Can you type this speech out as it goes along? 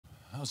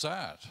How's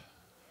that?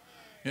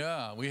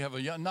 Yeah, we have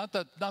a young, not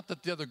that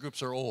the other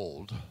groups are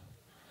old,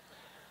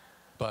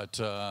 but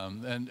and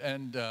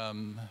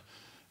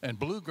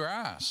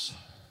bluegrass,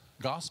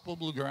 gospel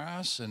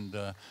bluegrass, and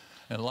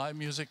live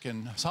music,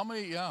 and how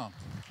many? Yeah,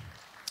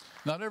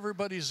 not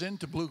everybody's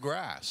into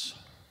bluegrass.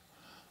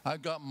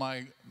 I've got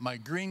my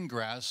green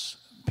grass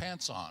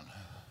pants on,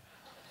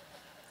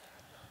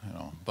 you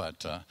know.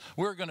 But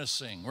we're going to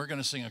sing. We're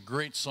going to sing a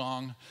great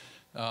song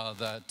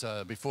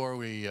that before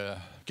we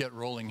get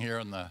rolling here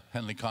in the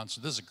Henley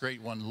concert. This is a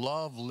great one.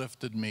 Love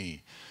Lifted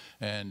Me.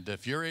 And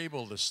if you're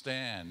able to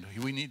stand,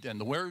 we need,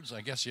 and the words,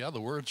 I guess, yeah, the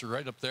words are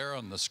right up there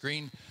on the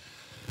screen.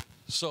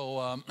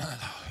 So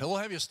we'll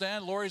have you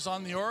stand. Lori's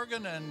on the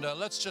organ, and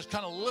let's just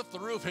kind of lift the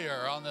roof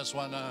here on this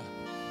one.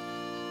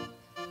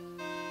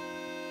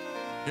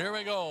 Here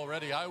we go.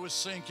 Ready? I was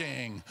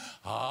sinking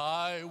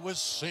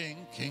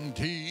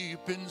deep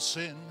in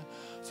sin,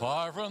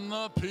 far from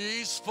the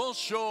peaceful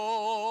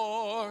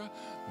shore,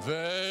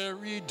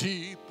 very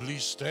deeply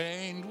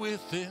stained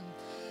within,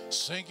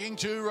 sinking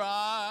to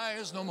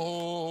rise no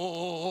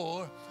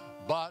more.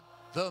 But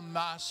the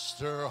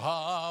master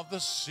of the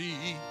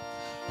sea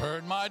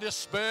heard my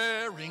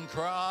despairing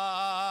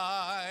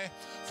cry,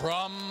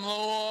 from the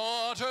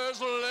waters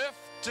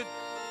lifted,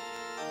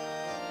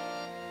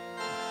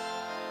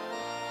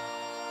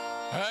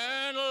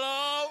 and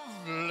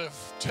love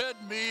lifted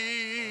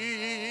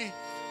me,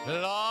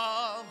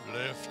 love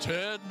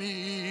lifted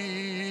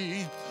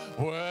me,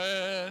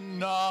 when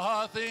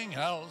nothing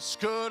else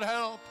could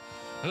help.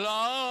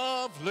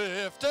 Love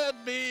lifted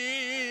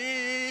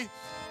me,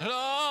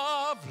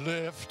 love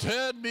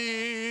lifted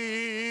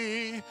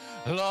me,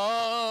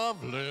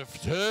 love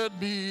lifted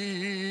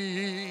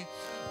me,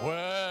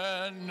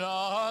 when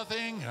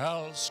nothing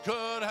else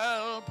could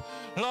help.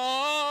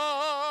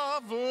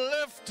 Love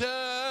lifted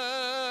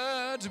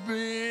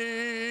me.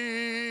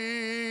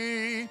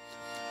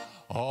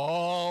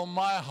 All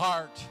my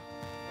heart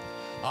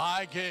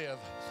I give,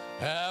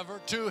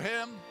 ever to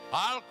him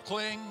I'll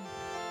cling,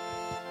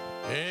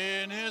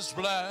 in his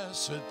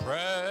blessed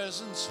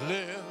presence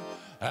live,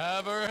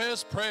 ever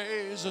his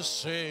praises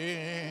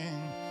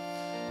sing.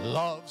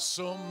 Love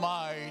so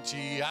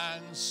mighty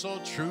and so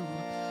true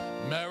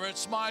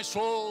merits my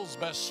soul's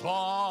best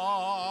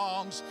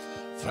songs.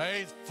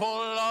 Faithful,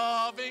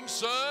 loving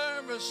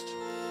service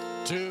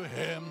to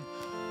him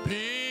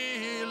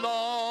belong.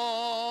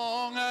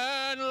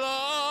 And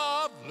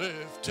love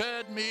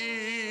lifted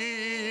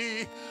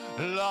me,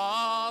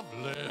 love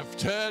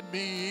lifted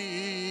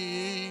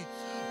me,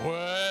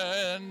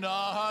 when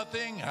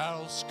nothing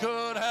else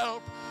could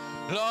help.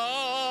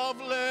 Love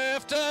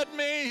lifted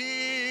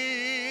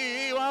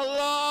me, well,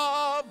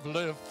 love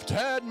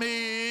lifted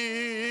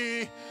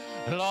me,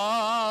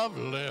 love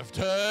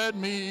lifted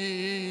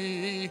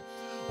me,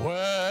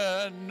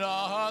 when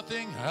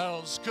nothing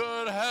else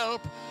could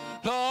help.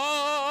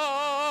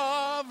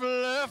 Love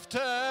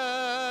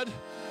lifted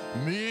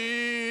me.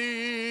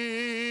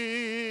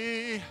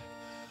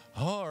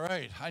 All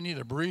right, I need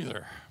a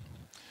breather.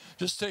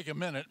 Just take a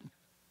minute.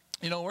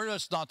 You know, we're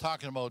just not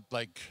talking about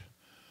like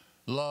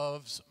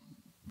love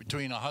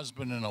between a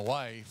husband and a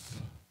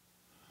wife,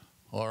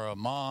 or a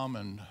mom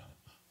and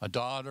a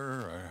daughter,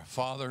 or a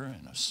father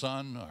and a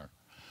son, or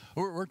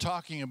we're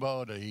talking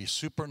about a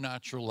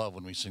supernatural love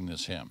when we sing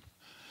this hymn.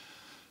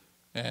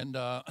 And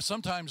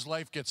sometimes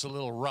life gets a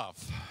little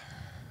rough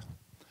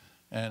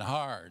and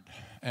hard,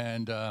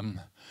 and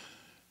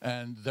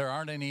there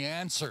aren't any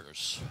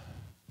answers.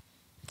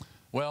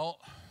 Well,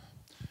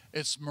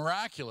 it's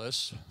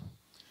miraculous.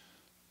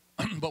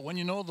 But when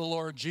you know the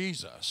Lord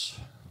Jesus,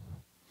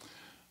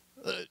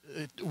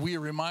 we are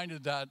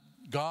reminded that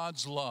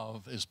God's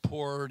love is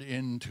poured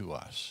into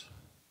us.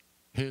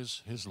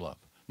 His love.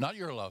 Not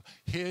your love.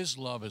 His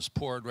love is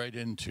poured right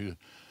into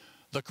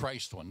the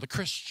Christ one, the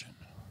Christian.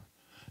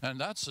 And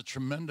that's a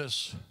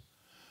tremendous,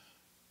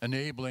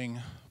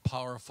 enabling,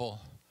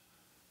 powerful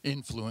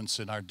influence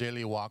in our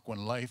daily walk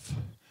when life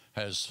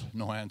has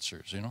no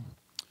answers, you know.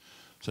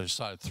 So I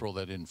decided to throw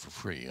that in for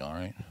free, all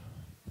right?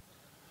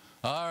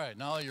 All right,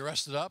 now that you're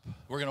rested up,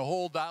 we're going to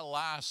hold that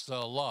last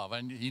love.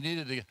 And you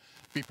needed to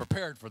be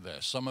prepared for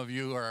this. Some of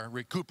you are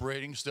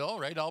recuperating still,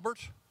 right,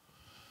 Albert?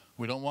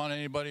 We don't want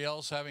anybody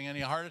else having any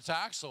heart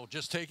attacks, so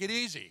just take it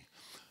easy.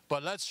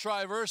 But let's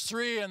try verse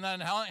 3 and then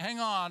hang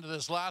on to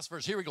this last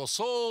verse. Here we go.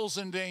 Souls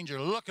in danger,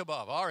 look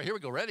above. All right, here we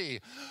go. Ready?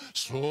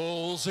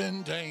 Souls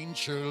in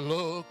danger,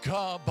 look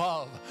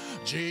above.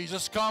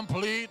 Jesus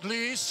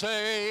completely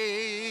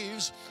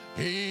saves.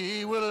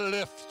 He will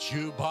lift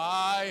you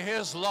by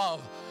his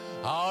love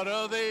out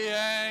of the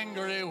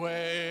angry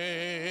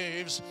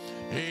waves.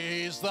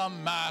 He's the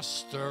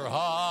master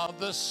of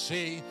the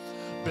sea,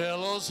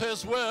 billows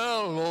his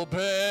will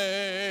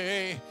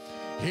obey.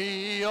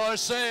 He, your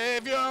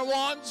Savior,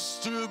 wants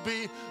to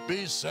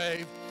be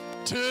saved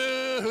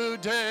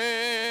today.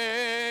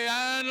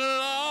 And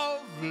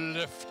love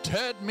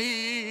lifted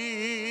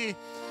me,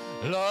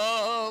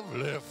 love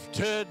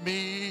lifted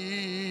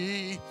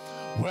me,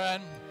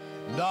 when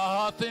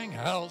nothing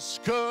else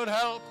could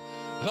help.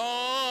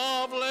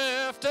 Love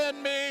lifted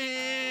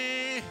me,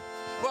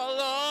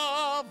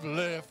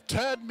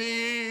 lifted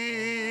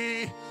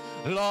me.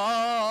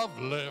 Love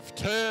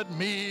lifted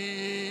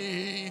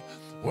me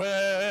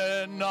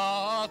when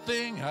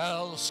nothing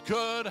else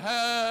could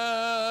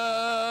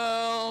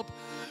help.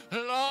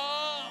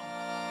 Love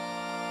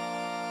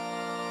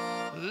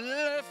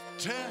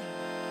lifted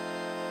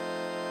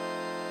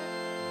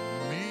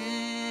me.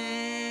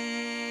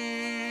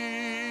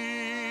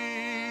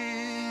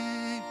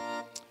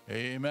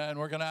 Amen.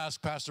 We're going to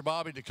ask Pastor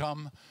Bobby to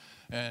come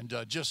and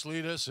just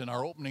lead us in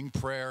our opening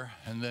prayer,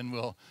 and then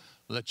we'll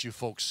let you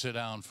folks sit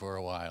down for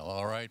a while,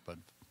 all right? But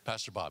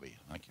Pastor Bobby,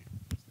 thank you.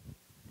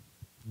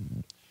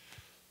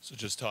 So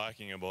just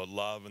talking about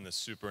love and the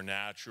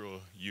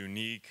supernatural,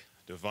 unique,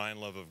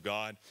 divine love of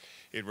God,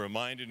 it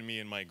reminded me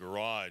in my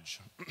garage,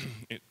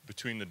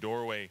 between the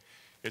doorway,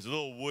 is a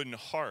little wooden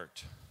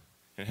heart.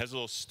 And it has a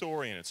little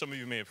story in it. Some of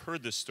you may have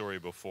heard this story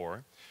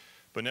before,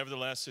 but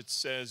nevertheless it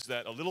says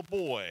that a little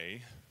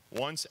boy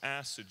once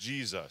asked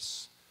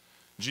Jesus,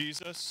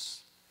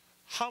 "Jesus,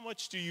 how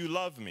much do you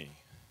love me?"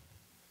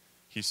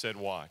 He said,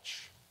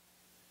 "Watch."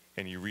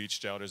 And he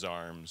reached out his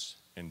arms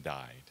and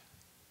died.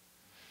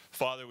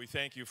 Father, we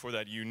thank you for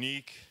that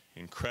unique,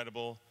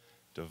 incredible,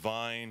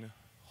 divine,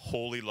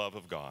 holy love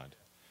of God.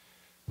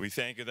 We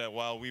thank you that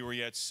while we were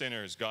yet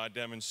sinners, God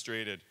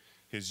demonstrated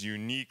his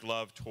unique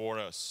love toward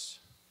us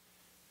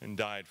and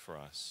died for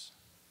us.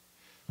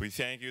 We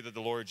thank you that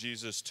the Lord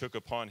Jesus took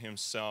upon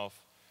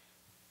himself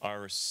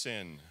our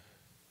sin,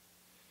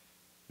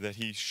 that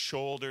he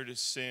shouldered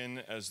sin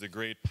as the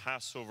great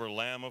Passover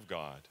Lamb of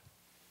God,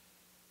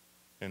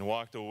 and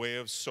walked the way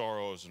of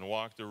sorrows and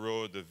walked the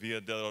road, the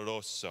Via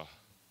Dolorosa,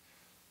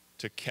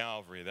 to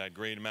Calvary, that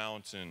great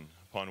mountain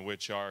upon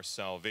which our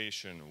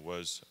salvation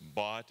was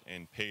bought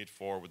and paid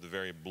for with the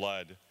very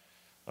blood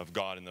of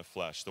God in the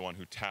flesh, the one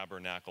who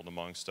tabernacled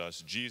amongst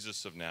us,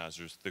 Jesus of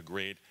Nazareth, the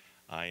great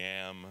I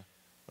am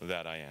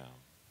that I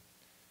am.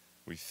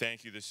 We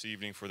thank you this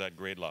evening for that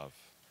great love.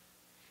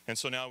 And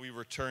so now we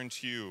return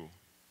to you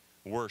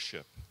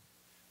worship.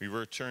 We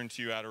return to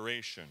you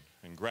adoration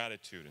and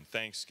gratitude and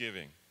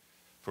thanksgiving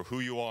for who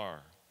you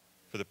are,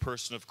 for the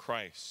person of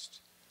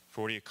Christ,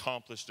 for what he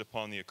accomplished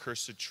upon the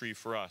accursed tree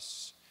for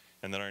us,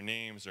 and that our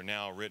names are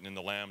now written in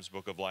the Lamb's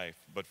book of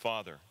life. But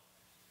Father,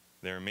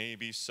 there may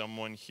be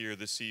someone here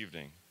this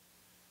evening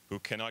who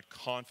cannot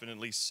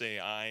confidently say,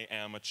 "I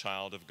am a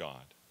child of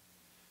God."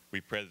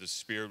 We pray that the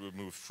Spirit would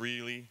move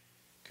freely,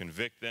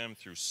 convict them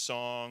through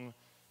song,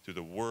 through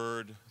the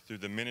word, through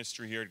the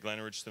ministry here at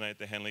Glenridge tonight,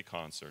 the Henley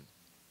concert,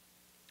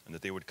 and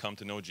that they would come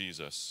to know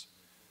Jesus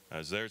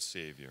as their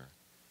Savior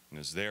and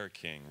as their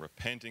King,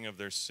 repenting of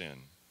their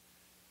sin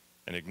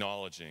and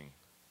acknowledging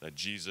that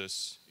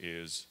Jesus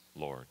is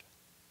Lord.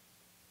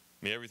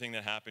 May everything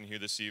that happened here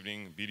this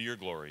evening be to your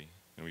glory,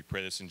 and we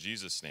pray this in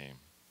Jesus' name.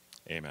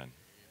 Amen.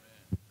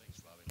 Thanks,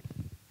 Bobby.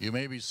 You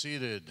may be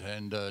seated,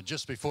 and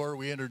just before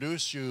we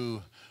introduce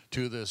you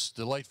to this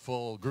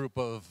delightful group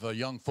of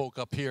young folk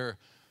up here,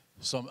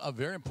 a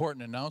very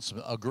important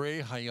announcement. A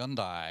gray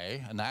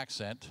Hyundai, an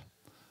accent,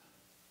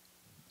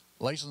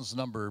 license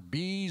number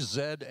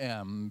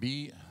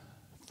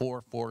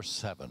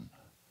BZMB447.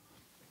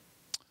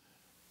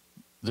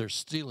 They're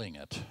stealing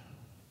it.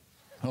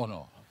 Oh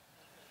no,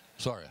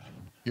 sorry,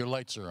 your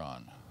lights are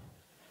on.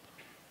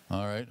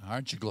 All right,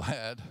 aren't you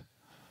glad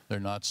they're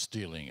not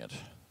stealing it?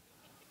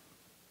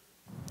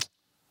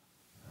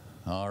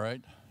 All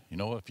right, you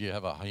know, if you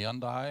have a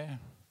Hyundai,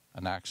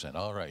 an accent,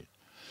 all right.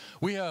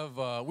 We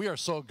are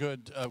so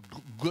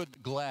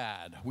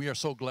glad. We are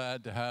so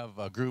glad to have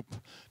a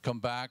group come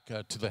back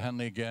to the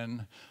Henley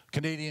again.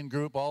 Canadian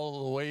group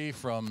all the way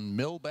from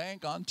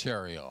Millbank,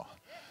 Ontario.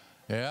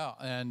 Yeah,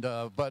 and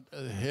but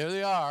here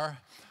they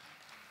are.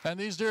 And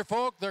these dear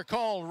folk, they're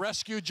called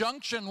Rescue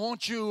Junction.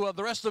 Won't you,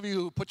 the rest of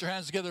you, put your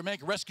hands together,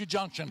 make Rescue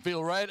Junction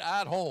feel right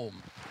at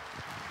home.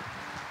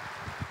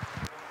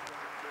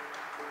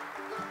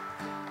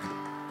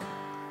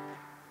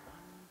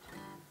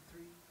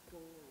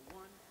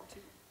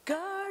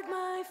 Guard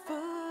my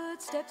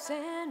footsteps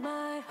and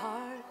my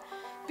heart.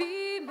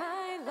 Be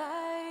my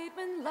light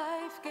when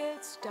life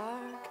gets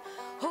dark.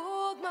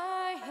 Hold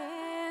my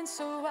hand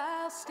so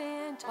I'll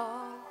stand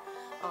tall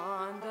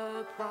on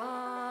the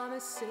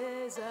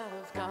promises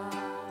of God.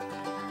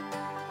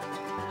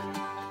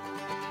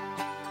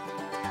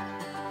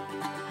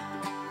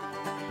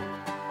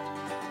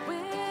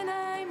 When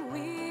I'm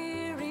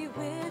weary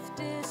with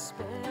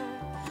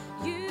despair,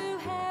 you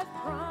have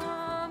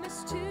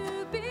promised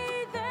to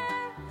be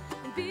there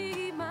and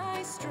be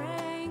my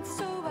strength,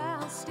 so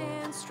I'll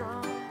stand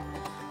strong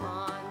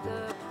on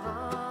the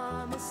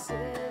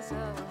promises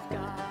of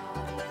God.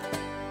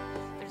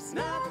 There's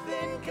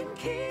nothing can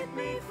keep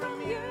me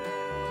from you.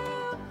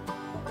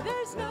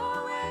 There's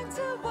no end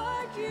to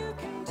what you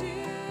can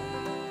do.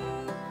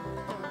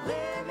 No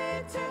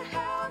limit to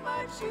how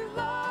much you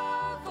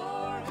love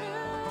or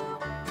who.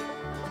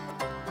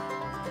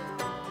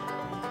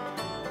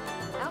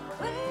 I'll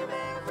claim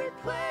every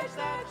pledge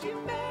that you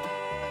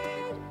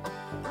made.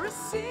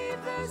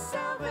 Receive the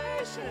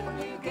salvation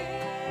you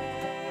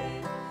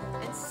gave.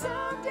 And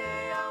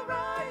someday I'll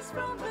rise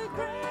from the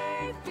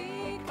grave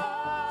because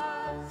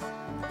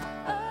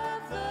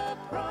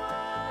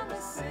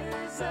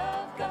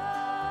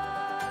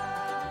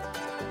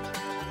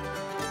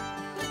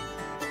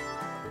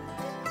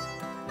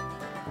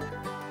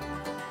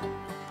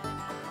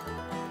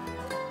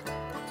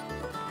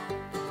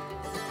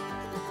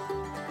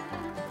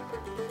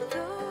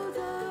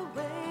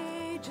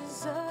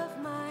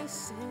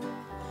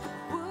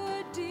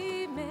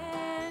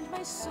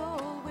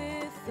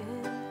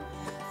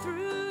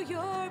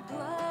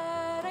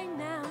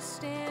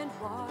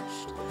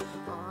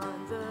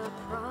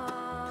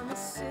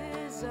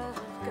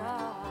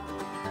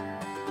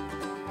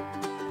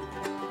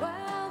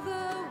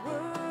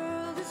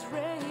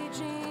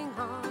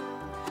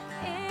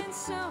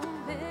so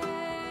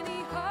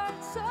many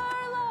hearts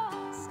are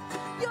lost.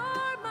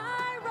 You're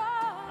my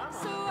rock,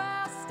 so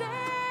I'll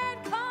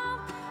stand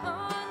calm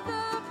on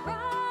the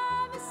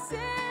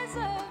promises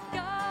of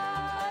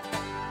God.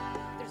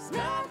 There's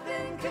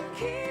nothing can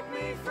keep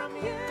me from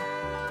you.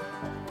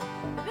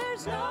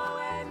 There's no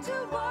end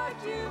to what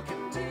you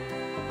can do.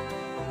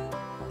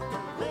 No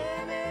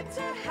limit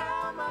to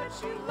how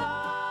much you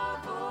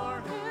love or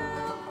who.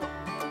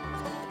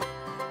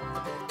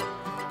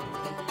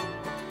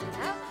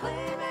 I'll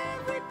claim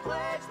every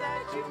pledge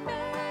that you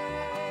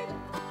made.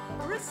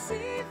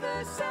 Receive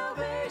the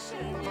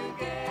salvation you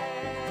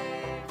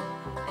gave.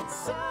 And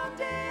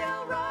someday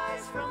I'll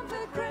rise from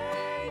the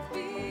grave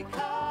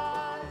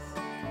because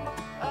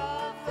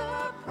of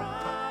the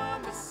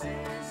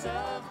promises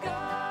of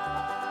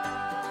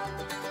God.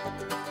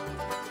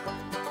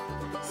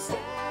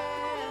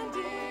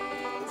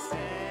 Standing,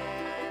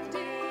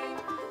 standing,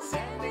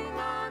 standing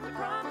on the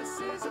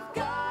promises of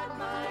God,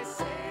 my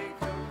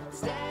Savior.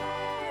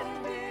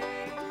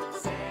 Standing,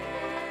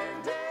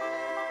 standing.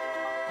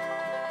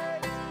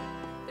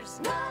 There's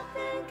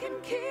nothing can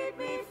keep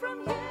me from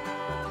you.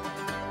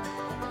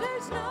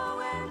 There's no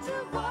end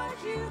to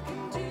what you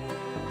can do.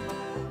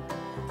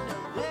 No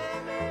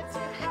limit to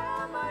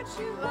how much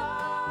you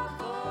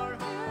love or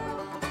who.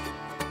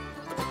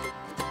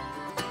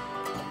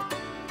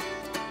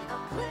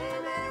 I'll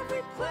claim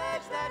every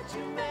pledge that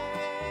you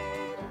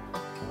made.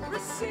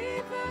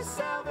 Receive the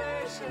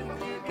salvation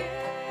you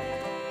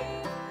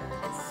gave.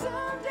 And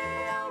someday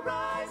I'll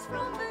rise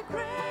from the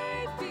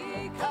grave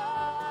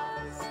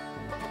because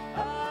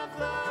of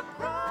the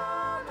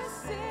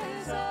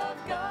promises of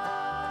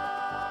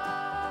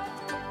God.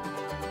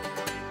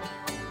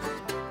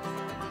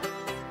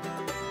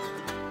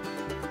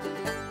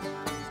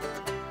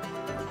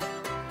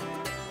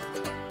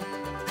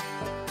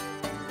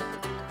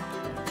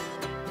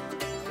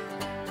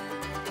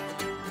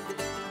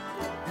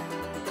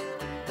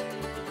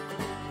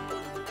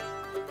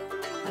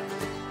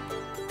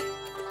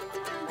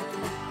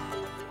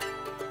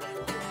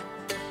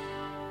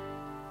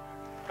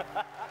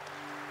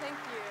 Thank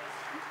you.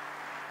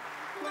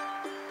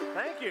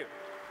 Thank you.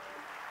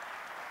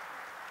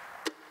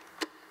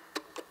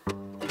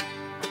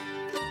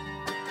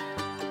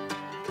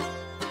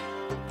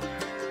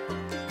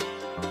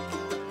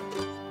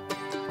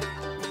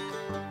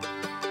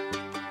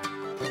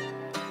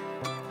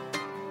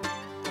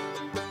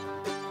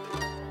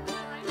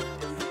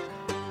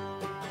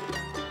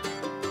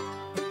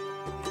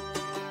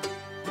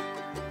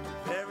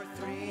 There were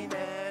three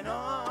men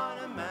on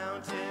a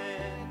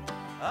mountain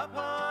up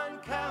on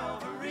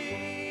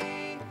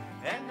Calvary,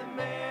 and the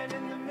man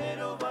in the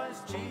middle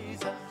was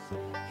Jesus.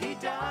 He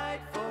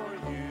died for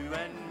you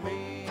and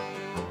me.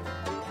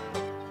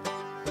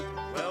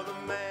 Well, the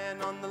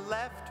man on the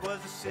left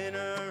was a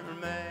sinner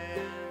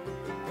man,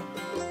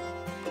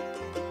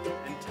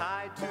 and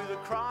tied to the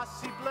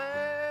cross he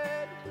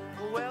bled.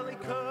 Well, he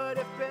could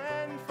have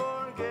been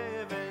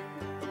forgiven,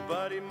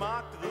 but he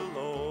mocked the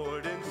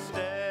Lord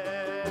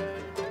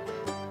instead.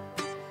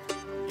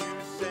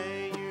 You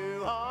say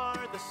you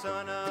are the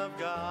Son of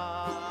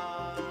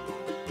God,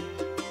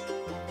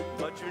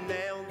 but you're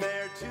nailed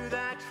there to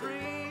that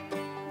tree.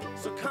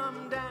 So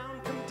come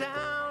down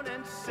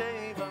and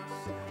save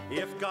us,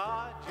 if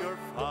God your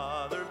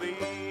Father be.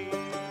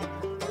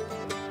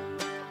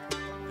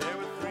 There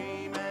were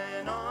three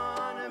men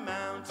on a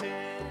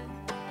mountain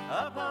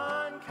up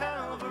on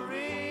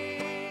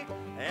Calvary,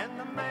 and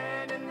the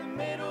man in the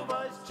middle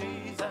was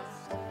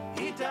Jesus.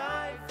 He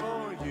died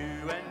for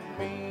you and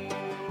me.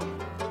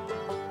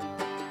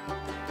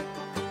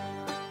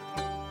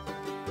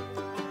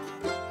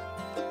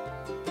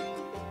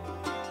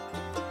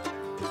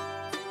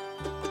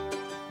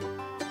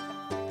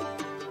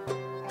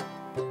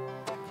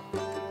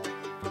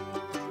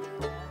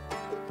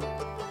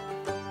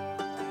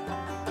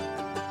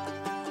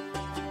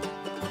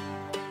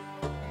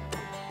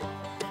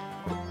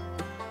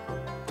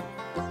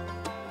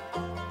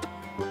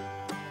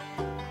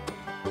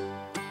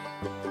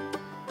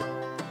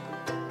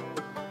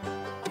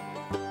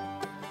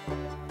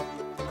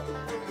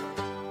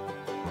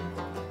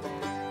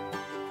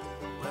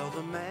 Well,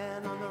 the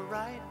man on the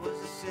right was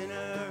a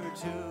sinner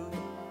too.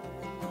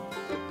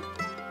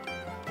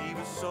 He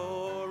was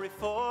sorry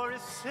for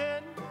his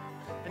sin,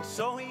 and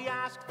so he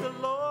asked the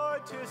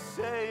Lord to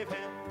save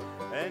him.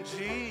 And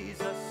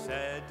Jesus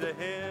said to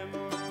him,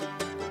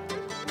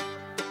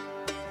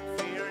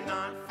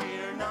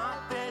 fear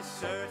not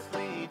this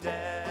earthly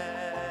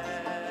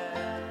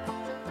death,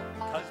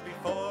 'cause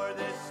before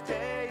this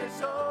day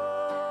is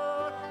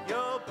o'er,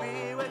 you'll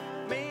be with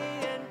me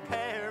in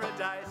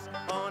paradise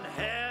on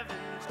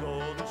heaven's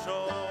golden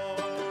shore.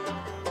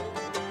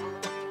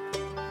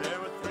 There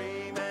were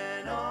three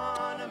men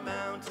on a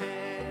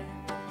mountain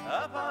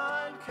up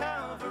on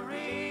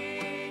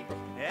Calvary,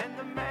 and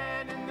the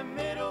man in the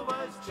middle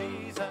was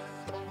Jesus.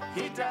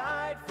 He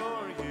died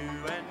for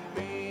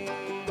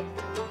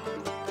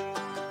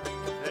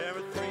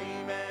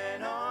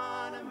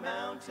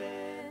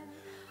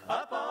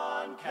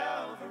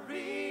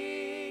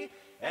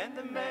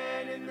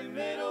the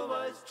middle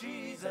was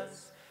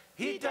Jesus.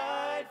 He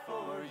died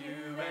for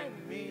you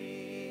and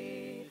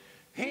me.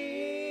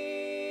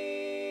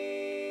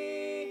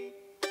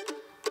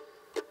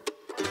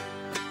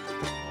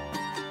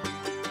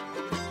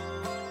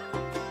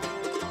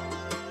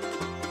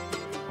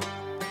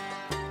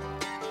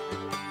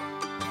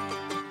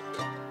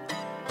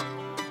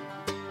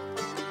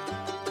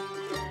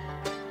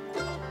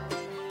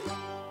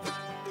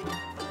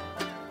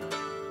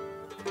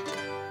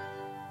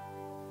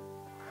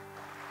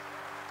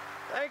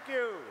 Thank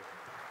you.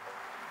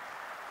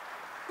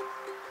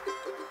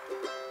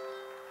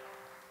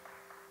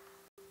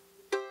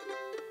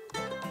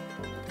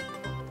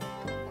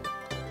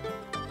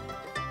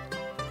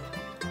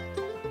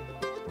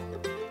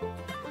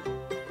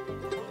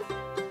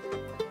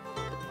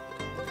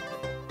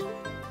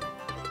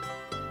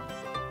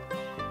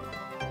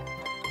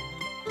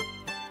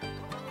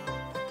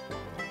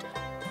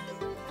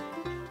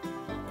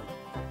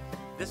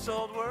 This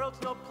old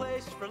world's no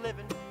place for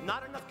living.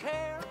 Not enough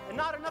care and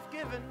not enough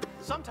giving.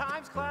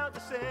 Sometimes cloud the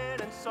sin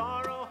and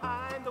sorrow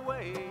hide the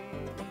way.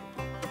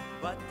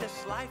 But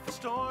this life of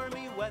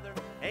stormy weather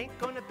ain't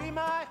gonna be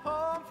my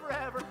home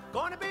forever.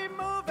 Gonna be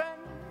moving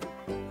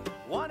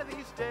one of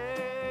these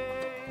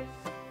days.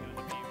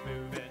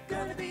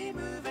 Gonna be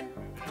moving,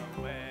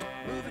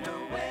 moving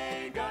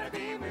away. Gonna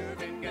be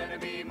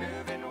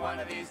moving one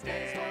of these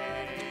days.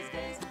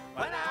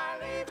 When I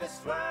leave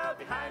this world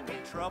behind me,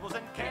 troubles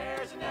and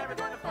cares are never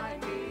gonna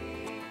find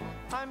me.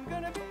 I'm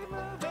gonna be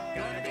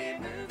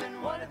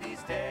moving one of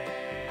these days.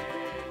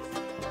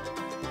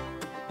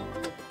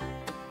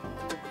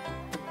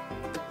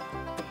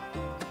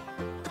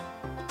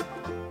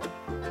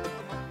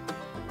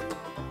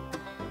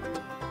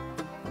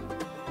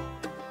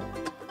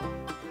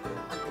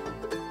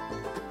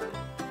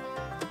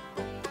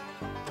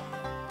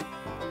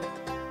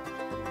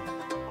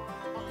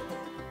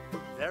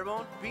 There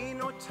won't be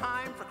no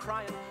time for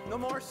crying, no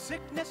more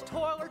sickness,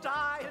 toil, or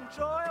die, and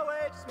joy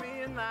awaits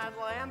me in that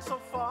land so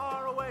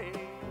far away.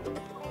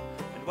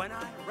 And when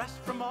I rest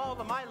from all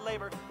of my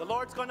labor, the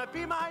Lord's gonna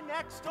be my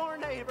next door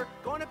neighbor,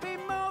 gonna be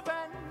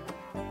moving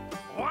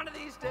one of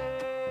these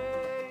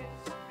days.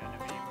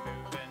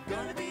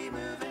 Gonna be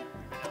moving,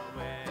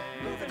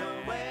 moving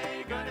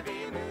away, gonna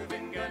be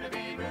moving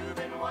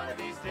one of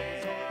these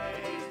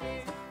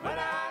days. When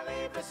I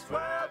leave this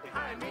world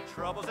behind me,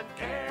 troubles and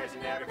cares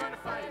are never gonna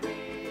find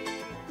me.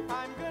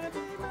 I'm gonna be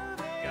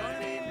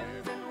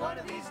moving one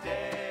of these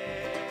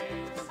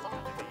days.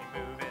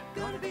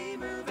 Gonna be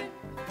moving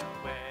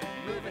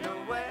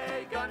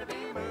away. Gonna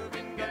be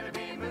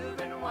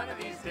moving one of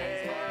these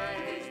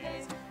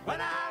days.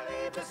 When I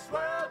leave this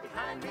world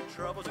behind me,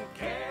 troubles and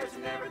cares are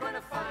never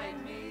gonna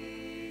find me.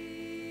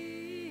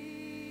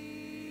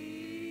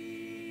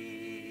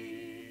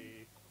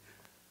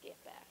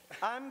 Get back.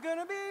 I'm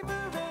gonna be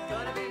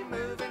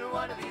moving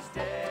one of these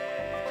days.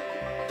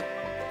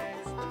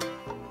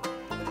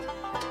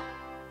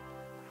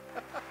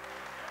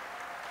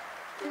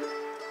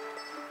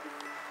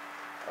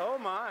 Oh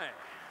my.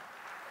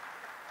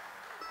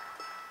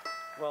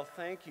 Well,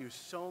 thank you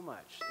so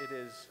much. It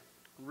is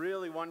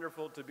really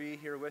wonderful to be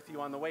here with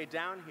you. On the way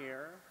down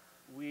here,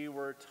 we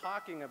were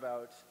talking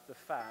about the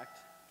fact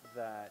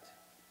that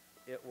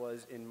it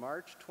was in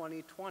March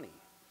 2020.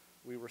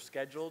 We were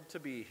scheduled to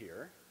be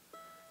here.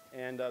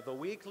 And the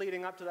week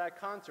leading up to that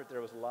concert,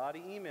 there was a lot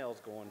of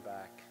emails going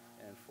back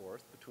and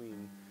forth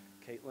between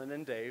Caitlin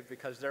and Dave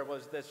because there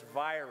was this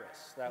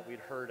virus that we'd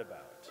heard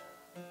about.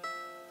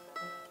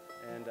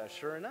 And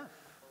sure enough,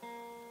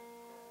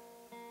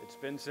 it's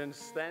been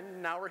since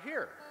then. Now we're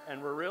here,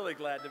 and we're really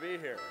glad to be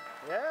here.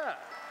 Yeah.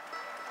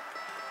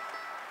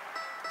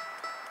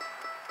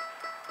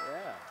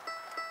 Yeah.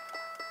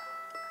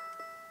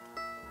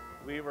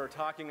 We were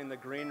talking in the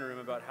green room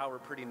about how we're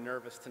pretty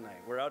nervous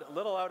tonight. We're a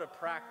little out of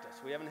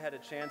practice. We haven't had a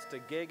chance to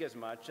gig as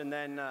much. And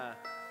then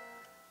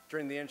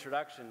during the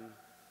introduction,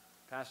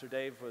 Pastor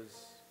Dave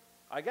was,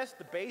 I guess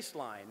the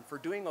baseline for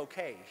doing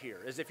okay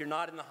here is if you're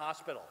not in the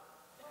hospital.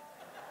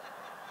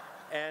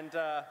 And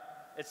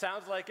it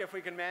sounds like if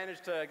we can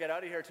manage to get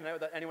out of here tonight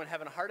without anyone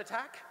having a heart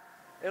attack,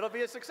 it'll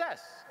be a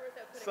success.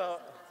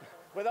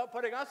 Without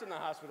putting us in the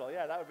hospital.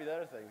 Yeah, that would be the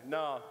other thing.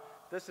 No,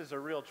 this is a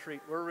real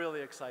treat. We're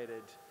really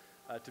excited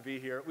to be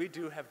here. We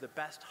do have the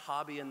best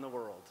hobby in the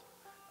world.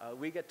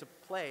 We get to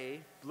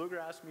play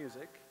bluegrass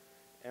music,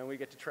 and we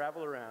get to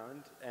travel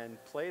around and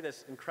play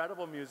this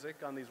incredible music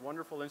on these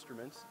wonderful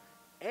instruments,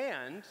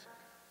 and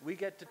we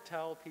get to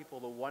tell people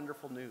the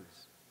wonderful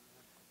news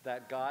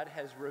that God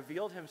has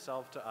revealed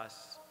himself to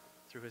us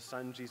through his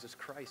son, Jesus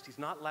Christ. He's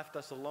not left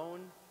us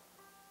alone.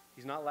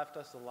 He's not left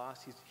us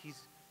lost.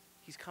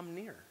 He's come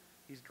near.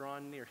 He's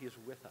drawn near. He is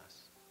with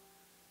us.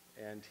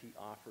 And he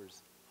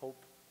offers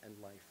hope and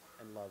life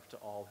and love to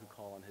all who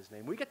call on his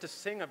name. We get to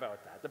sing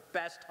about that, the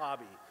best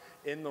hobby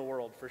in the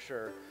world for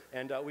sure.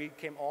 And we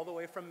came all the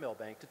way from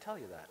Millbank to tell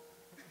you that.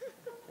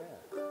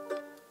 Yeah.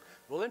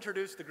 We'll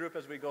introduce the group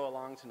as we go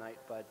along tonight,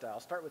 but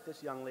I'll start with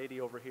this young lady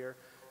over here.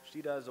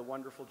 She does a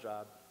wonderful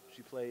job.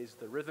 She plays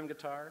the rhythm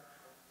guitar,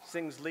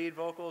 sings lead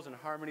vocals and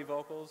harmony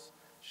vocals,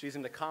 She's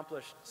an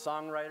accomplished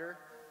songwriter,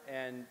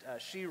 and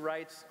she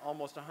writes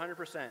almost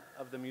 100%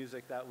 of the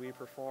music that we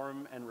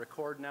perform and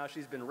record now.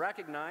 She's been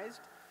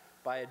recognized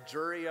by a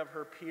jury of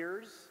her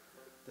peers,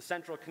 the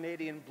Central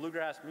Canadian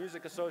Bluegrass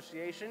Music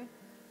Association.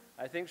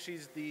 I think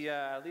she's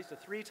at least a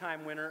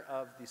 3-time winner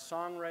of the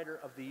Songwriter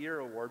of the Year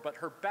award, but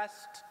her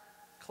best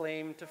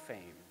claim to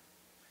fame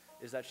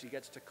is that she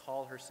gets to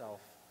call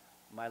herself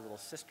my little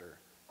sister.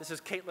 This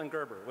is Caitlin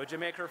Gerber. Would you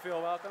make her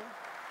feel welcome?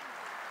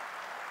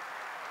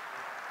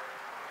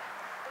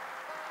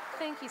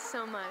 Thank you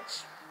so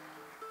much.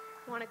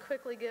 I want to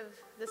quickly give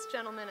this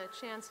gentleman a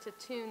chance to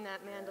tune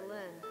that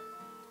mandolin.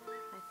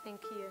 I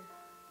think he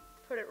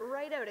put it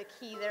right out of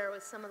key there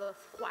with some of the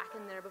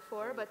whacking there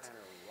before, but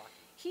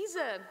he's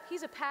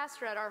a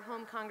pastor at our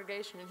home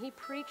congregation, and he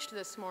preached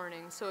this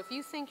morning. So if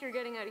you think you're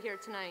getting out of here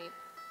tonight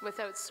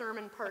without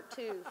sermon part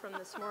 2 from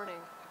this morning,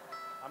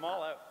 I'm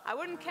all out. I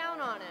wouldn't count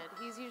on it.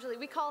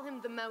 We call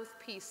him the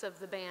mouthpiece of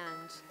the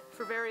band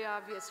for very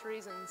obvious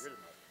reasons.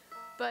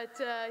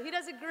 But he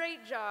does a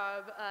great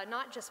job,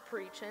 not just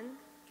preaching,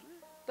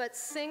 but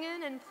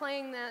singing and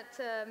playing that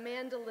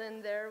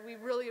mandolin there. We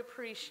really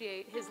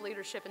appreciate his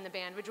leadership in the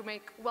band. Would you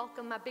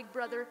welcome my big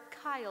brother,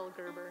 Kyle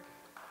Gerber.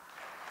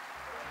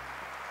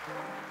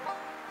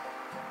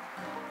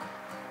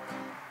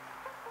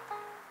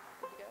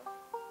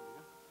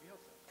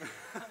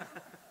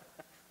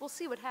 We'll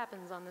see what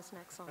happens on this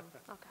next song.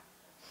 Okay.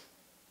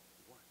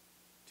 1,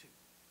 2,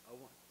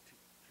 1, 2,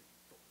 3,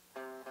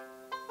 4.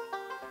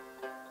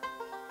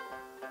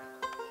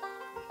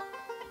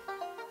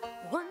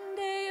 One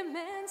day a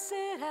man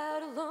set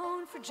out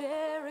alone for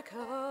Jericho.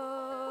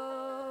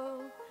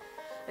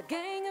 A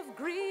gang of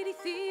greedy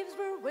thieves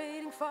were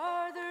waiting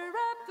farther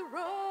up the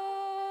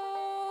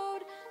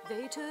road.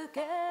 They took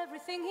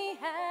everything he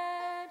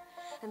had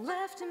and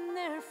left him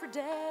there for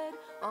dead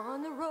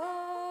on the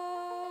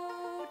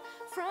road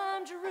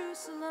from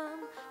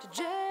Jerusalem to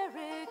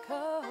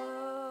Jericho.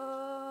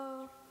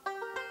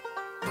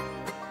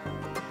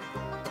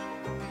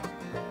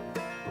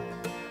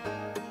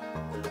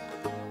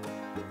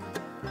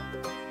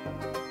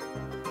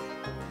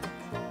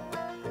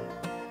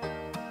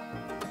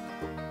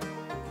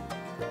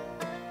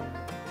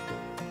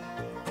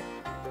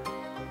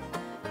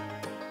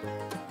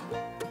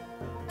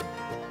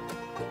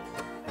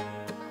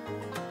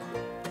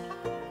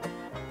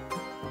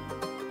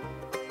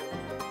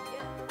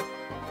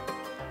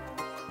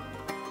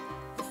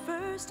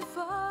 To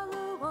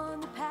follow on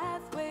the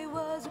pathway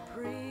was a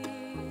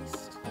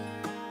priest.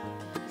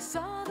 He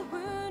saw the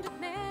wounded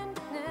man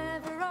but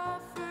never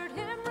offered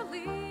him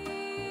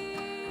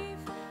relief.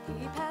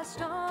 He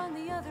passed on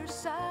the other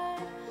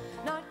side,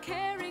 not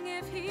caring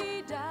if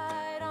he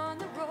died on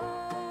the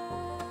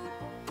road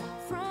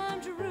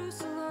from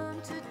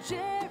Jerusalem to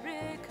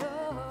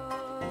Jericho.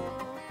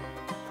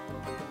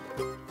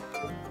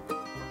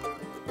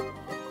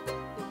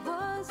 It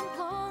wasn't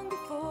long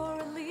before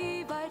a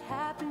Levite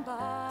happened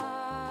by.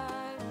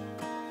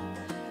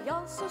 He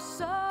also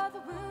saw the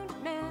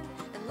wounded man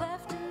and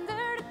left him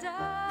there to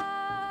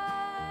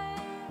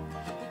die.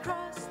 He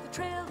crossed the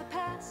trail to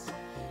pass,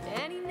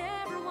 and he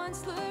never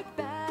once looked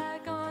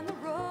back on the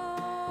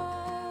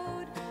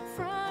road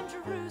from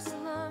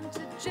Jerusalem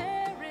to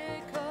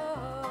Jericho.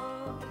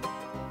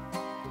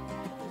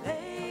 He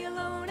lay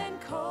alone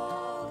and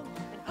cold,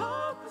 and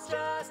hope was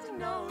just a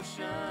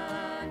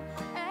notion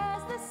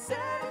as the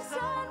setting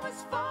sun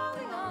was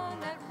falling on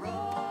that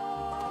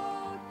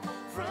road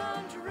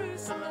from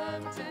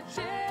Jerusalem to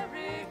Jericho.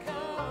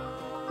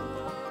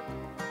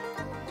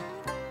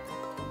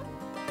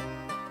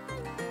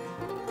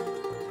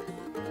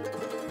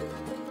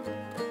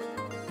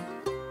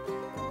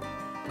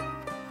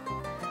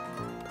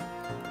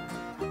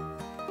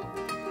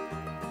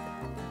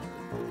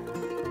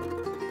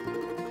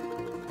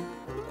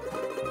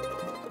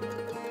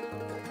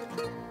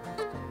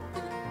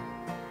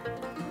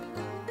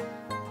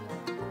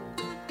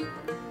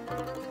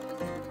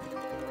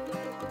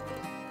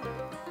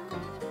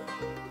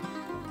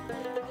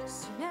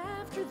 Soon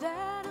after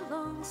that, a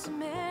lone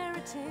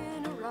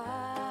Samaritan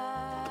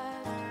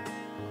arrived,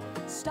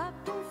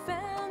 stopped and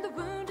found the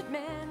wounded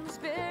man was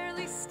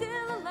barely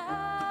still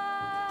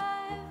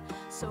alive.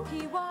 So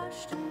he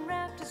washed and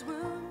wrapped his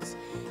wounds,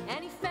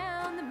 and he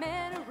found the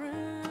man a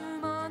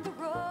room on the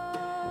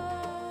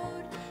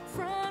road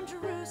from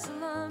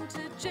Jerusalem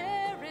to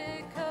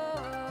Jericho.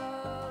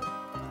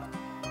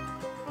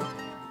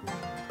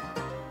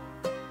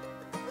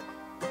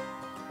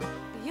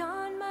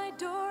 Beyond my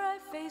door I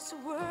face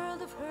a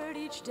world of hurt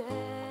each day,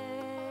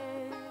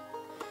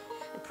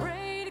 and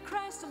pray to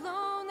Christ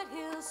alone that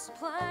he'll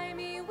supply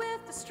me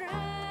with the strength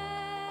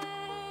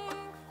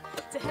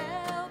to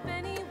help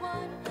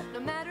anyone, no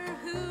matter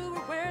who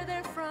or where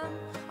they're from,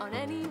 on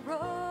any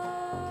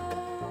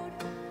road,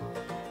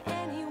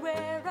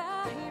 anywhere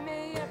I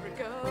may ever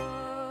go.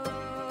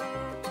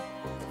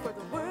 For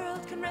the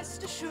world can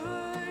rest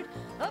assured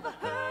of a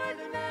hurt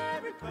in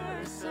every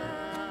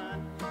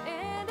person,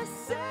 and a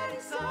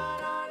setting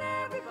sun on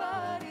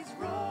everybody's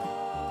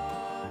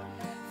road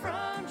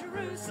from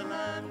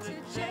Jerusalem to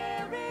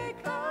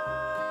Jericho.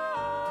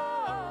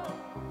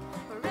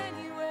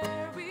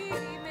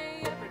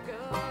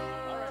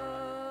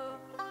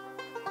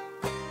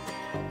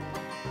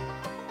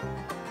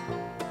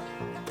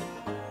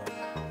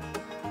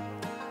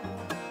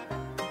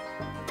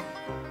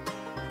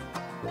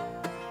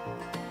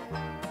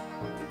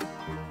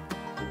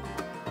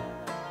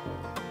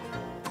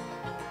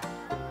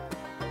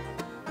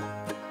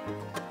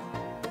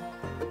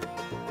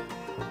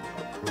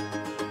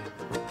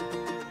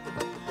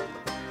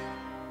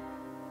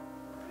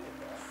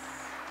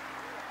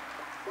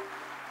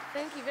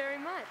 Thank you very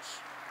much.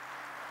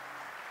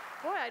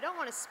 Boy, I don't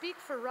want to speak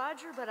for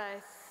Roger, but I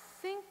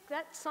think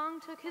that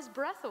song took his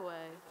breath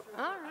away.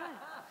 All right.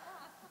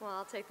 Well,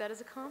 I'll take that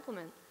as a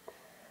compliment.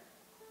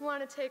 I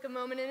want to take a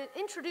moment and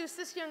introduce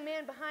this young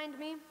man behind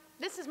me.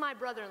 This is my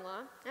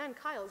brother-in-law, and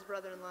Kyle's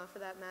brother-in-law for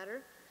that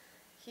matter.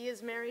 He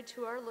is married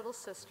to our little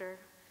sister.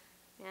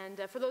 And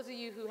for those of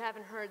you who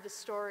haven't heard the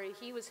story,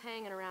 he was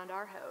hanging around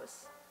our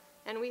house.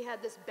 And we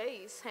had this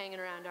bass hanging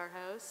around our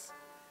house.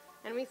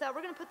 And we thought,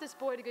 we're going to put this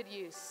boy to good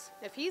use.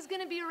 If he's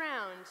going to be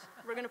around,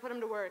 we're going to put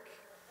him to work.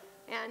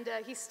 And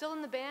he's still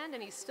in the band,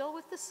 and he's still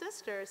with the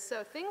sisters.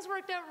 So things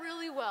worked out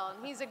really well.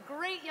 And he's a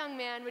great young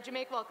man. Would you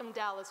make welcome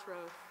Dallas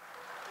Roth?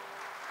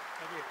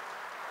 Thank you.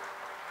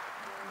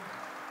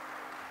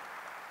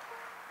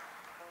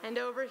 And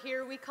over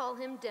here, we call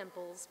him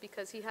Dimples,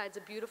 because he hides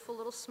a beautiful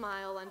little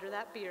smile under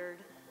that beard.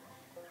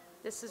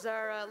 This is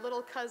our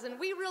little cousin.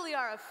 We really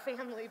are a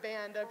family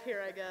band up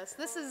here, I guess.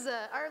 This is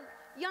our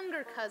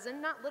younger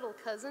cousin, not little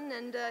cousin,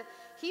 and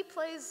he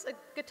plays a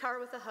guitar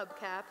with a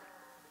hubcap.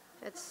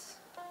 That's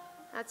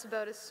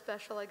about as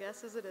special, I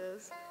guess, as it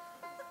is.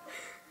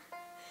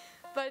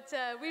 But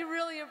we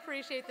really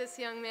appreciate this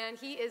young man.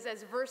 He is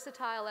as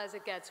versatile as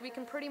it gets. We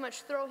can pretty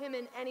much throw him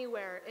in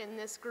anywhere in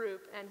this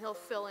group, and he'll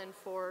fill in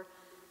for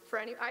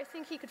any. I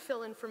think he could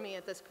fill in for me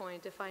at this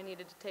point if I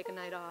needed to take a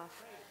night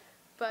off.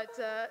 But,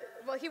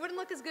 well, he wouldn't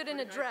look as good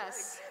in a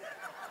dress.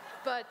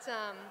 But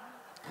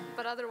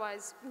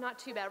otherwise, not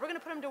too bad. We're going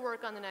to put him to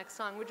work on the next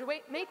song. Would you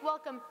make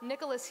welcome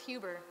Nicholas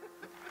Huber?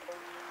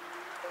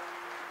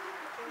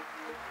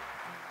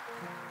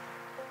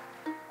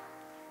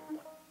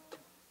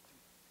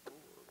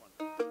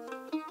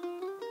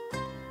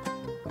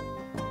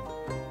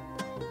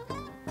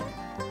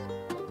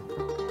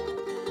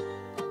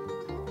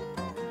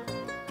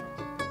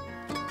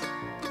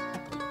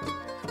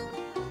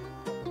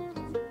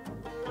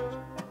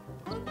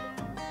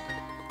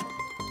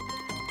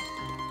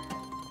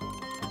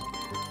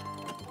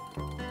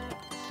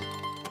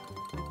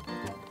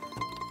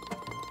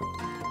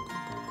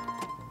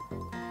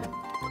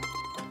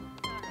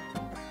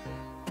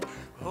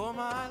 Oh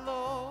my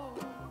Lord,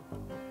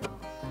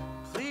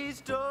 please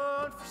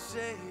don't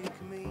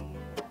forsake me.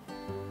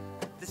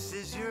 This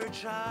is your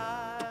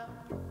child.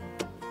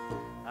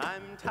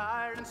 I'm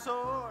tired and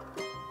sore.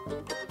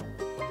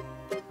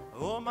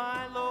 Oh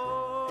my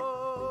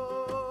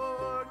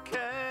Lord,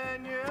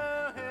 can you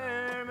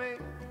hear me?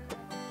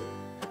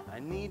 I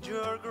need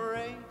your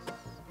grace.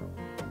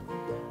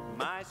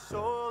 My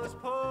soul is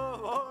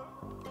poor.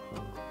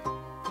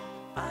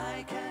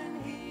 I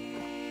can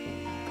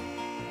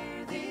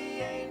hear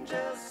the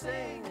angels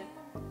singing.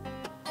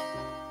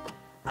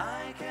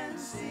 I can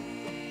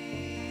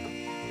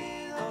see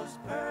those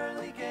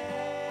pearly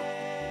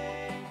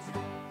gates.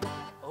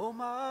 Oh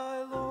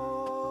my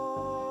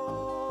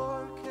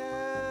Lord,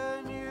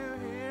 can you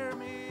hear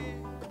me?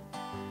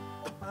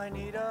 I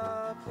need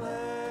a place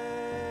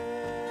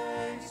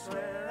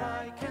where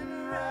I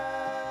can rest.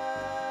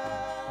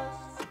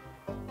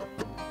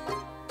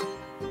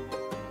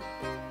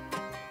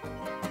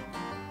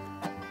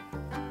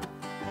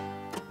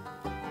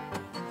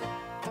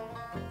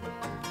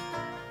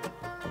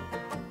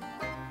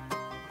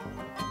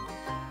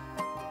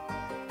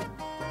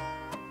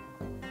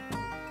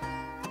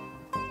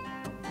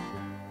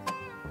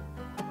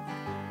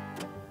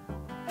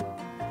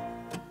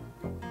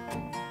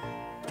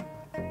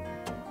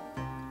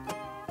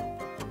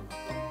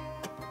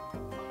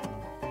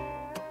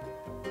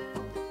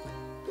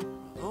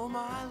 Oh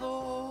my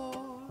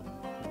Lord,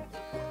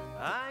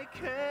 I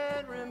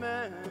can't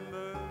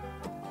remember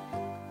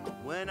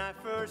when I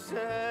first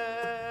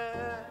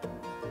said,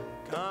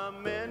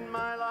 come in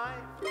my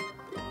life.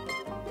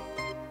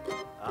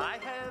 I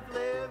have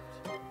lived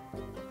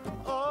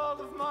all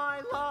of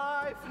my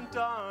life in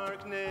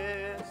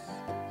darkness,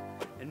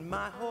 and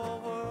my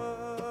whole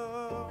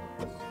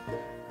world's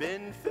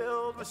been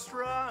filled with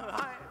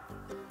strife.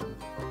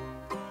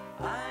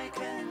 I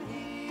can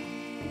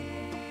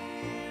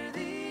hear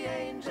the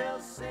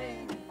angels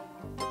sing.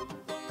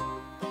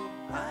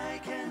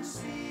 I can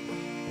see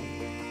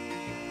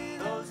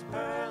those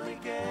pearly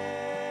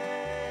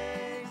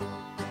gates.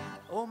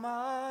 Oh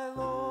my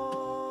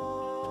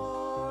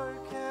Lord,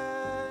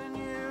 can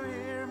you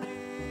hear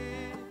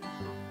me?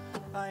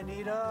 I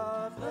need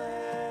a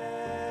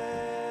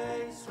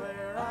place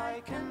where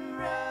I can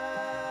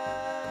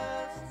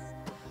rest.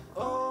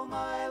 Oh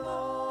my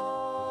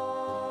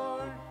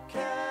Lord,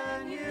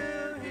 can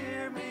you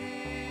hear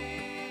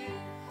me?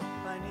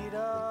 I need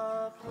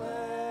a place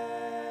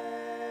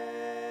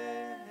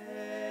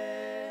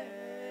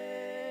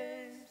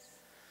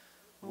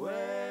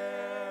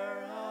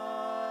where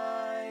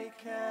I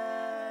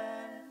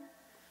can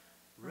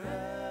rest.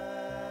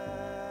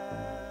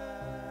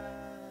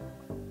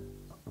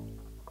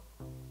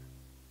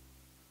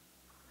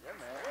 Yeah,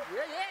 man.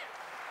 Yeah.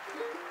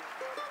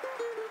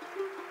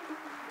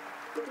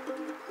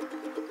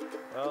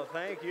 Well,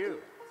 thank you.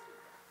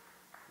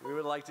 We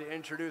would like to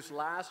introduce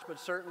last but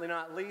certainly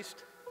not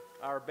least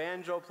our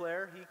banjo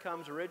player. He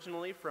comes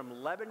originally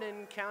from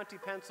Lebanon County,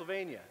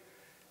 Pennsylvania.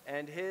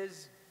 and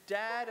his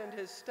dad and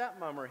his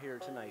stepmom are here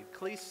tonight.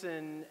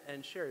 Cleason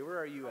and Sherry, where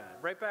are you at?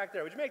 Right back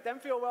there. Would you make them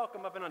feel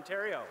welcome up in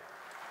Ontario?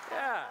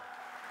 Yeah.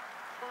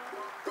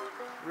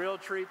 Real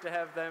treat to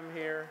have them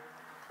here.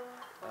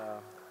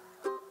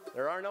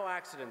 There are no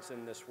accidents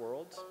in this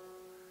world.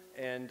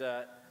 And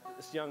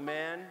this young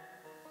man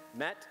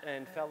met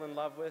and fell in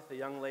love with a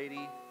young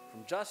lady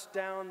from just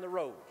down the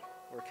road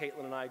where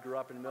Caitlin and I grew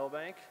up in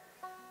Millbank.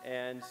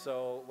 And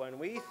so when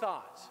we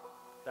thought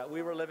that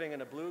we were living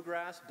in a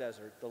bluegrass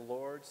desert, the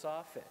Lord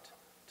saw fit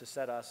to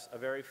set us a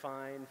very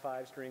fine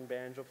 5-string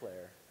banjo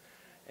player.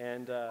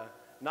 And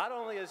not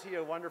only is he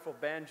a wonderful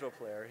banjo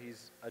player,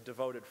 he's a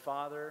devoted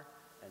father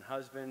and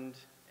husband,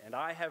 and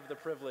I have the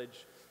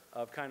privilege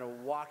of kind of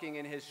walking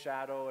in his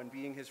shadow and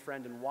being his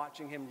friend and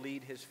watching him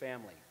lead his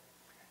family.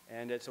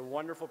 And it's a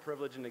wonderful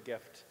privilege and a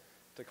gift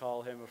to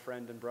call him a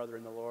friend and brother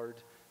in the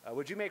Lord.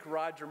 Would you make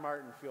Roger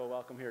Martin feel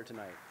welcome here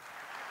tonight?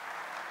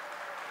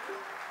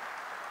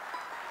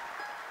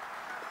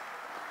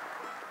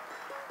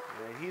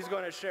 He's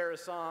going to share a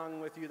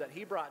song with you that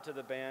he brought to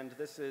the band.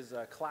 This is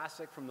a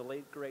classic from the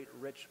late, great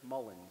Rich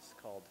Mullins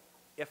called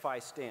If I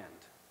Stand.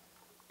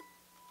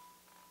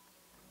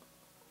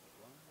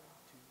 1,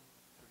 2,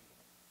 3,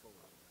 4.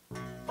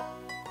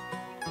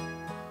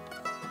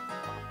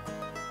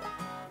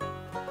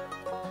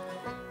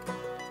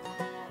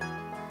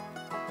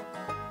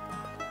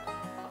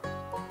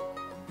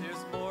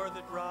 There's more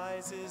that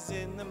rises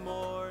in the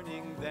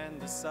morning than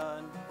the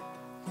sun,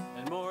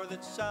 and more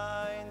that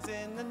shines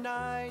in the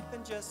night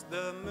than just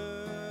the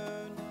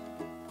moon.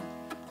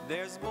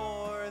 There's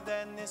more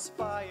than this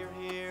fire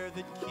here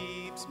that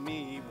keeps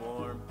me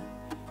warm,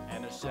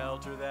 and a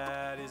shelter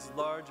that is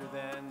larger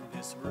than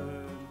this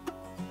room.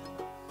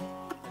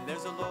 And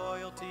there's a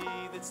loyalty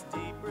that's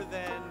deeper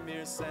than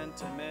mere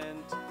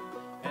sentiment,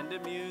 and a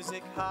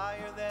music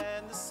higher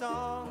than the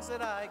songs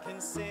that I can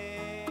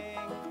sing.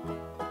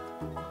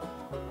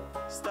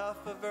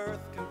 Stuff of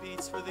earth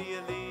competes for the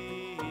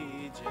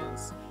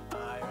allegiance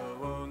I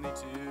owe only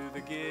to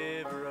the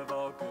giver of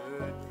all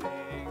good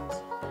things.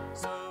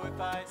 So if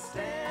I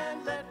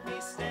stand, let me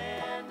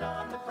stand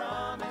on the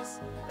promise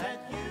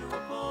that you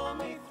will pull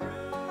me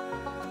through.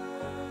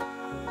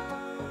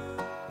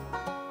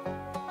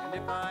 And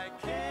if I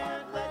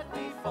can't, let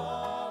me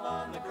fall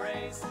on the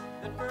grace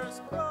that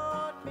first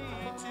brought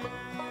me to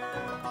you.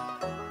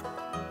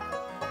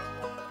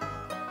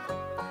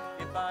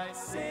 If I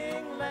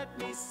sing, let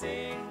me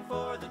sing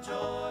for the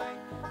joy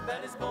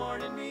that is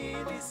born in me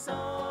these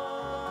songs.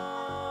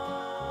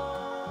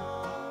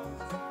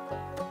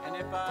 And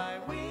if I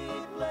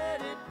weep,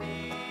 let it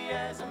be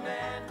as a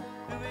man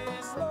who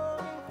is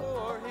longing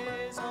for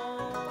his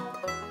home.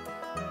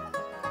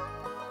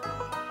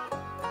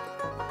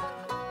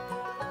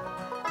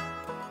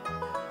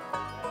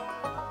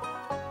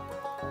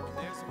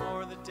 There's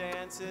more that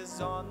dances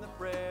on the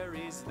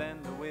prairies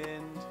than the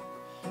wind,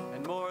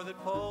 and more that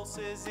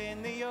pulses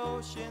in the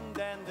ocean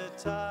than the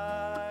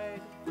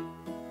tide.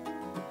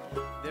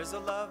 There's a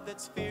love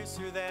that's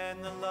fiercer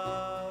than the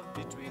love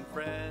between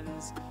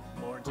friends,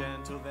 more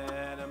gentle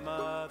than a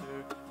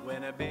mother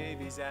when a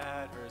baby's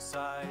at her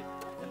side.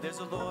 And there's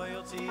a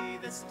loyalty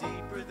that's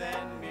deeper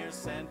than mere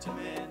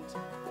sentiment,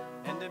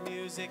 and a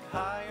music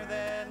higher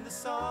than the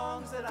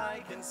songs that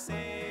I can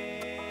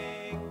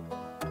sing.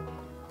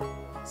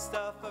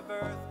 Stuff of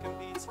earth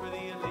competes for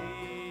the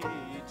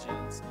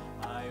allegiance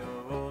I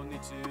owe only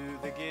to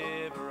the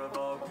giver of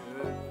all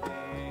good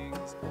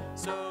things.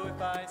 So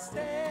if I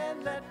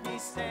stand, let me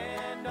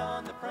stand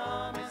on the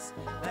promise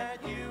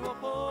that you will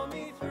pull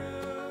me through.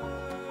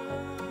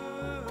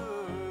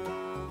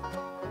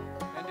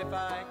 And if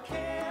I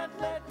can't,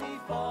 let me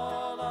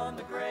fall on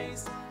the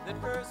grace that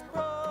first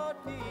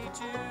brought me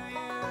to you.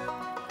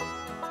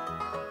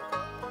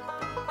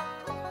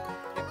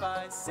 If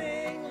I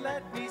sing,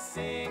 let me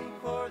sing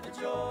for the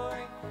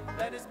joy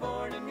that is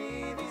born in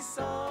me these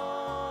songs.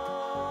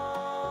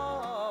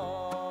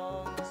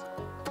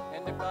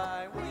 And if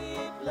I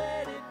weep,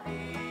 let it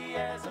be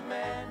as a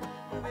man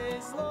who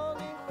is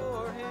longing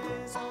for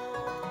his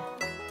home.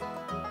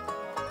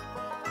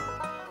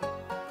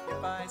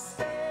 If I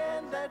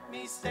stand, let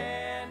me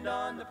stand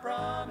on the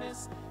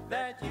promise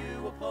that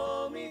you will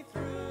pull me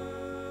through.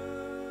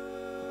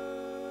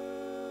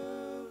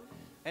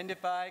 And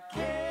if I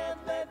can't,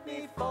 let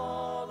me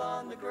fall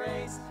on the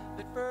grace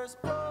that first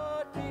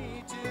brought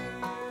me to you.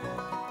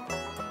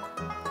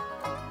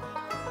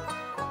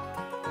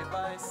 If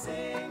I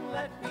sing,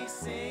 let me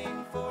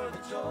sing for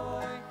the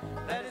joy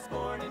that is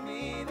born in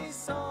me these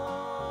songs.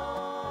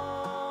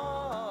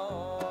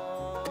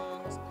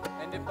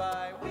 And if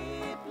I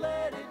weep,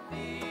 let it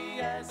be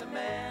as a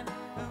man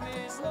who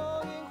is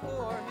longing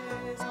for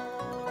his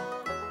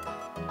home.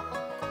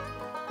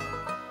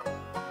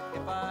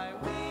 If I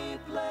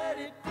weep, let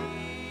it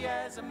be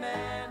as a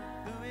man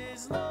who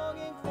is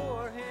longing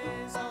for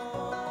his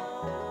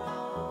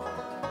home.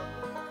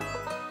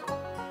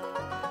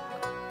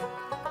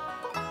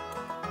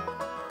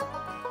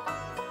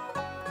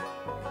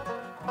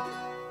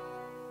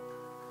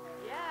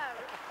 Yeah.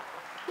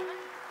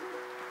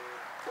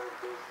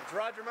 It's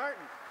Roger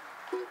Martin.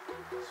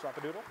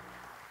 Swap-a-doodle?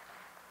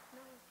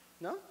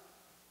 No?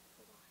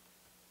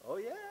 Oh,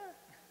 yeah.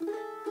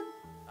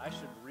 I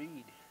should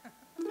read.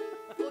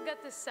 We'll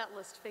get this set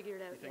list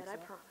figured out yet, so? I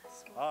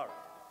promise. All right.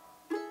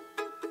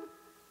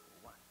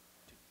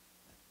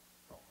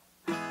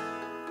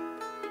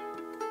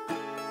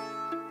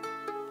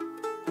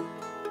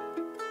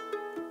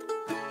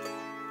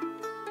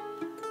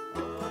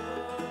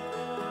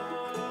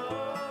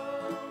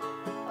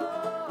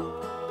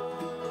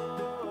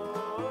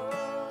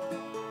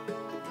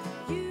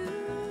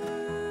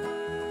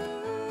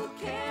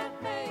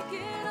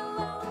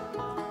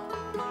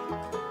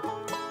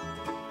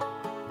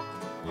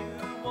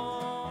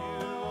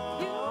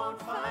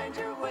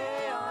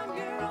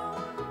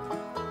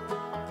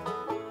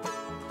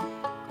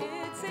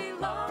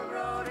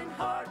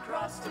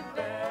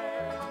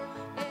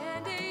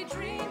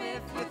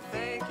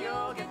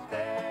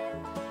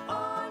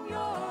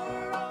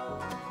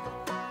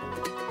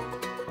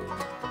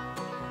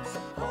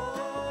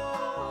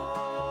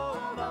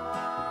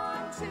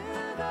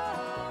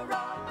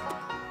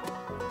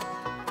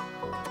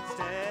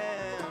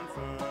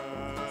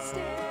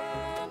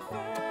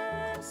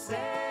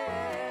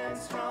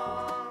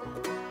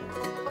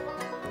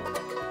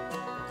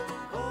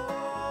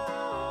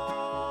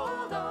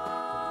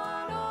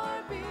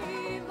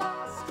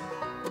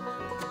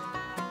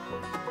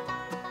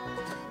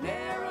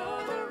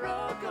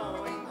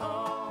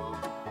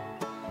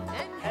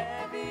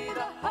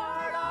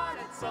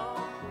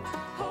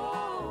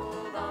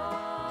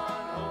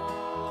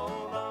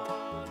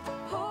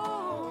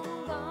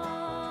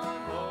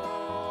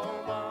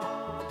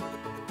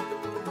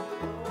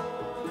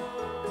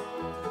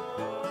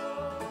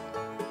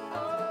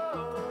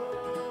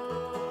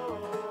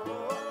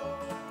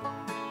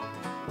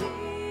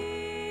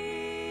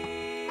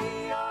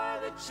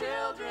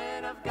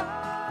 Children of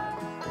God.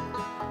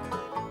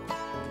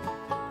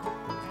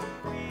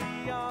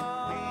 We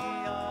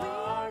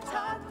are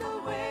taught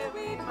the way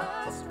we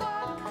must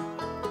walk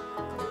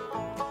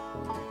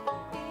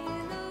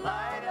in the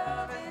light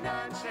of an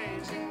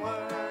unchanging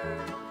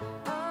word,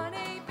 on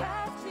a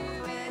path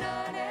to an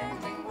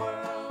unending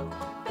world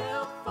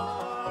built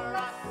for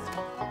us.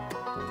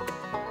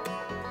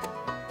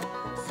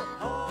 So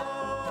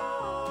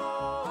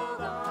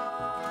hold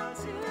on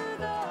to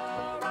the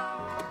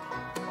rock.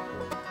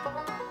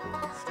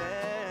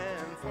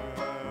 Stand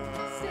firm,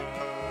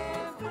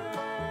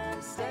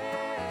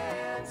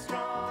 stand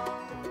strong.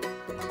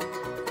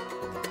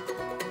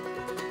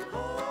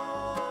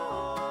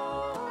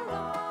 Hold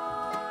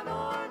on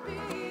or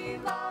be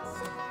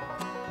lost.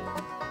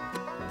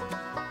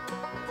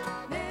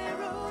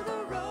 Narrow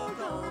the road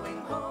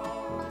going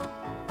home,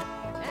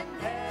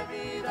 and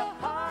heavy the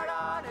heart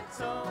on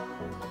its own.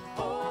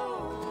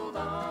 Hold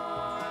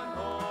on,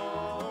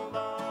 hold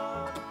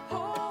on,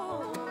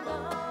 hold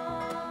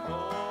on,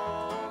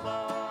 hold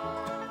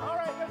on. All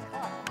right, let's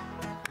clap.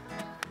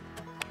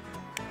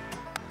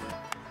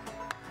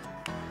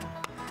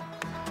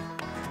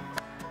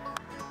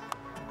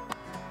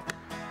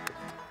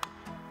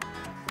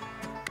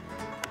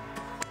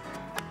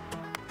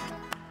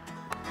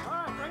 All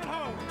right, bring it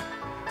home.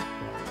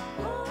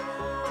 Hold on,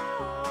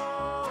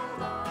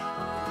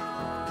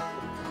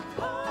 hold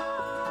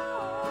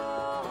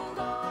on, hold on,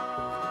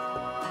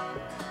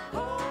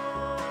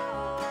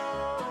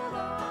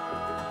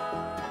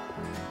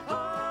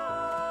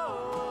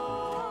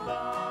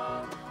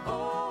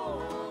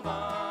 hold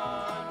on,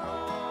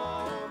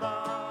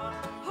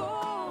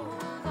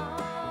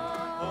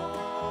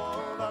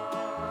 hold on,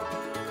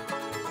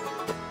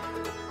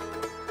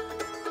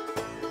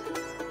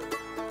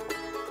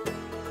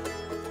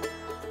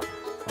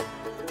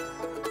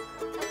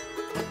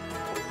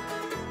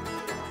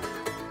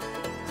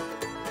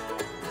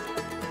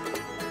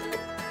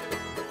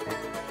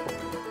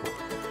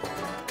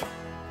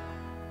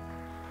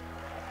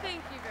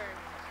 Thank you very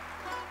much.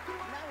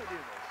 Now we do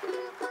this.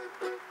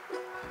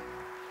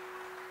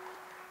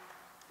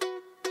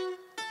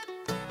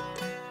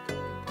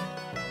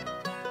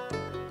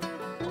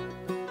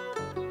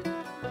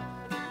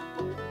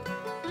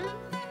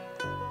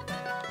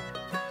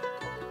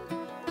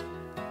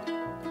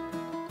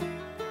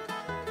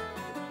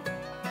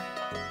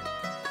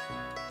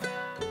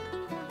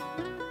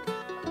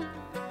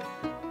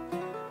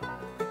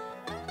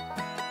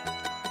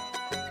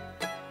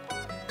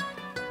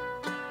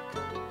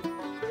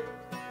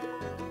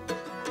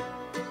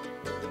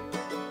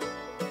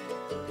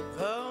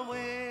 The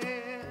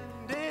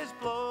wind is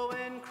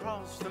blowing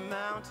across the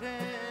mountain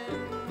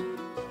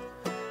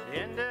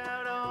and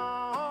out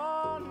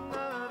on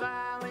the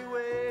valley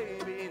way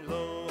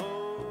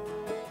below.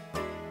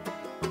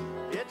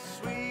 It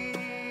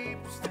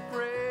sweeps the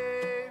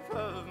grave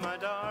of my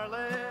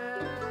darling,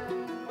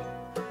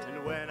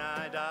 and when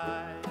I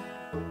die,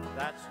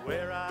 that's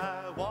where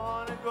I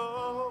want to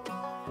go.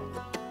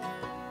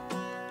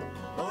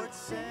 Lord,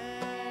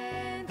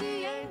 send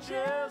the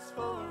angels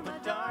for my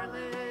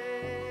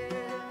darling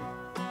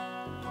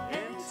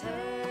and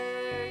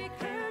take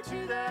her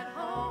to that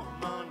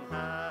home on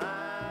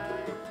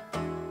high.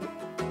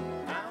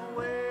 I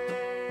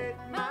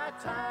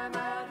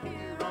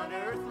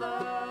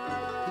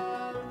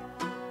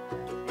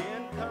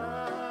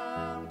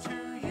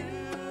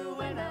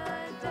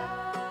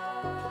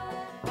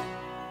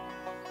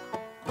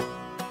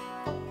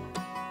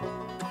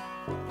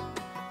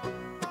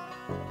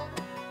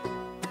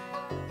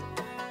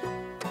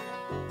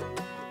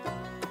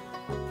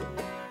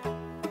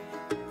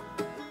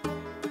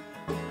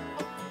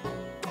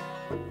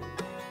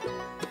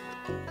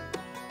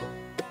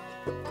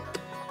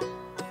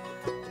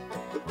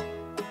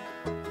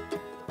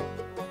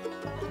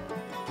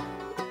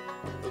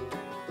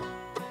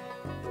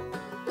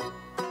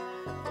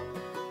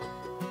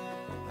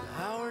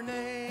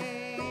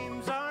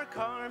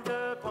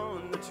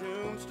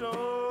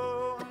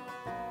stone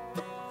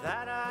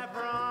that I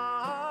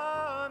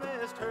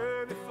promised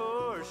her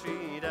before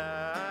she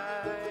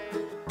died.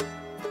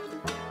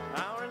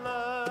 Our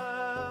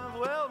love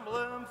will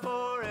bloom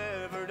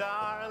forever,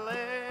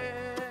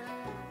 darling,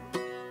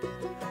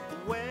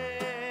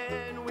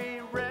 when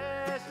we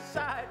rest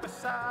side by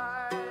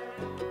side.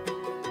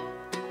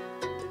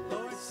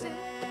 Lord,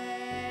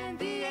 send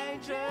the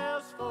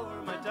angels for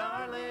my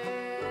darling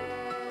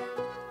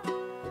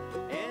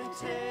and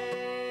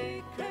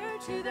take her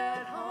to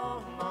that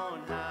home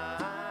on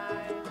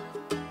high.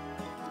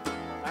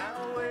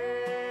 I'll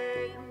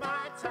wait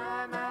my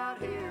time out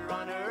here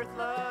on earth,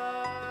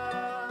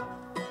 love,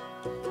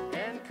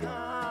 and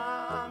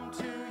come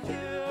to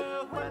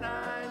you when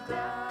I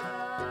die.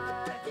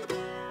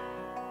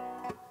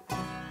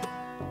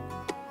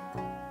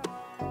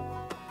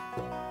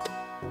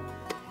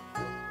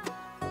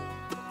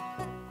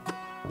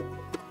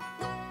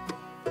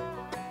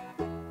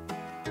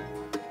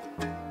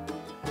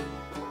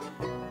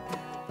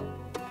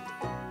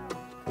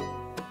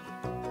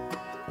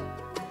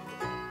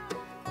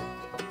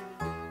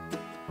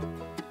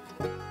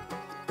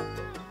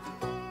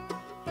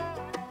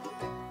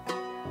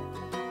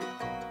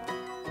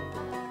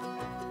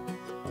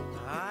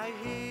 I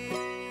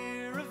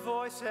hear a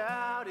voice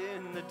out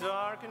in the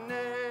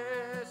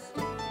darkness.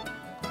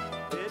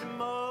 It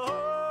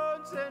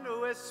moans and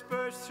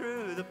whispers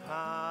through the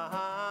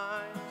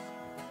pines.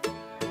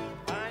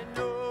 I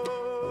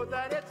know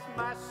that it's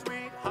my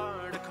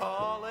sweetheart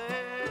a-calling,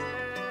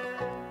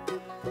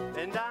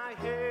 and I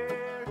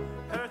hear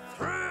her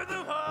through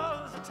the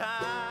walls of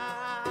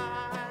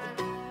time.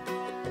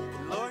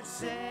 Lord,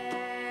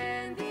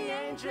 send the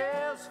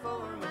angels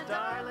for my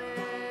darling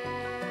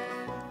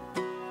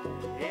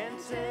and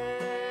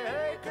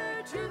take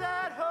her to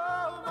that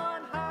home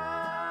on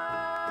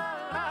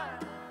high.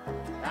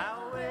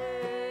 I'll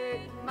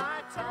wait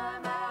my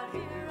time out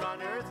here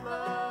on earth,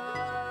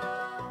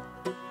 love,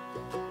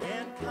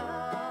 and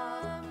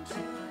come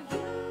to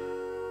you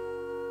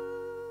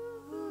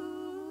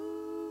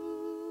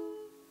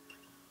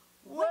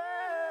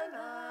when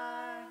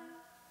I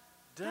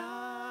die.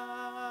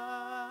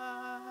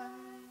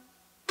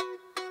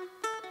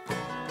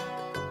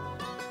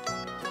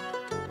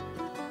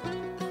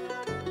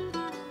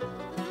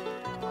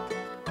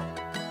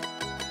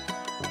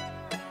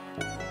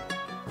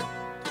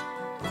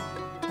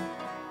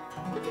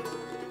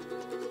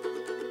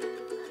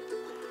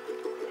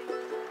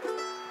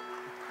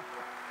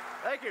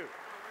 Thank you.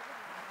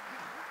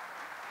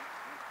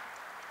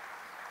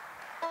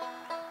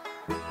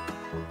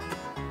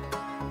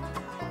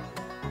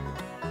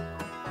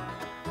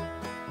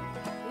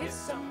 It's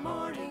some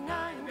morning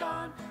I'm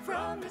gone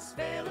from this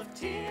vale of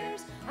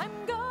tears. I'm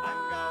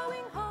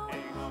going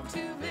home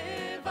to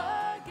live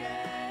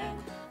again.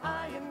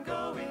 I am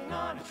going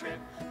on a trip.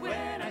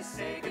 When I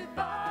say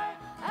goodbye,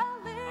 I'll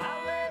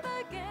live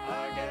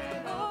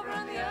again over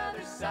on the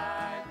other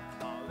side.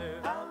 I'll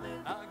live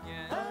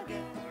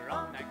again. We're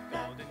on that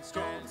golden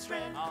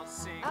strand. I'll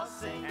sing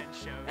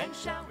and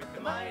shout with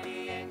the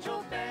mighty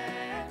angel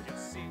band.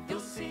 You'll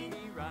see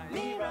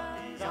Me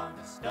rise on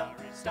the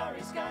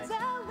starry skies.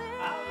 I'll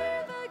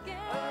live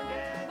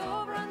again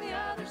over on the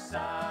other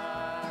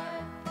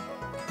side.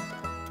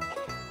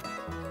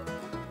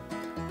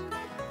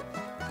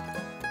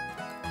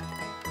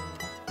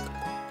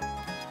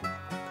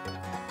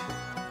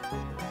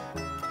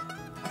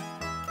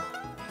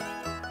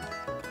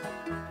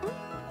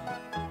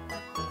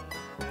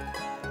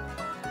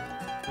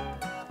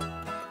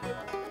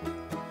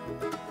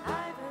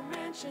 I've a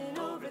mansion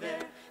over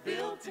there,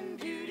 built in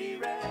beauty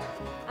red.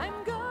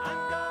 I'm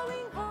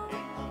going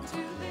home to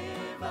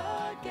live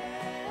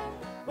again.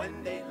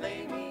 When they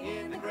lay me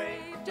in the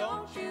grave,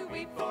 don't you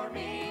weep for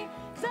me,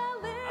 'cause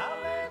I'll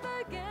live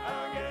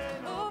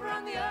again over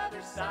on the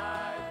other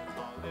side.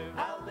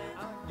 I'll live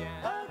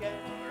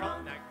again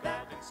on that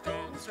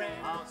golden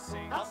strand.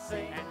 I'll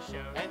sing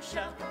and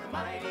shout with the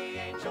mighty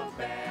angel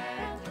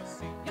band.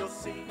 You'll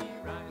see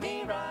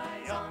me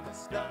rise on the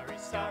starry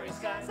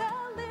skies.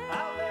 I'll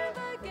live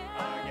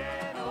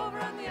again over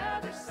on the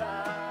other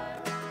side.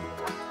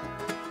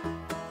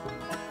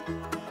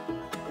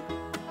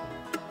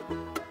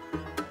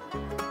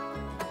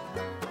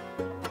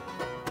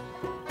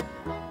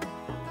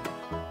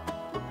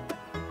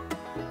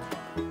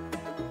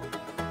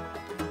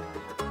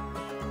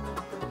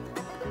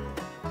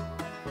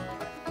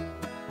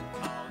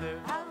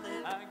 I'll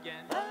live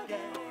again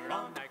over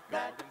on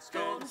that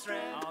golden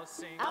strand.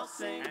 I'll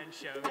sing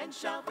and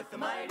shout with the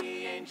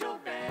mighty angel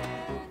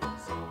band.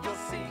 You'll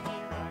see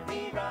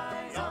me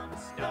rise on the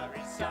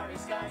starry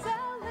skies.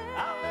 I'll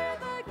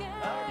live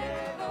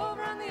again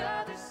over on the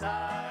other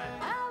side.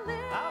 I'll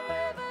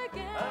live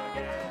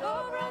again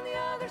over on the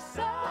other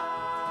side.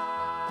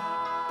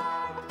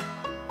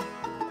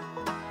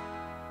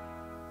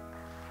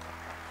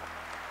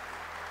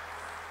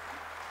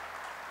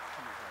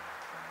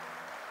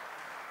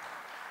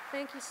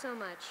 Thank you so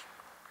much.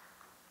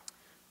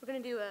 We're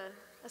going to do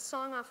a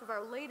song off of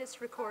our latest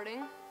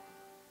recording,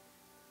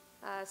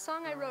 a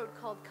song I wrote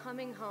called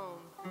Coming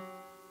Home.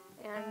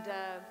 And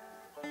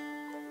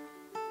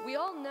we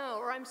all know,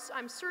 or I'm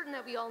certain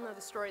that we all know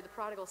the story of the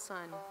prodigal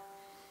son.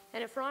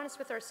 And if we're honest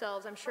with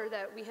ourselves, I'm sure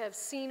that we have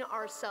seen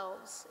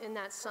ourselves in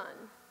that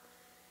son.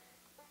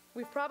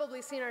 We've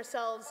probably seen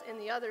ourselves in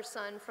the other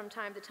son from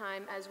time to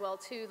time as well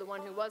too, the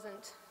one who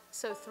wasn't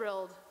so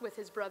thrilled with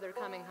his brother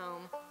coming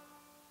home.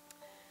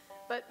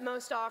 But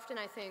most often,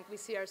 I think, we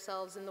see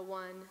ourselves in the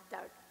one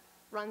that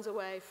runs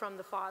away from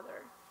the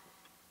Father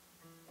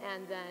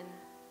and then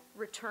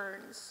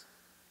returns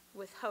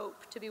with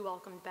hope to be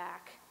welcomed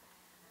back.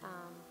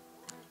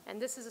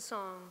 And this is a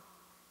song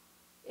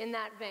in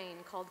that vein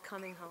called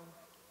Coming Home.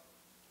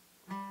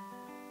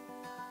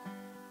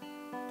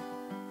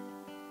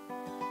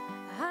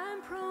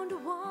 I'm prone to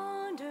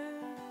wander.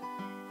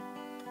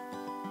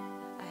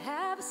 I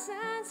have a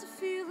sense of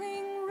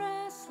feeling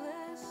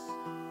restless,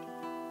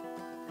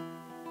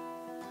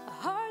 a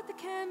heart that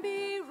can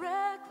be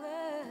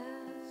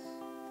reckless.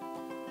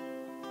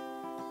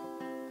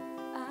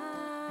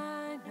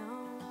 I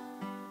know,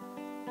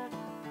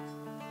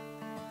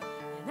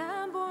 and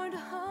I'm born to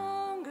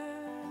hunger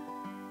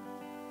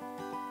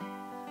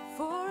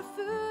for a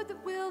food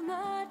that will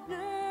not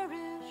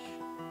nourish,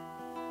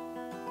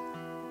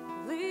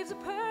 leaves a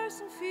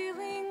person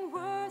feeling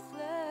worthless.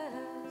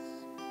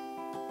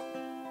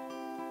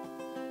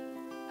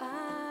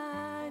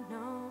 I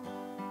know.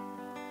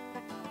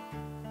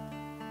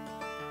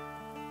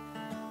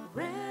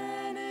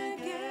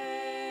 Renegade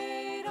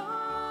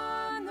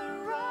on the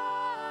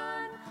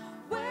run,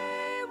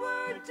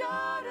 wayward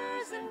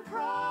daughters and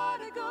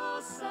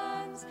prodigal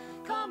sons.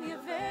 Call me a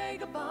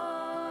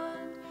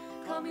vagabond,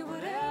 call me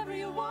whatever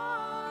you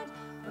want,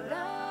 but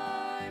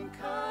I'm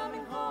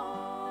coming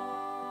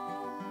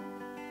home.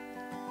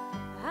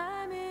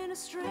 I'm in a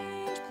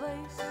strange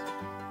place.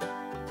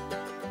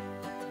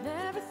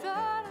 Never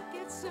thought I'd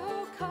get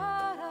so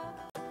caught up.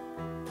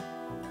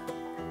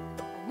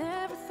 I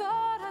never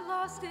thought I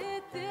lost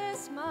it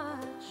this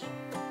much.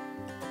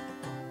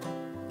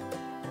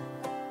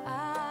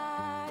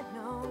 I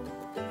know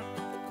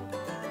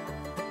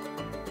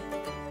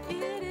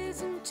it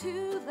isn't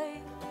too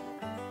late.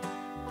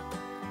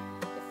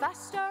 If I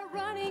start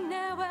running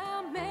now,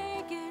 I'll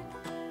make it.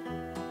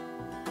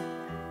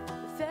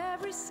 With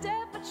every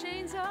step, my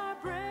chains are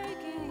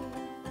breaking.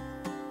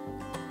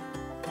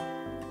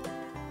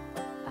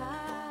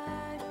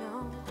 I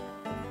know.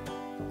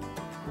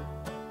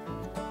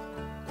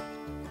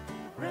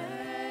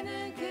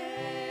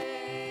 Renegade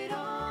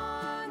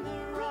on the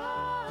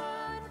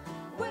run,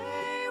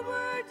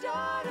 wayward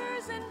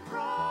daughters and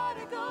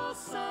prodigal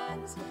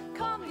sons.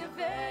 Call me a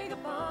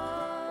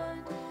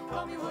vagabond,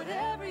 call me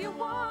whatever you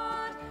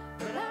want,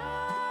 but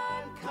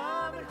I'm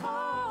coming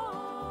home.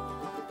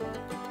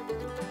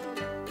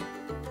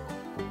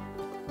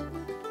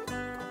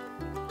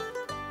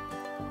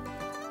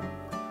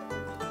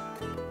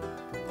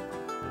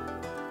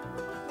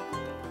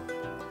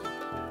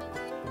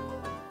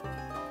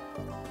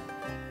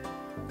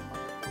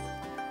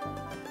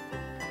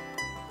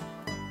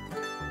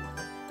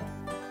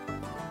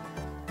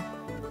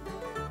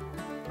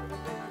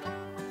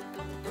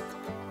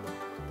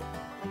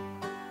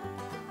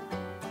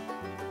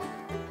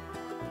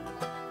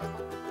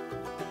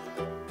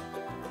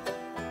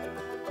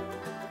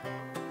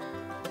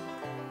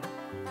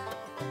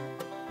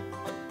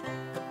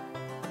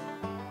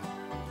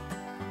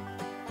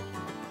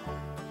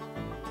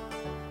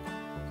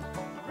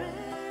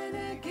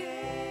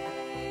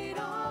 Renegade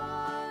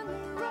on the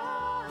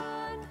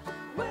run,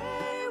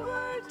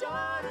 wayward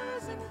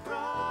daughters and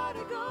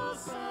prodigal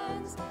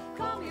sons.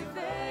 Call me a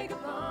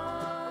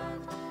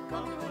vagabond,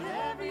 call me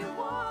whatever you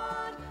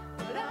want,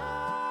 but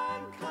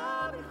I'm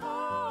coming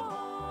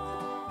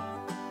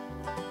home.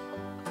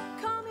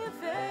 Call me a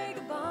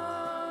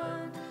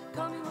vagabond,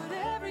 call me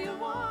whatever you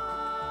want,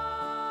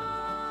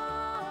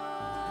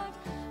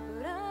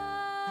 but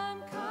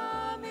I'm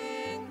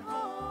coming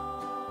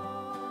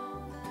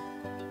home.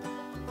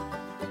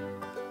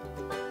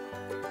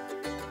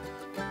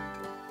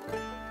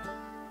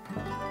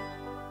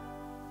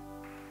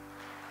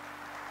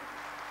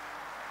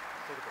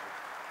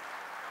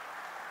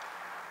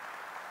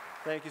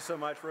 Thank you so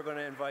much. We're going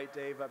to invite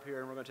Dave up here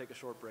and we're going to take a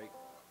short break.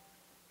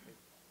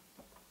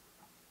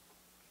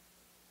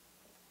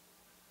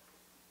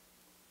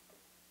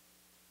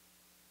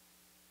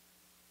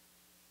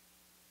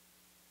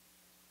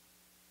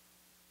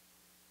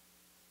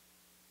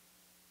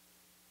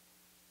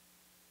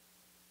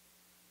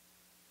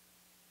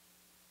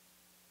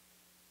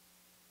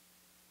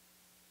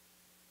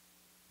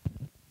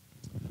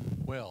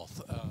 Well,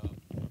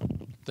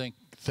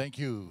 thank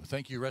you,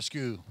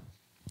 Rescue.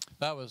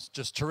 That was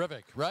just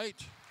terrific, right?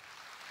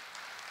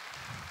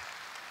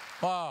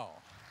 Wow,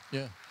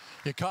 yeah,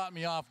 you caught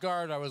me off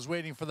guard. I was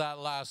waiting for that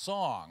last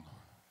song,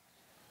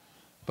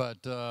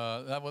 but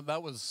that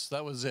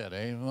was it,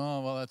 eh?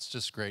 Oh, well, that's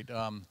just great.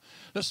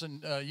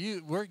 Listen,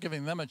 we're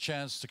giving them a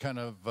chance to kind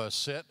of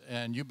sit,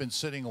 and you've been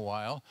sitting a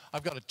while.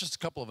 I've got just a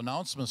couple of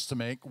announcements to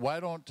make. Why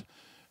don't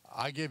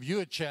I give you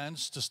a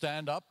chance to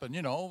stand up and,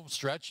 you know,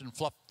 stretch and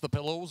fluff the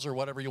pillows or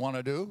whatever you want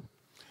to do.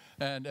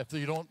 And if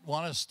you don't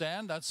want to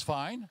stand, that's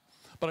fine.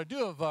 But I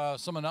do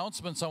have some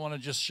announcements I want to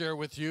just share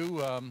with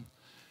you.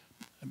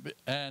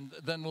 And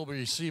then we'll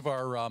receive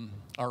our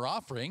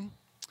offering.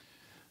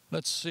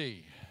 Let's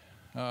see.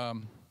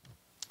 Well,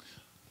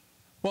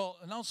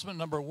 announcement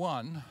number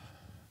one.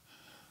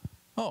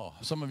 Oh,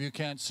 some of you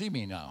can't see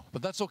me now,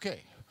 but that's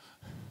okay.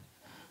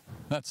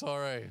 That's all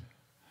right.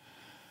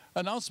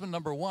 Announcement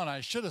number one,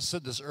 I should have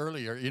said this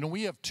earlier. You know,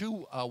 we have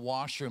two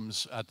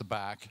washrooms at the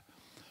back,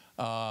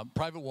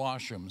 private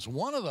washrooms.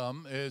 One of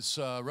them is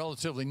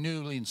relatively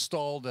newly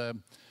installed,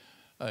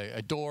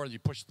 a door, you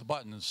push the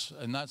buttons,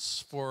 and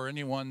that's for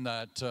anyone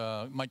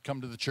that might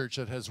come to the church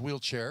that has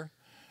wheelchair.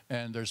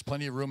 And there's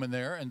plenty of room in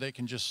there, and they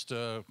can just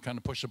kind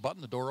of push a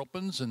button, the door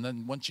opens, and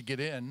then once you get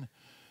in,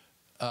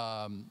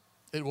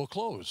 it will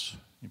close.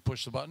 You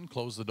push the button,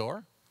 close the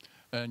door,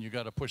 and you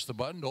got to push the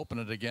button to open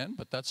it again.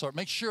 But that's all right.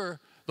 Make sure,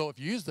 though, if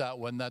you use that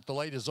one, that the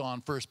light is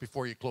on first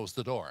before you close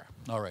the door.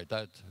 All right,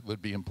 that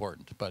would be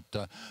important. But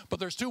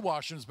there's two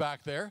washrooms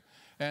back there,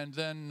 and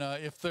then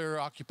if they're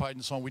occupied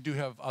and so on, we do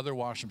have other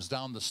washrooms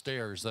down the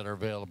stairs that are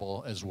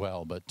available as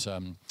well. But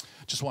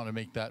just want to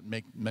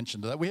make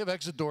mention of that. We have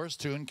exit doors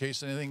too, in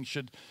case anything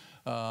should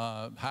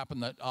happen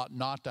that ought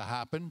not to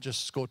happen.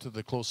 Just go to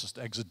the closest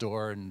exit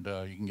door, and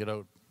you can get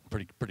out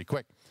pretty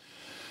quick.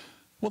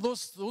 Well,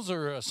 those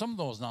are some of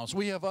those now. So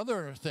we have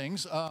other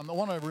things. I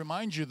want to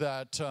remind you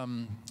that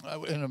in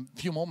a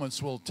few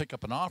moments we'll take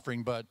up an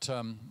offering, but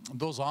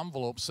those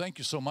envelopes, thank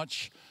you so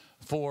much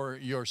for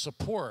your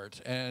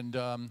support. And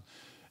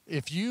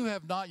if you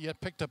have not yet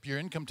picked up your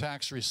income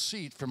tax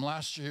receipt from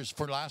last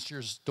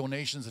year's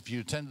donations, if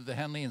you attended the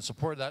Henley and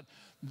supported that,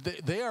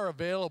 they are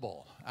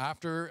available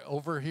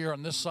over here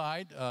on this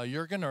side.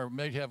 Jurgen, or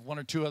maybe have one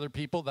or two other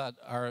people that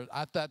are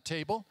at that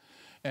table,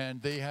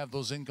 and they have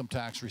those income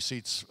tax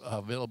receipts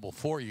available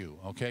for you,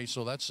 okay?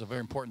 So that's a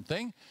very important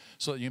thing,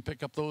 so that you can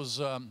pick up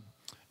those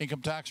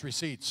income tax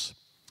receipts.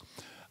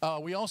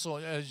 We also,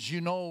 as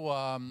you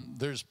know,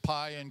 there's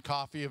pie and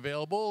coffee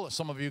available.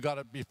 Some of you got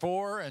it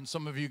before, and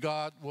some of you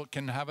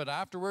can have it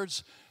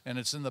afterwards, and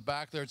it's in the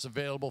back there. It's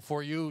available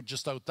for you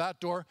just out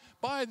that door.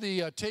 By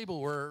the table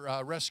where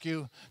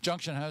Rescue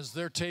Junction has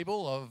their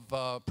table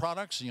of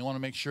products, and you want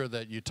to make sure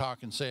that you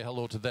talk and say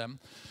hello to them.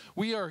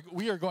 We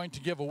are going to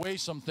give away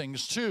some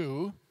things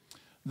too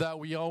that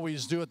we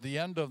always do at the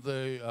end of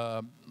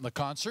the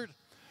concert.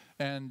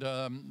 And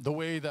the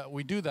way that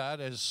we do that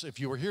is, if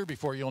you were here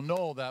before, you'll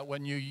know that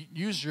when you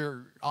use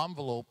your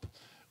envelope,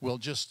 we'll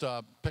just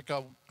pick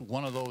out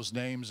one of those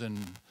names. And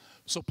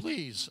so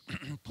please,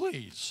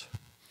 please,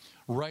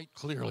 write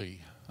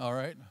clearly, all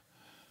right?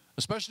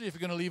 Especially if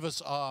you're going to leave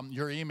us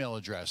your email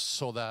address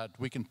so that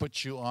we can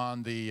put you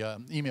on the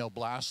email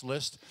blast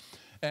list.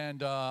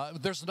 And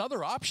there's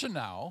another option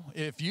now.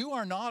 If you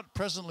are not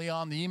presently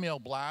on the email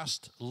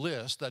blast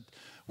list, that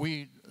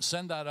we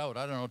send that out,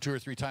 I don't know, 2 or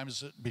 3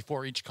 times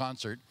before each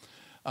concert.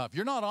 If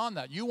you're not on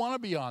that, you want to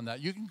be on that,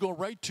 you can go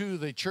right to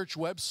the church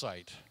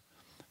website,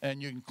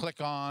 and you can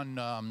click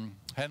on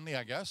Henley,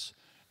 I guess,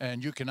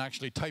 and you can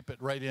actually type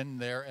it right in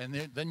there, and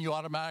then you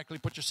automatically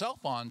put yourself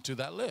on to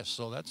that list.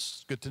 So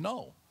that's good to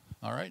know.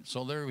 All right,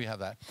 so there we have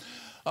that.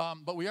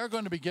 But we are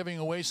going to be giving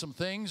away some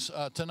things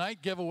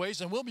tonight,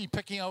 giveaways, and we'll be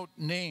picking out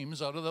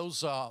names out of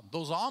those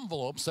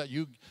envelopes that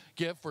you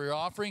give for your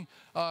offering.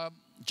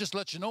 Just to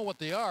let you know what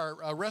they are,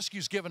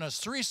 Rescue's given us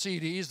 3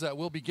 CDs that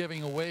we'll be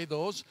giving away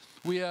those.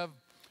 We have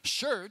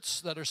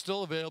shirts that are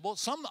still available.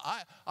 Some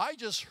I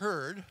just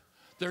heard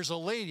there's a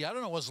lady, I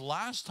don't know, it was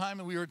last time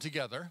we were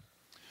together.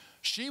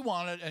 She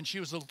wanted, and she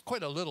was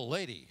quite a little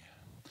lady,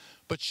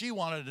 but she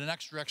wanted an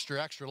extra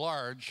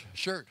large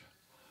shirt.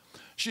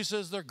 She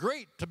says they're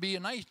great to be a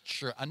night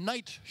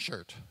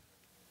shirt.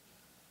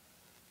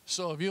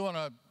 So if you want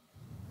to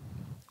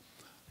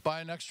buy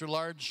an extra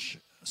large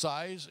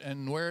size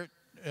and wear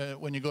it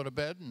when you go to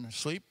bed and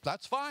sleep,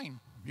 that's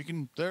fine. You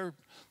can. They're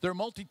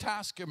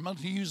multitask and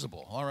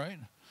multi-usable. All right.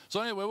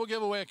 So anyway, we'll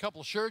give away a couple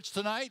of shirts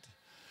tonight,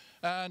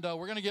 and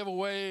we're going to give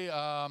away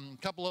a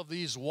couple of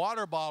these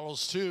water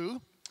bottles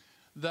too.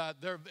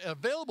 That they're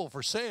available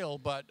for sale,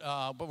 but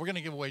we're going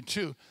to give away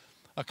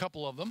a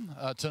couple of them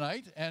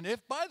tonight. And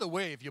if, by the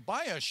way, if you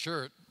buy a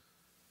shirt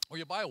or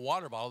you buy a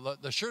water bottle,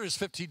 the shirt is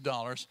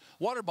 $15,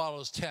 water bottle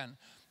is $10.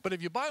 But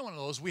if you buy one of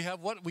those, we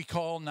have what we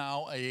call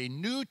now a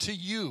new to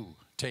you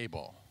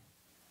table.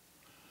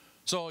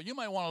 So you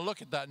might want to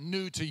look at that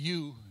new to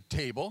you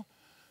table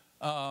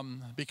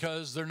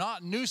because they're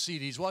not new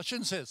CDs. Well, I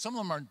shouldn't say that. Some of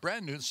them aren't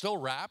brand new, still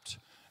wrapped,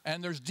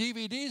 and there's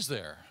DVDs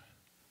there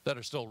that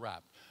are still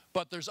wrapped.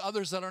 But there's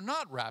others that are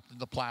not wrapped in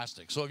the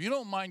plastic. So if you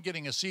don't mind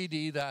getting a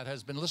CD that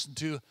has been listened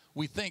to,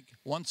 we think,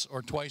 once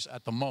or twice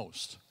at the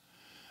most.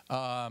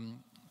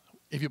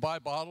 If you buy a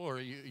bottle or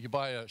you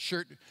buy a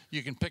shirt,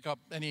 you can pick up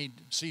any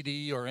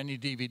CD or any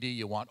DVD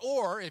you want.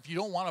 Or if you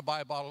don't want to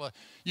buy a bottle,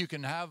 you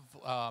can have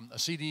a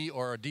CD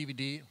or a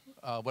DVD,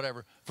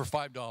 whatever, for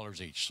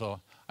 $5 each.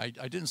 So I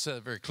didn't say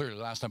that very clearly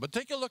last time. But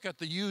take a look at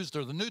the used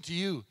or the new to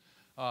you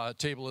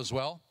table as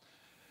well.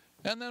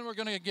 And then we're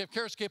going to give,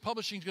 Carescape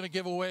Publishing is going to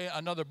give away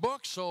another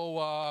book.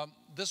 So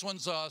this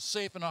one's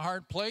Safe in a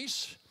Hard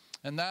Place.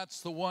 And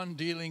that's the one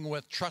dealing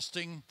with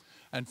trusting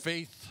and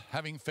faith,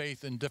 having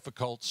faith in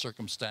difficult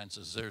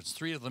circumstances. There's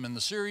 3 of them in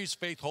the series,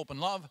 Faith, Hope,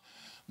 and Love.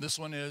 This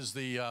one is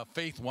the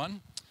faith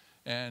one.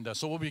 And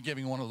so we'll be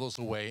giving one of those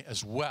away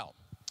as well.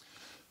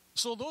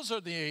 So those are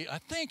the, I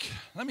think,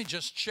 let me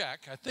just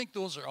check. I think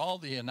those are all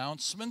the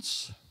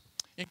announcements.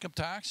 Income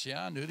tax,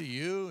 yeah, new to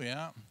you,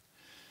 yeah.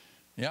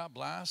 Yeah,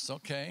 blast,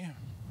 okay.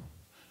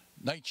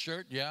 Night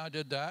shirt, yeah, I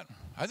did that.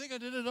 I think I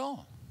did it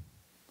all.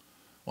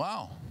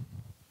 Wow.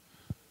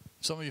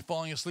 Some of you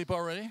falling asleep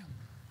already?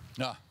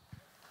 No.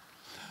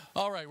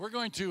 All right, we're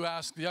going to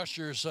ask the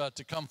ushers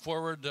to come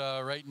forward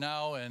right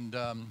now, and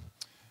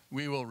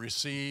we will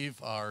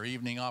receive our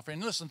evening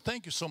offering. Listen,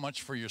 thank you so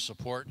much for your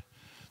support.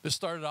 This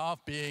started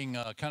off being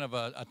kind of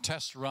a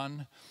test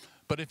run,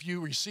 but if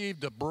you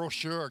received a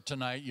brochure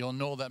tonight, you'll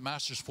know that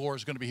Masters 4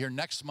 is going to be here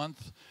next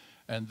month.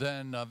 And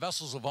then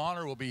Vessels of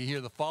Honor will be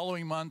here the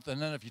following month.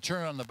 And then if you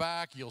turn on the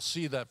back, you'll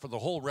see that for the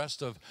whole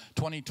rest of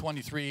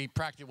 2023,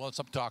 well, it's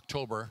up to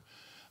October,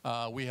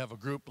 we have a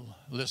group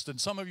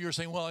listed. Some of you are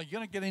saying, well, are you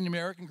going to get any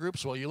American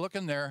groups? Well, you look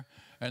in there,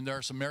 and there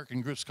are some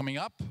American groups coming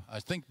up, I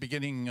think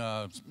beginning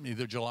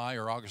either July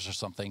or August or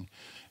something.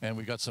 And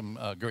we've got some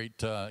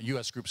great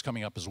U.S. groups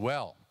coming up as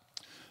well.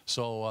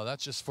 So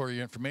that's just for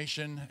your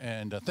information.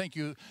 And thank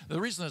you. The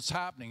reason it's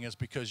happening is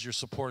because you're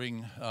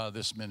supporting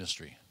this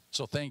ministry.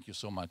 So thank you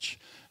so much.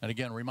 And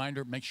again, a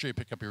reminder, make sure you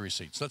pick up your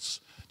receipts. Let's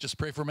just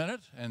pray for a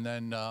minute, and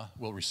then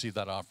we'll receive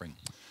that offering.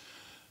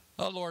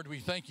 Lord, we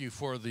thank you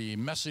for the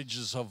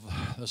messages of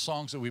the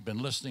songs that we've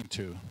been listening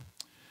to.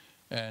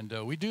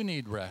 And we do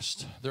need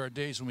rest. There are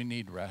days when we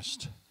need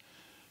rest.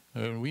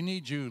 We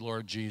need you,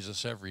 Lord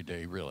Jesus, every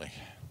day, really.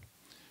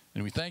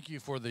 And we thank you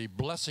for the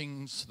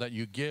blessings that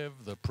you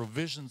give, the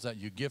provisions that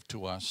you give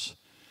to us.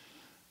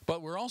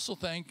 But we're also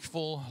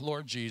thankful,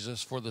 Lord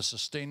Jesus, for the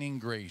sustaining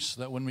grace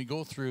that when we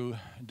go through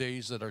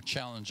days that are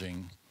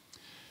challenging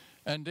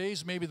and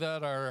days maybe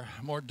that are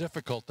more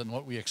difficult than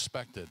what we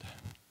expected,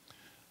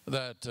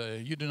 that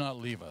you do not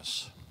leave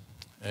us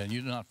and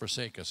you do not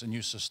forsake us and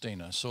you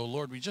sustain us. So,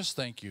 Lord, we just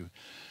thank you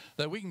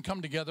that we can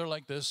come together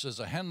like this as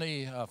a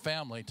Henley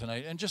family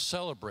tonight and just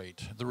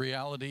celebrate the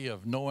reality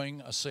of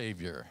knowing a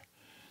Savior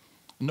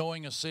in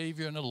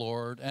the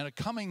Lord and a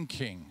coming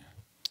King.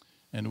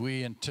 And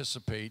we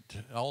anticipate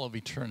all of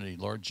eternity,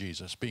 Lord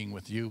Jesus, being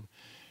with you.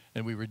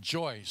 And we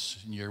rejoice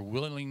in your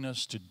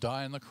willingness to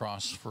die on the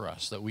cross for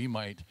us, that we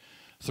might,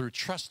 through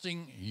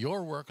trusting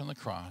your work on the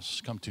cross,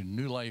 come to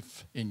new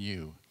life in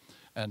you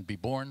and be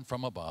born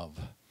from above,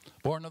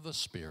 born of the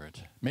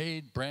Spirit,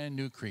 made brand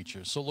new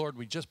creatures. So, Lord,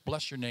 we just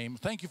bless your name.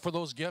 Thank you for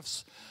those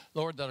gifts,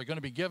 Lord, that are going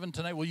to be given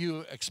tonight. Will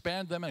you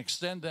expand them and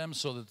extend them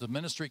so that the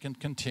ministry can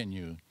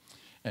continue?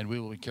 And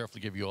we will be careful to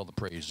give you all the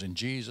praise. In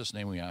Jesus'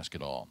 name we ask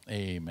it all.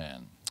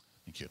 Amen.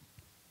 Thank you.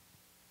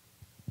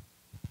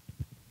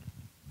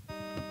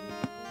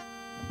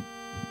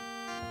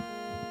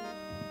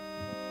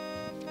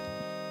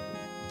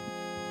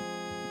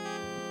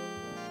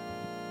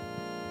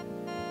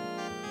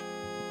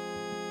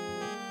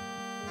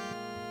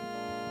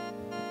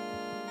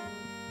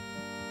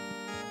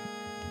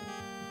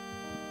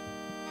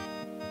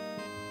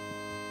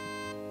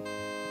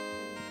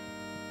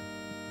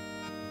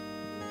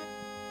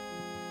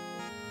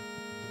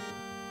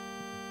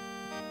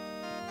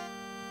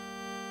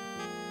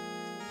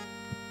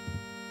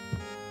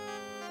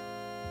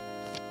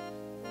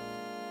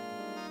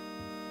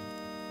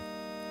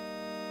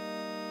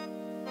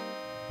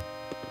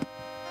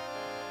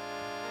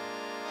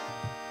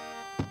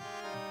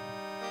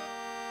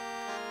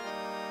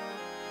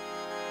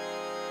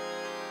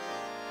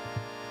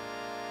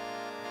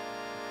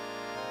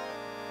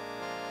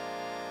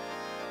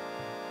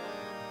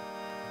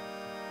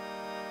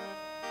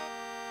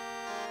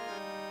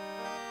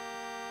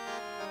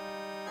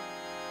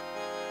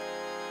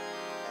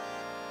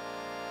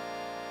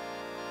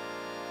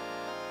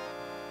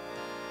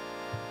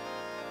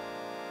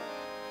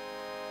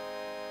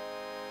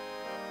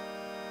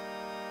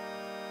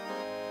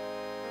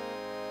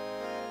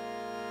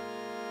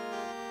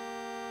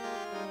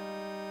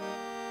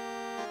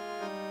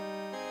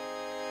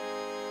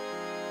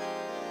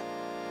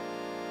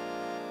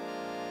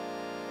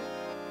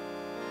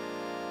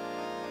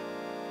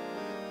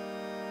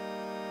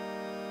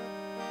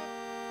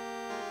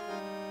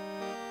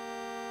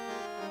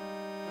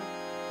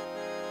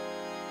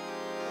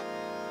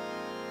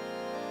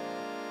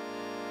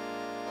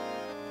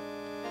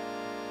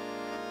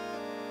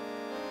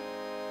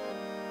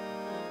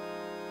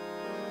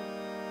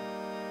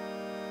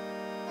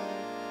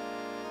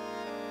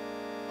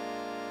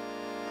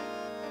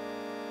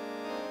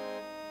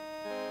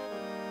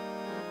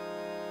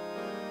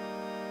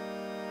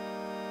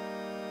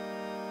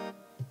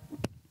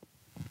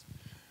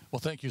 Well,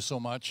 thank you so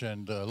much.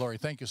 And Lori,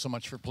 thank you so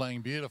much for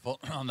playing beautiful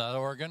on that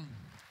organ.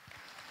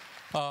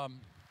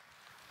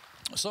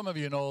 Some of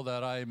you know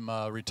that I'm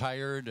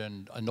retired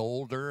and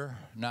older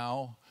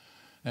now.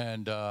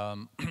 And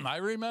I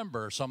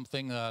remember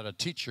something that a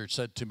teacher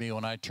said to me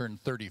when I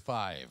turned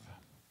 35.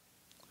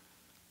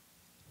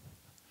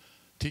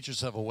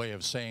 Teachers have a way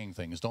of saying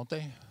things, don't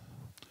they?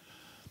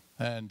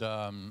 And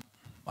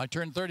I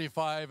turned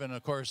 35, and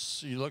of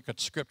course, you look at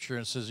Scripture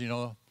and it says, you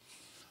know,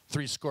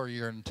 80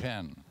 years and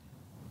 10.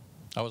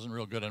 I wasn't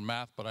real good in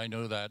math, but I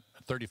knew that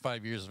at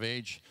 35 years of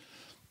age,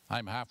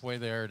 I'm halfway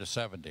there to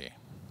 70.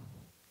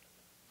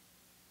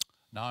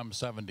 Now I'm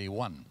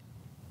 71.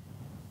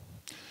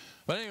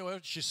 But anyway,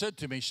 she said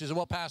to me, she said,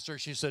 well, Pastor,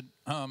 she said,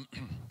 now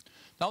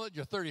that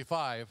you're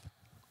 35,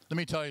 let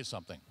me tell you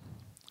something.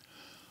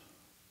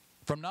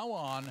 From now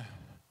on,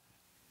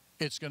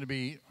 it's going to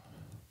be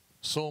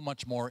so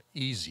much more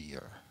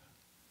easier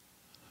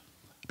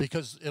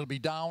because it'll be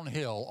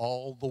downhill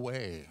all the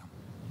way.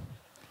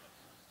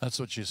 That's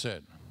what she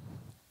said.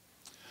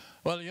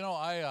 Well, you know,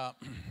 I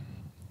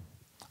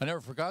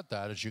never forgot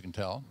that, as you can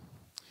tell.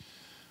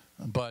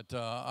 But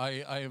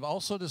I've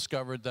also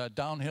discovered that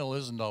downhill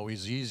isn't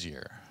always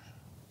easier.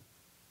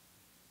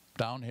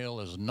 Downhill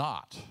is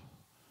not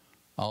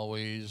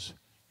always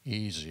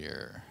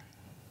easier.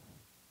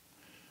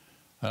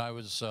 And I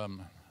was,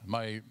 I'm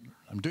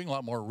doing a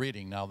lot more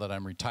reading now that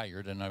I'm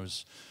retired, and I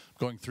was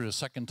going through the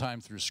second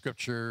time through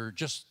Scripture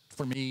just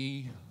for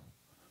me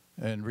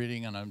and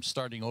reading, and I'm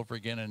starting over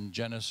again in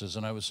Genesis,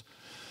 and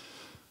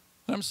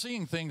I'm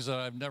seeing things that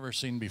I've never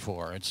seen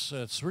before.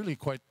 It's really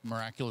quite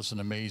miraculous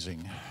and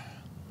amazing.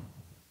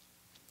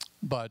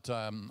 But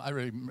I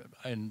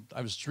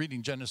was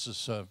reading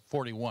Genesis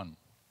 41,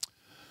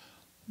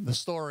 the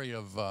story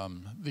of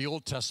the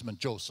Old Testament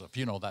Joseph.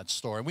 You know that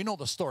story. We know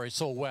the story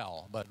so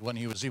well, but when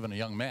he was even a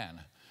young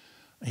man,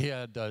 he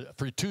had,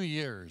 for 2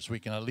 years, we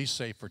can at least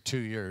say for 2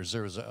 years,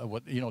 there was,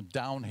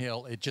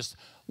 downhill. It just,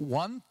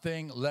 one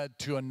thing led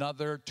to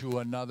another, to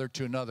another,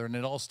 to another. And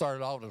it all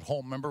started out at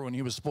home. Remember when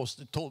he was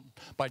told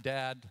by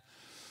Dad,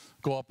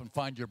 go up and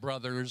find your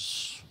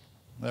brothers.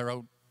 They're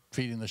out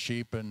feeding the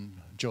sheep,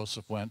 and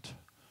Joseph went.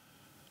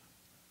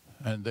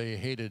 And they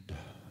hated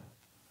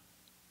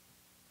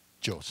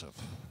Joseph.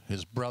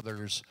 His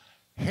brothers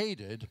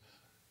hated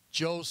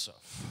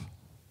Joseph.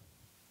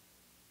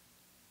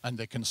 And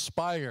they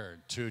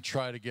conspired to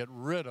try to get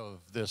rid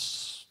of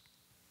this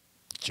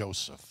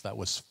Joseph that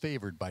was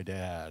favored by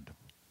Dad.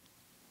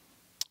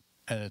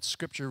 And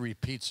Scripture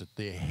repeats it.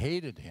 They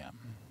hated him.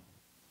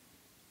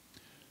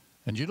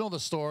 And you know the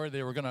story.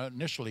 They were going to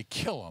initially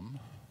kill him.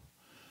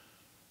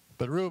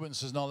 But Reuben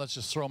says, no, let's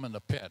just throw him in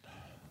the pit.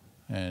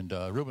 And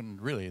Reuben,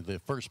 really, the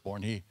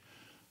firstborn, he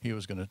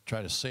was going to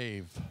try to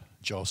save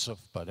Joseph.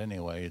 But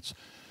anyway,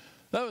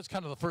 that was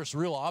kind of the first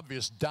real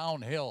obvious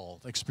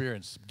downhill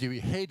experience, to be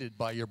hated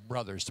by your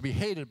brothers, to be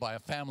hated by a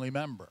family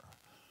member,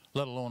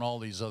 let alone all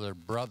these other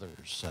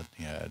brothers that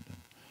he had.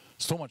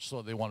 So much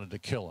so they wanted to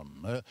kill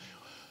him. Of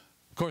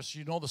course,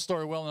 you know the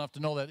story well enough to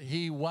know that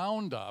he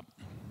wound up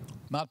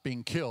not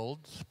being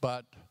killed,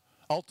 but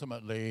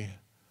ultimately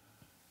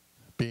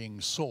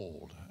being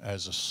sold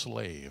as a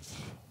slave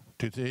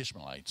to the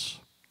Ishmaelites.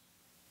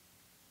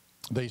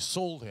 They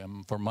sold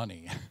him for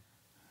money.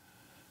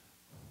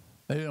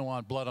 They didn't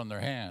want blood on their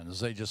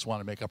hands. They just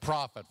want to make a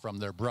profit from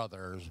their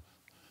brother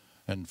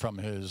and from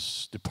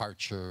his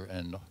departure,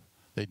 and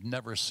they'd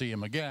never see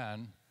him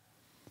again.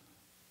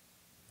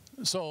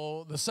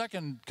 So the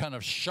second kind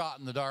of shot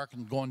in the dark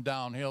and going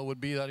downhill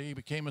would be that he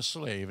became a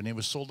slave, and he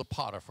was sold to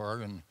Potiphar.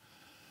 And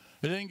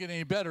it didn't get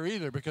any better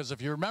either, because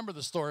if you remember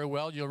the story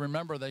well, you'll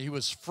remember that he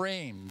was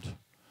framed.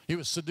 He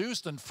was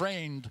seduced and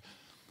framed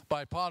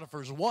by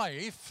Potiphar's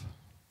wife,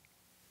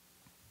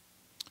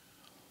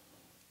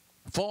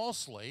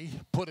 falsely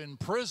put in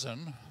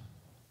prison,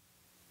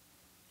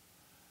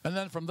 and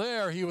then from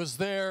there he was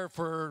there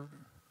for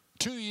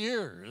 2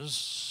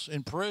 years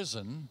in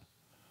prison.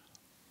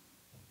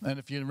 And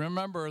if you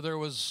remember, there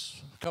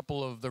was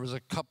a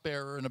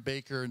cupbearer and a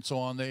baker and so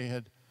on.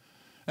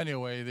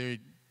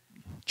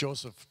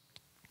 Joseph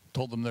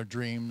told them their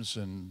dreams,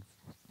 and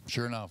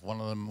sure enough, one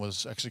of them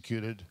was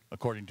executed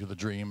according to the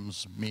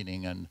dreams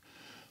meaning, and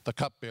the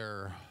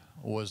cupbearer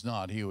was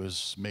not. He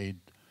was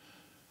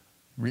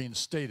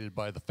reinstated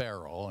by the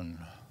Pharaoh,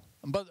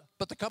 but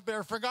the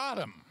cupbearer forgot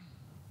him.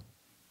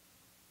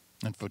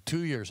 And for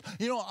 2 years,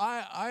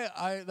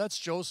 that's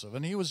Joseph,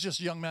 and he was just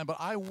a young man. But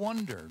I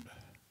wondered,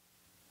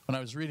 when I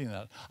was reading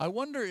that, I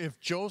wonder if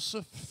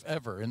Joseph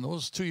ever, in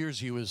those 2 years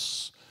he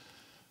was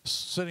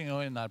sitting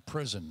in that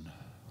prison,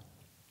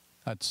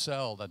 that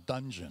cell, that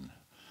dungeon,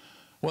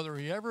 whether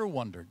he ever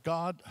wondered,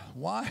 God,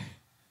 why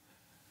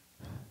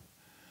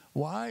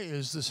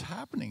is this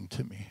happening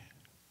to me?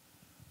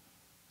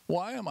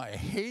 Why am I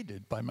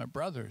hated by my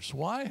brothers?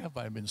 Why have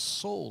I been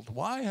sold?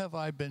 Why have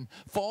I been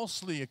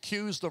falsely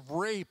accused of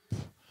rape?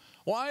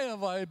 Why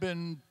have I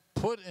been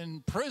put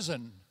in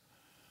prison?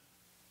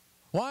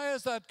 Why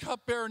has that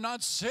cupbearer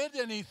not said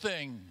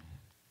anything?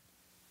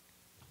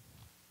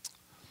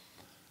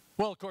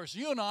 Well, of course,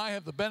 you and I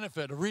have the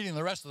benefit of reading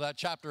the rest of that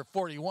chapter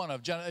 41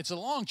 of Genesis. It's a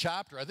long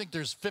chapter. I think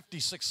there's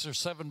 56 or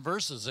 7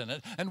 verses in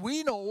it. And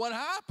we know what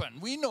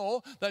happened. We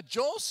know that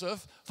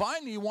Joseph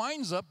finally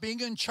winds up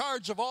being in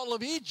charge of all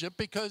of Egypt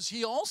because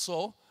he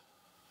also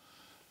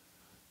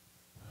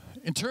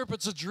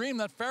interprets a dream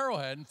that Pharaoh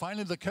had. And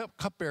finally the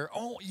cupbearer,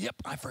 oh, yep,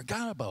 I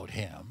forgot about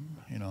him,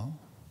 you know.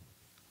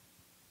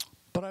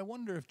 But I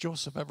wonder if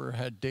Joseph ever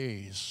had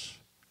days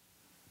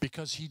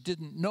because he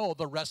didn't know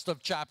the rest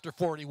of chapter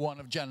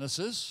 41 of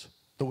Genesis,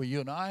 the way you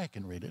and I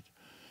can read it,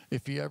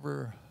 if he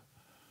ever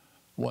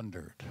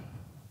wondered,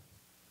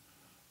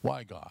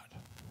 why God?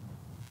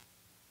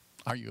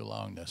 Are you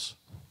allowing this?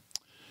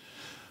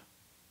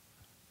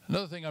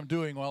 Another thing I'm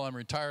doing while I'm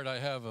retired, I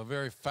have a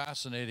very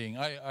fascinating,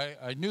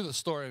 I knew the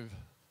story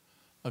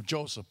of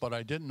Joseph, but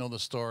I didn't know the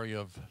story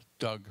of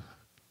Doug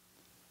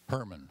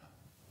Herman.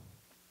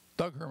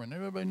 Doug Herman,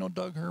 everybody know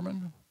Doug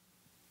Herman?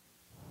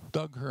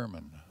 Doug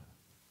Herman.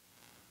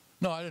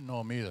 No, I didn't know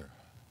him either.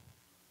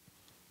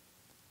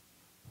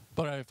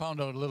 But I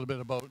found out a little bit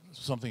about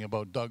something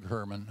about Doug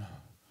Herman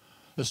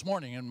this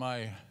morning in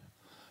my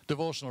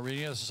devotional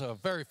reading. It's a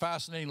very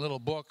fascinating little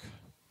book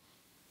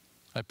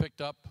I picked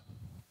up.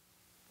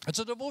 It's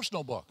a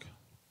devotional book.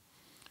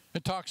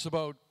 It talks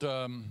about,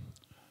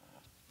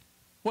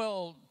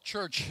 well,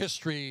 church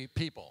history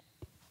people.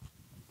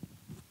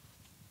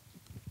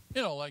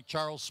 You know, like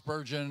Charles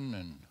Spurgeon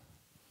and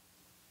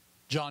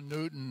John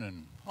Newton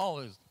and all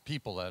these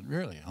people that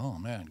really, oh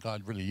man,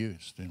 God really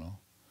used, you know.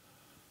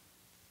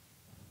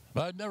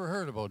 But I'd never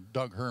heard about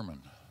Doug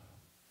Herman.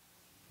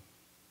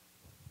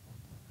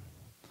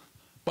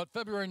 But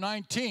February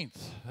 19th,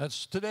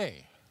 that's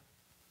today,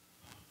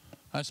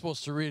 I'm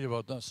supposed to read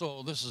about that.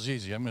 So this is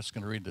easy. I'm just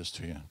going to read this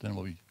to you. Then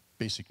we'll be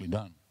basically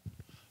done.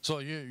 So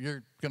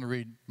you're going to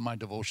read my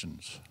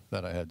devotions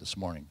that I had this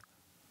morning,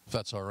 if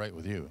that's all right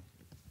with you.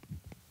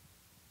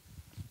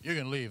 You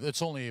can leave.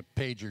 It's only a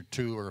page or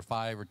 2 or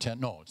 5 or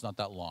 10. No, it's not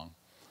that long.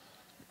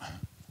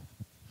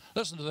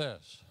 Listen to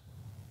this.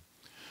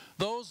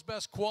 Those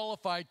best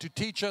qualified to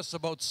teach us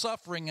about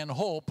suffering and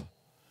hope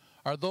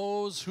are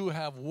those who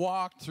have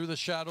walked through the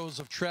shadows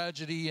of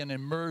tragedy and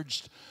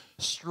emerged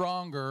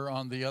stronger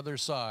on the other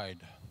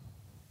side.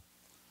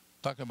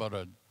 Talking about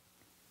a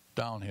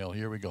downhill,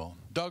 here we go.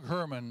 Doug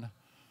Herman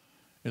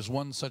is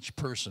one such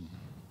person.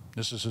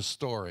 This is his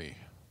story.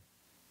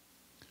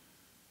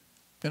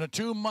 In a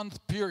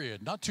 2-month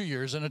period, not 2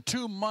 years, in a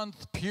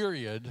 2-month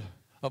period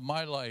of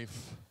my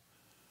life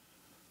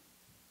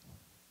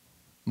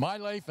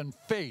and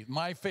faith,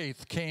 my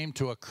faith came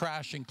to a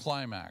crashing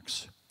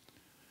climax.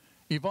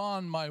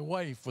 Yvonne, my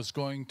wife, was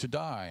going to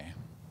die.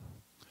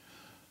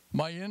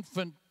 My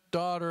infant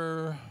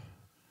daughter,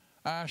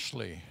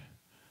 Ashley,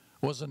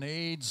 was an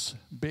AIDS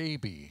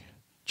baby,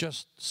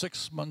 just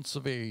 6 months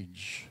of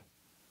age.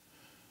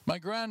 My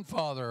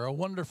grandfather, a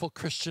wonderful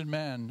Christian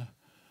man,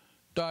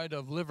 died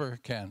of liver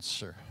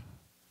cancer.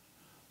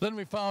 Then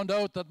we found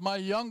out that my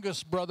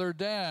youngest brother,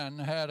 Dan,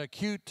 had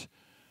acute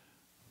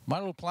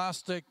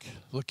myelodysplastic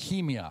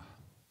leukemia.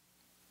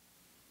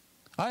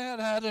 I had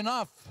had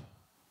enough.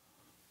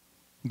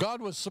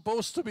 God was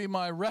supposed to be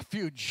my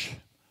refuge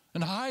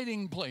and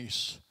hiding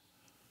place.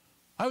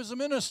 I was a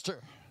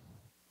minister.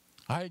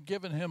 I had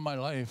given him my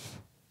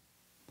life.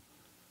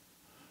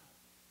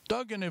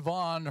 Doug and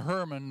Yvonne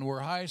Herman were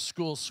high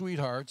school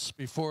sweethearts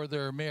before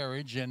their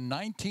marriage in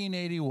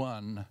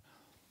 1981.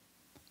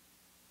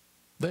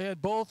 They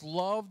had both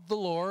loved the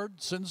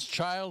Lord since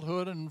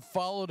childhood and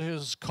followed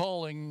his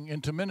calling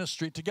into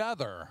ministry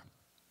together.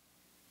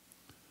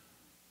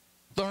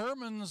 The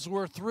Hermans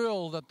were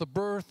thrilled at the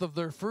birth of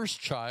their first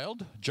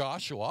child,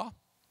 Joshua,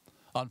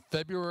 on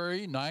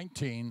February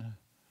 19,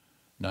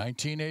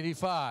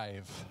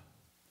 1985.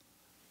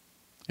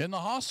 In the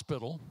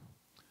hospital,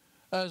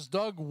 as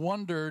Doug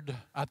wondered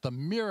at the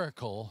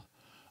miracle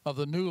of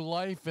the new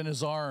life in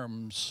his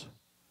arms,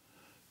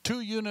 2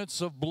 units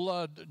of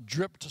blood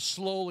dripped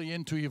slowly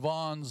into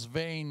Yvonne's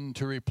vein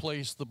to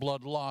replace the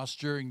blood lost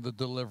during the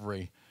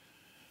delivery.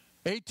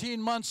 18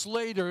 months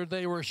later,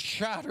 they were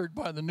shattered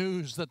by the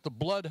news that the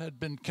blood had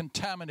been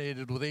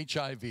contaminated with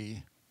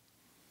HIV.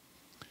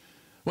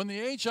 When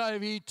the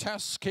HIV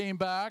tests came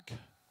back,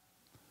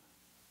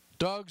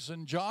 Doug's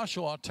and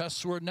Joshua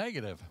tests were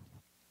negative,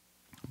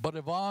 but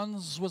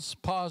Yvonne's was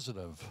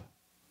positive.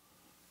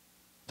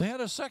 They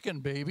had a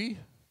second baby,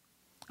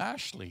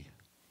 Ashley,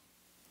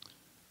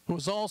 who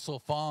was also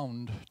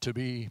found to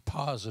be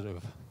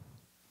positive.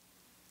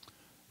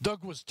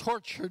 Doug was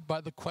tortured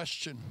by the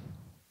question,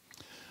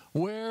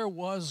 where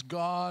was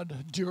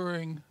God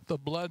during the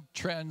blood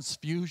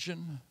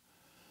transfusion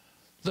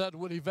that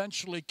would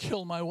eventually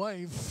kill my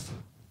wife?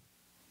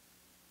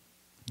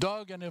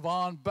 Doug and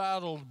Yvonne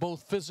battled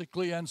both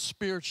physically and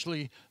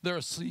spiritually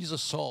these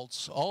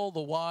assaults. All the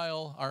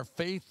while, our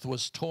faith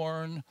was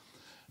torn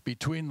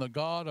between the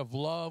God of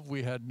love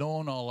we had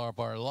known all of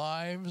our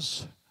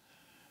lives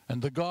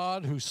and the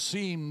God who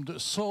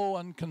seemed so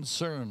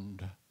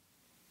unconcerned.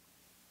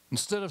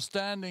 Instead of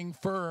standing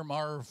firm,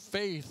 our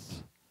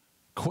faith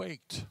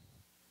quaked.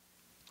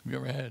 Have you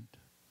ever had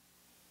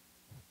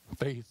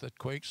faith that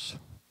quakes.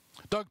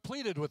 Doug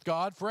pleaded with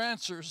God for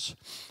answers,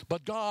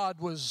 but God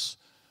was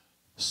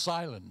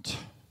silent.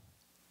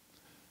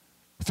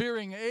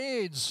 Fearing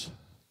AIDS,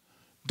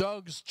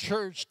 Doug's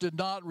church did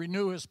not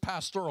renew his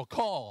pastoral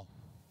call.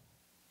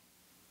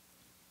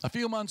 A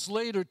few months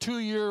later,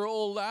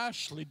 2-year-old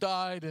Ashley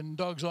died in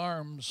Doug's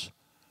arms.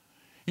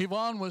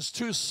 Yvonne was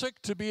too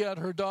sick to be at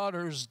her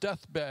daughter's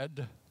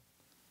deathbed.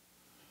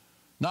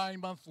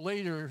 9 months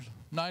later,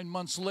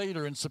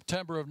 in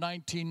September of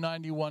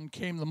 1991,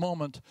 came the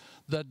moment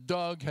that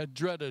Doug had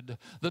dreaded.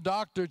 The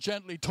doctor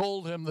gently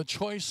told him the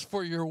choice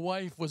for your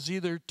wife was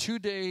either 2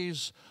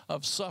 days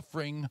of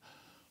suffering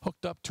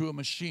hooked up to a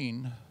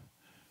machine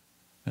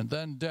and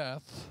then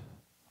death,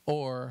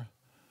 or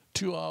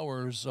 2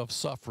 hours of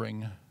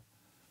suffering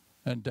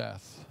and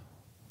death.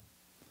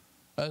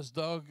 As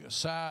Doug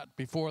sat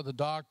before the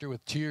doctor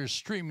with tears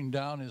streaming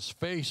down his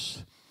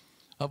face,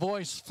 a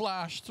voice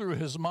flashed through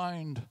his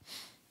mind.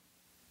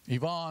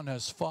 Yvonne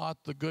has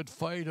fought the good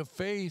fight of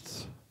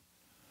faith.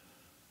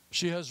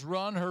 She has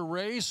run her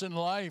race in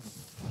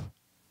life.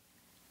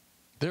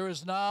 There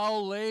is now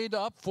laid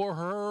up for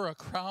her a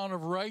crown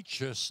of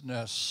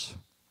righteousness.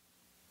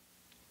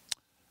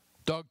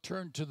 Doug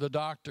turned to the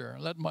doctor.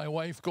 Let my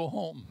wife go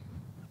home.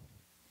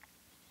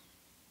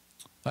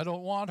 I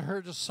don't want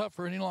her to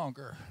suffer any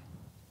longer.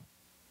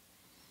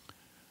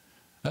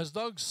 As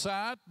Doug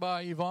sat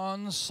by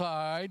Yvonne's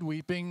side,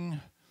 weeping,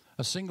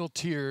 a single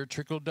tear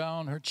trickled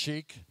down her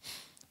cheek.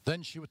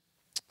 Then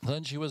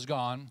she was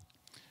gone,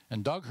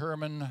 and Doug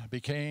Herman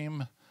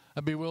became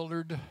a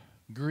bewildered,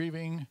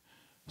 grieving,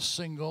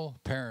 single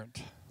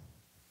parent.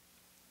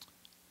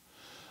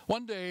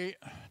 One day,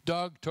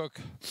 Doug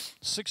took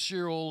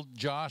 6-year-old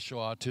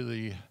Joshua to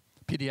the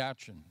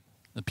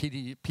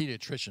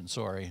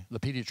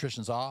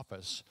pediatrician's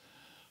office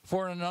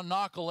for an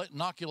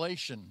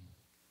inoculation.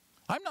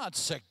 I'm not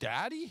sick,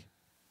 Daddy,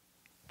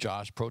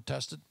 Josh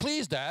protested.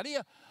 Please, Daddy,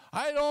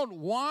 I don't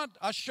want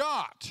a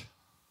shot.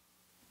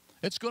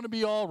 It's going to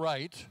be all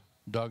right,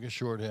 Doug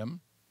assured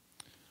him,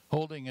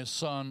 holding his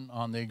son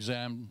on the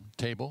exam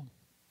table.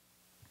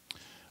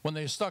 When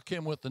they stuck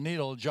him with the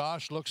needle,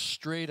 Josh looked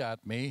straight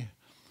at me,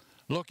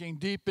 looking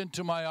deep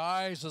into my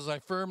eyes as I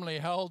firmly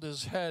held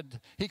his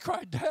head. He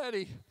cried,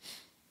 Daddy.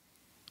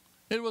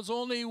 It was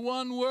only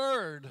one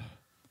word,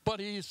 but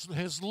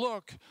his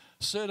look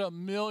said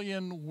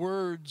 1,000,000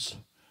 words.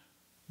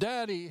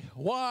 Daddy,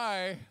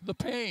 why the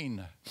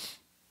pain?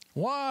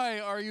 Why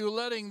are you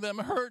letting them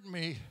hurt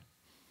me?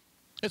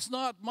 It's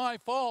not my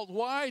fault.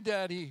 Why,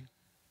 Daddy?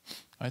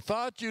 I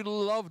thought you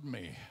loved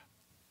me.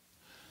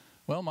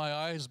 Well, my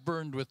eyes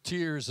burned with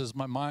tears as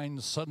my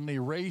mind suddenly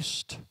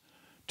raced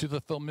to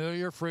the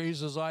familiar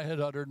phrases I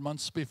had uttered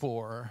months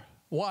before.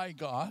 Why,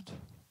 God?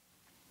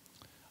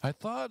 I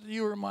thought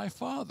you were my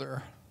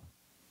father.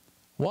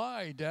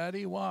 Why,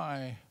 Daddy,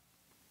 why?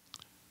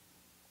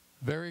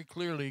 Very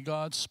clearly,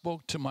 God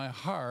spoke to my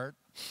heart.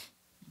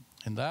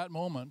 In that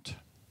moment,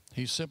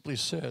 he simply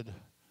said,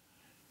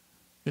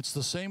 it's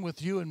the same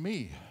with you and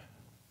me.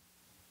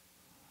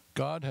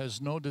 God has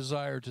no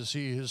desire to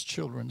see his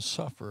children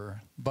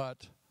suffer,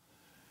 but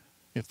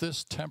if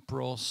this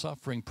temporal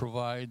suffering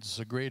provides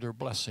a greater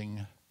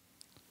blessing,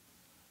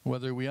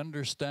 whether we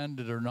understand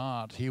it or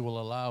not, he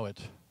will allow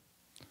it.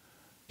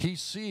 He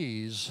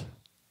sees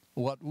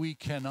what we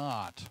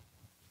cannot.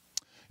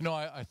 You know,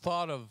 I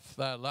thought of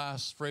that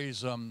last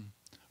phrase,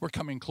 we're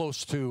coming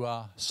close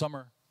to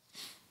summer,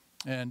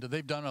 and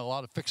they've done a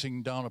lot of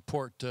fixing down at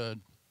Port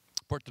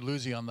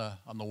Dalhousie on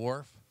the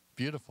wharf.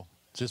 Beautiful,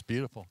 just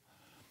beautiful.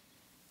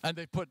 And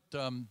they put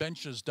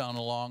benches down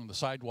along the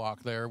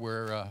sidewalk there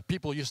where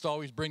people used to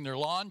always bring their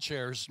lawn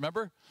chairs.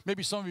 Remember?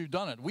 Maybe some of you have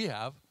done it. We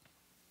have.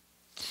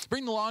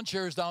 Bring the lawn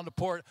chairs down to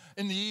port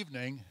in the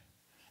evening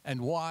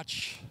and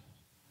watch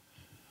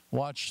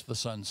the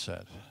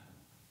sunset.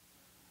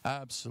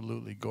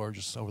 Absolutely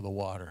gorgeous over the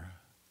water.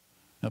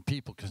 Now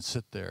people can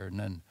sit there, and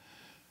then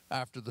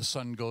after the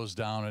sun goes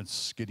down,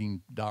 it's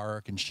getting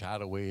dark and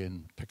shadowy,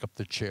 and pick up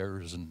the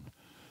chairs and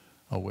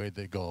away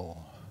they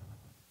go.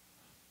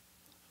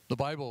 The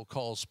Bible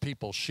calls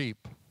people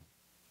sheep.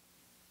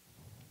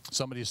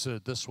 Somebody said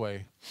it this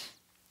way: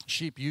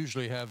 sheep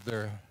usually have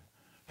their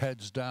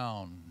heads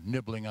down,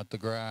 nibbling at the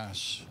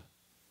grass.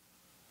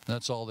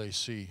 That's all they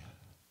see.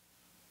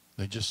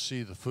 They just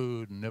see the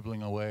food and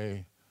nibbling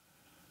away.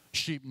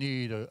 Sheep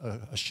need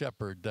a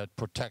shepherd that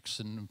protects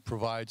and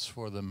provides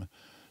for them.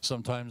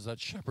 Sometimes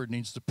that shepherd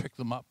needs to pick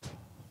them up.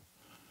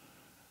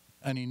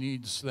 And he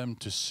needs them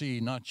to see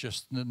not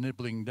just the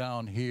nibbling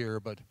down here,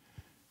 but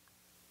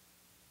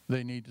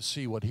they need to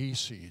see what he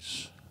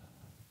sees.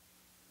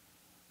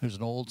 There's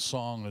an old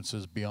song that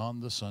says,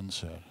 beyond the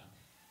sunset.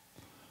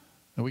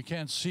 And we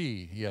can't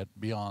see yet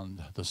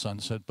beyond the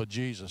sunset, but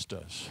Jesus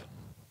does.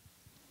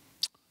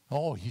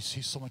 Oh, he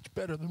sees so much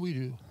better than we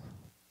do.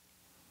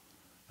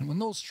 And when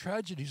those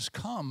tragedies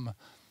come,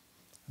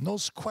 and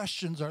those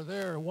questions are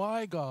there,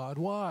 why, God,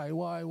 why?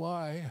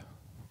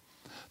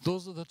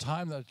 Those are the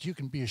time that you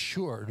can be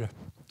assured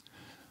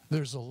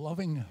there's a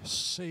loving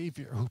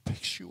Savior who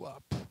picks you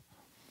up.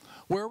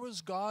 Where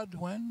was God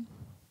when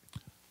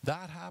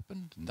that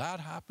happened and that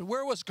happened?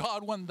 Where was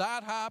God when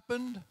that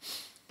happened?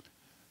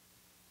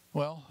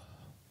 Well,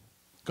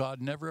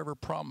 God never ever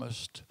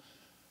promised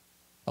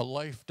a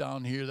life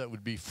down here that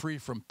would be free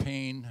from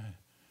pain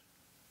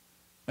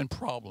and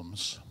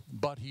problems.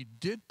 But he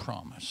did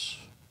promise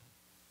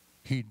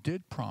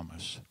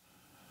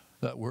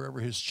that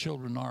wherever his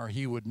children are,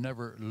 he would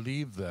never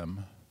leave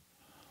them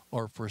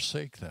or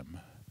forsake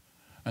them,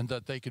 and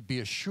that they could be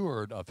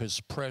assured of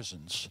his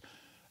presence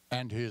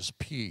and his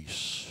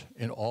peace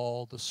in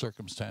all the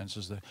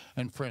circumstances.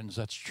 And friends,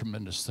 that's a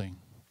tremendous thing.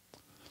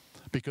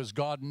 Because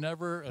God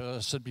never, as I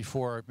said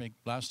before, I think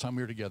last time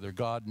we were together,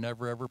 God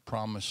never ever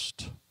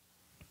promised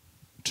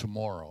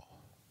tomorrow.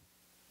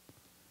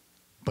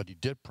 But he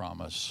did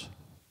promise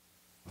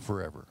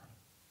forever.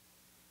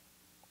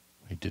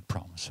 He did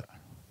promise that.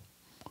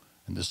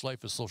 And this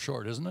life is so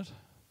short, isn't it?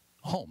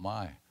 Oh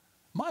my.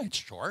 It's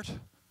short.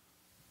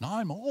 Now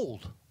I'm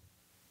old.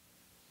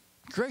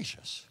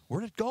 Gracious,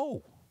 where'd it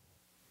go?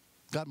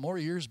 Got more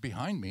years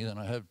behind me than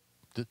I have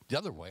the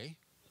other way.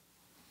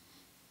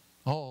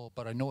 Oh,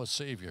 but I know a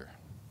Savior.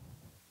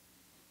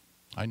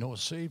 I know a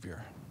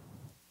Savior.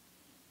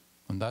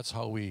 And that's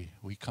how we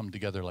come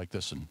together like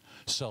this and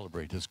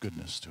celebrate his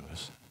goodness to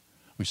us.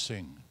 We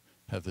sing,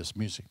 have this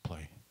music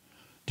play.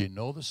 Do you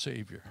know the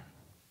Savior?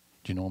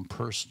 Do you know him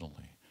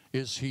personally?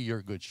 Is he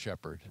your good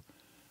shepherd?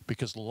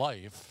 Because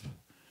life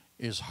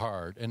is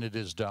hard and it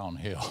is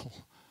downhill.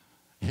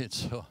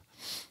 It's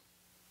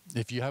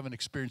if you haven't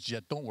experienced it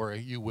yet, don't worry,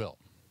 you will.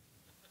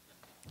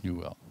 You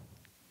will.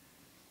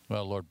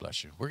 Well, Lord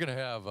bless you. We're going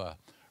to have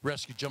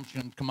Rescue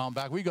Junction come on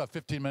back. We got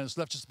 15 minutes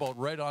left, just about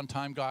right on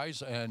time,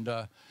 guys. And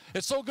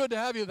it's so good to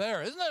have you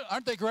there, isn't it?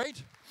 Aren't they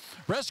great?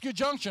 Rescue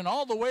Junction,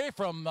 all the way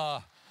from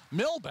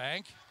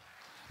Millbank.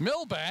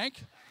 Millbank.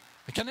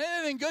 Can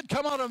anything good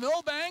come out of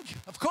Millbank?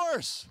 Of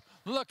course.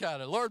 Look at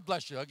it. Lord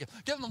bless you.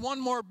 Give them one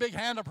more big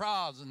hand of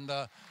applause. And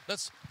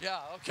that's,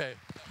 yeah, okay.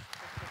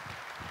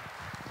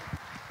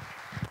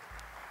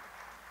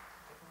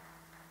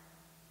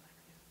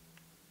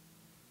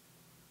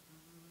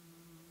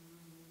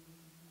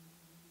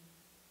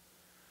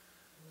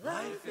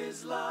 Life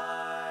is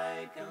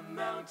like a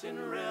mountain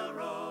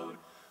railroad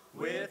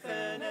with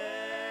an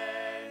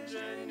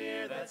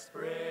engineer that's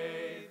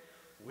brave.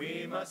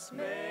 We must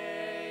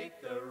make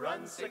the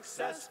run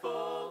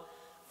successful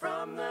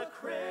from the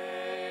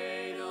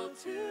cradle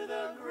to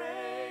the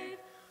grave.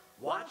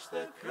 Watch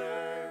the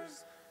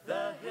curves,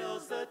 the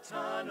hills, the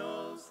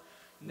tunnels,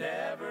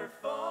 never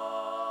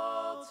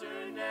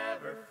falter,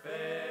 never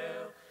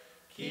fail.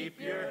 Keep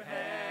your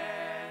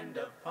hand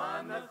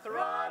upon the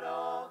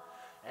throttle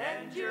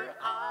and your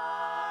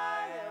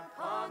eye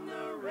upon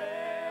the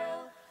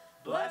rail.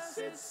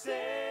 Blessed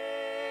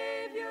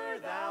Savior,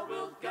 thou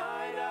wilt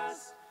guide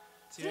us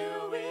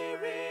till we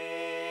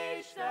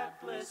reach that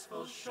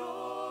blissful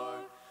shore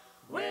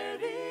where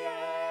the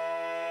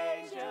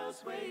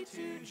angels wait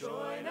to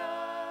join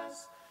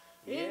us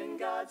in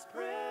God's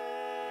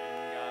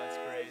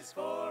praise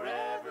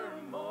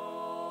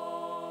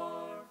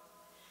forevermore.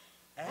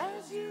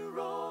 As you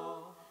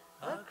roll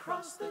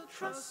across the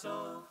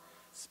trestle,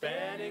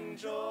 spanning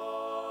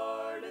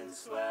Jordan's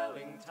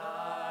swelling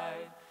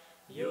tide,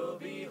 you'll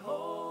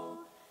behold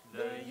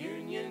the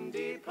Union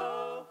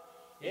Depot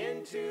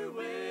into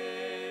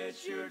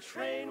which your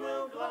train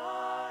will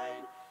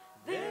glide.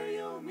 There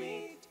you'll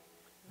meet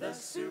the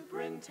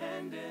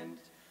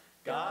superintendent,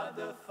 God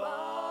the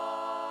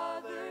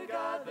Father,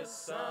 God the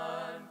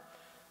Son.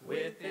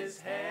 With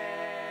his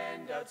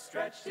hand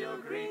outstretched he'll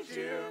greet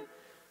you,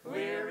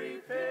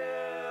 weary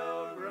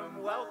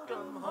pilgrim,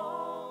 welcome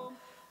home.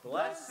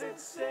 Blessed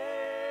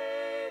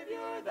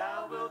Savior,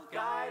 thou wilt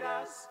guide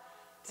us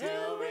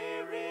till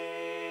we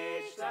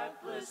reach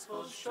that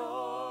blissful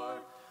shore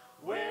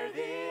where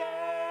the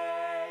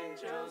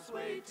angels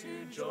wait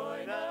to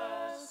join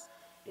us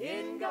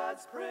in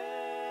God's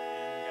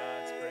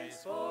praise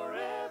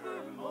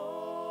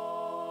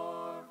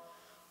forevermore.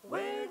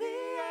 Where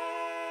the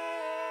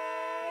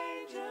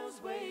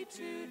angels wait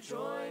to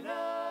join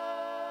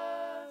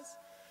us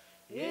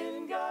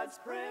in God's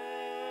praise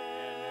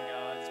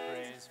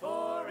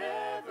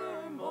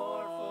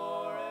forevermore,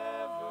 forevermore.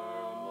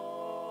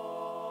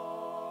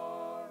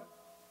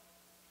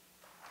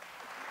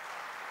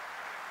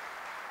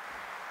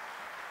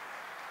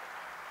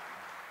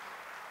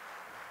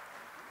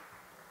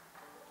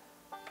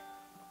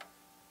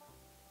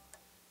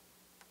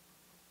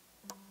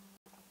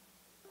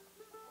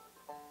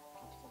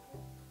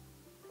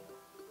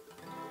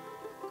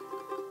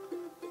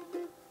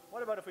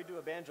 What about if we do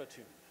a banjo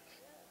tune?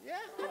 Yeah,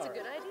 that's a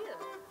good idea.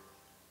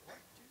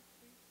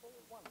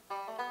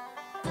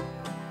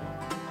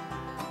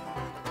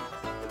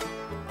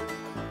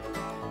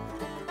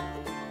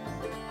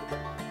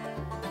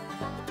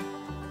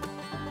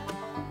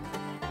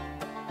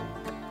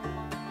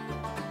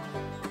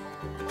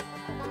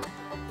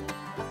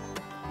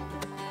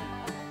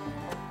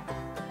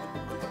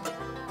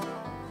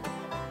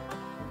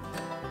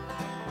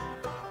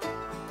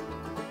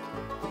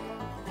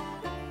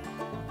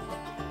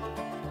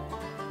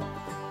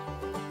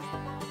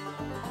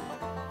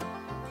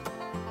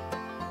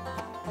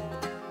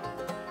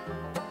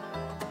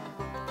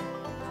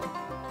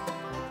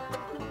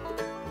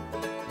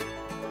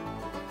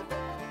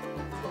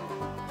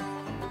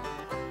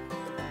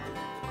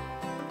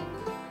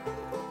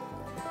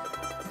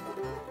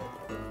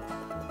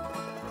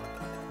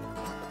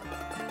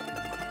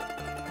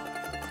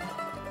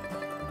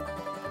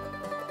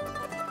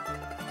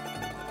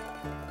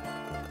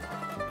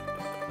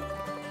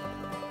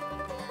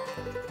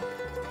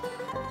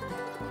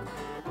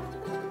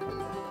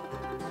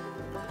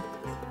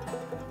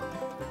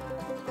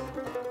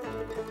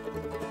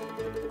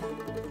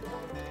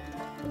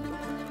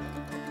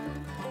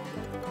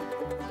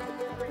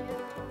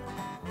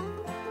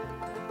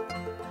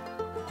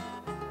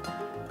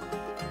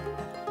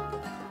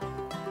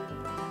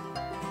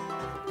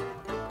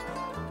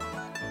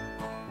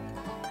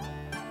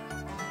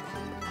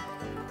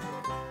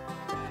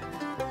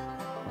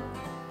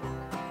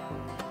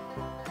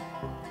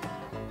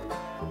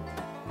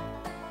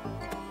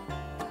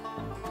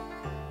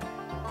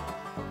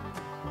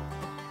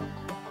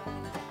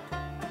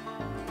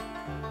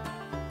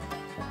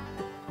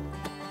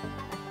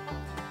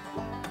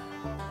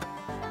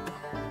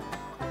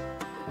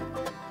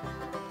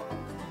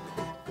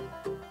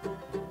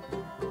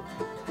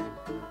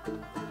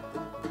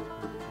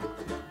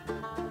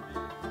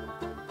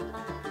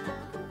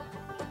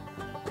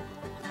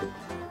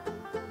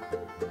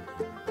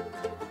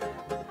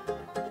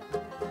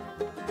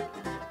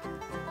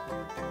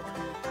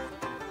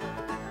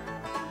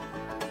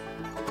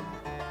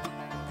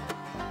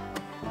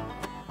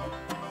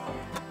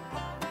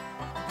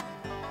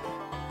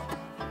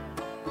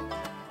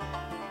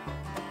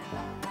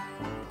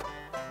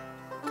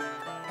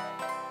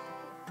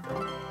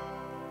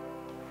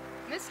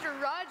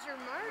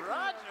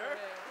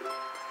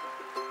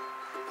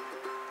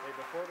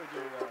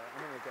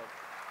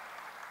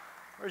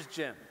 Where's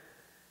Jim?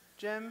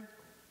 Jim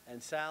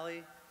and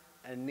Sally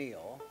and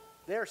Neil,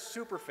 they're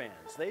super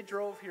fans. They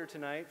drove here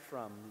tonight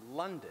from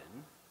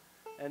London,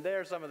 and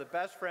they're some of the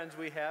best friends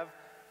we have.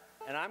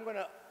 And I'm going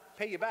to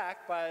pay you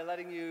back by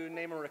letting you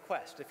name a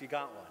request if you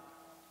got one.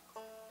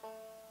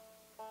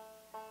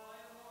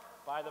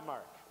 By the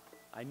mark.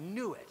 I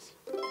knew it.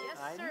 Yes,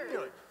 sir. I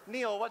knew it.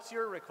 Neil, what's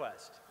your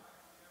request?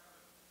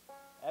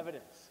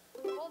 Evidence.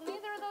 Well,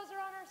 neither of those are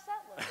on our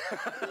set list.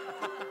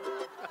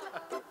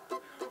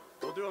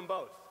 We'll do them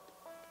both.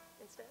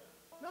 Instead.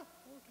 No.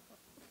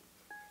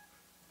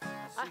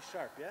 C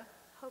sharp, yeah?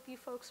 Hope you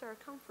folks are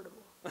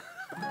comfortable. All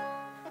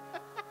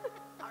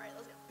right,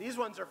 let's go. These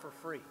ones are for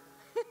free.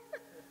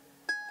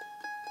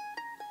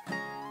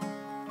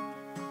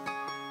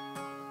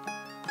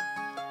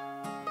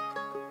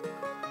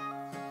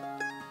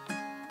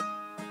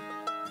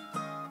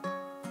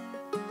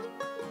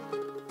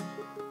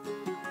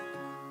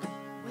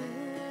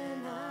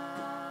 When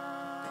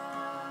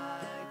I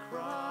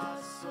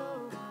cross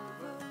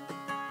over,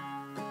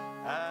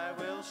 I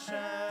will shout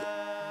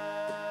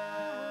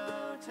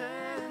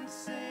and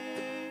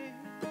sing.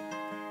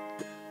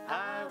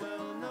 I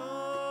will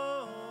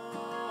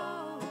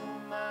know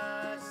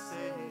my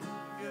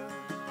Savior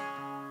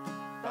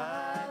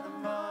by the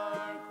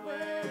mark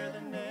where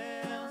the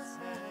nails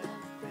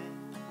have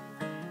been.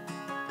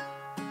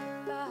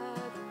 By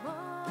the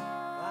mark,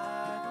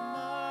 By the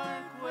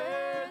mark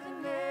where the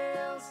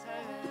nails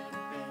have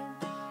been.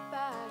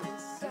 by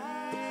his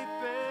side.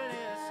 Deep in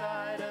his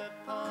side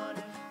upon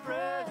his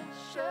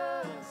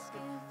precious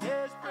skin.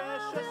 His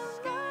precious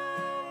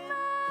skin.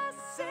 My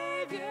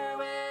Savior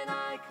when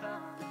I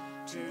come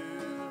to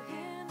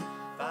him.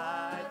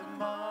 By the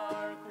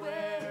mark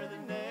where the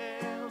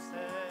nails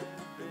have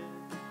been.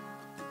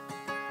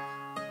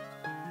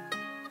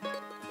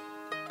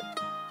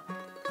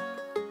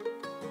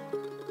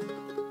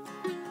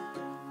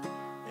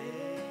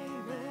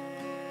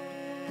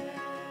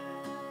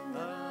 Amen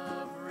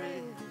of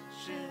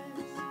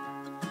riches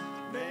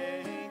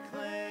may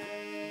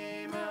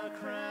claim a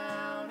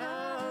crown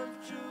of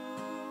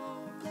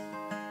jewels,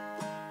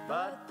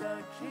 but the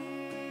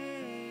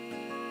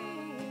King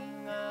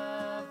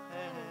of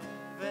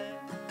heaven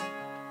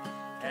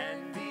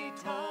can be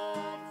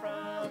torn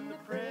from the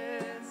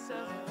Prince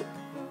of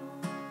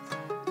Fools.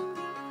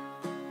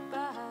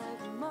 By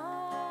the By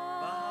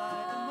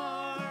mark, the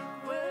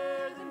mark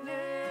where the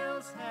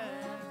nails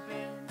have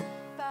been,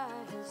 by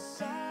his deep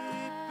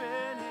side.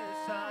 in his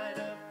side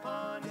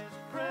upon his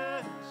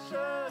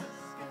precious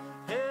skin,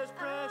 his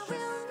precious Will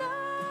skin.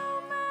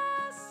 know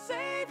my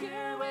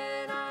Savior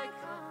when I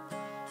come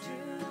to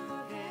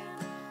him.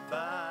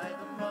 By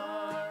the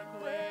mark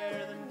where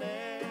the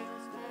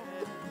nails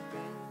have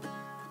been.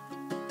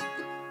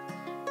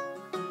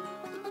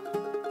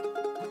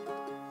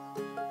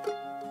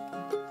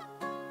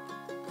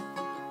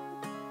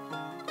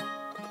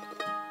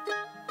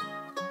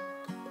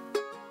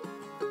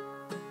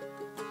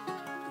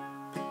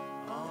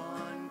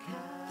 On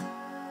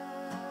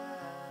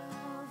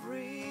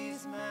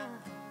Calvary's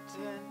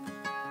mountain,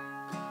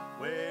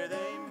 where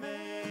they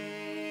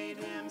made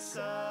him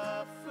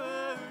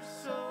suffer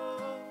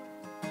so,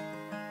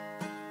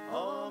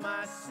 all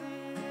my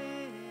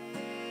sin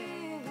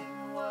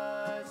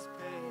was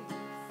paid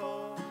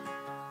for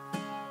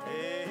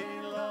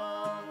a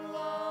long,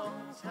 long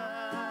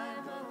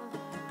time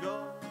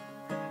ago.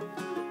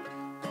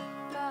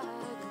 By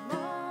the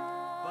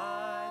mark,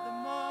 By the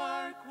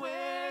mark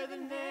where the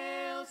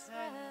nails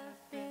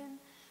have been,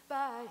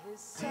 by his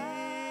side.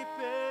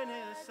 deep in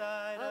his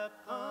side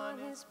upon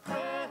his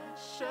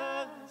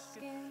precious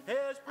skin,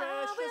 his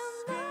precious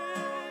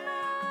skin.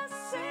 My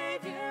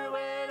Savior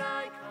when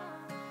I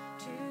come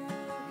to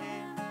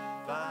him.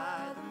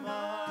 By the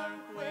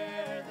mark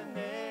where the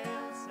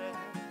nails have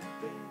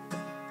been,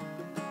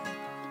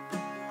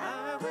 I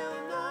will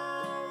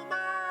know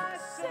my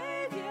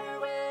Savior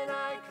when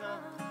I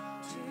come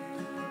to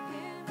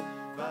him.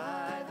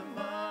 By the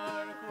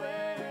mark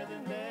where the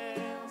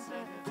nails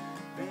have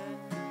been.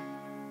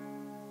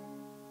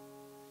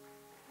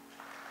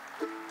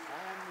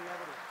 And the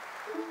evidence.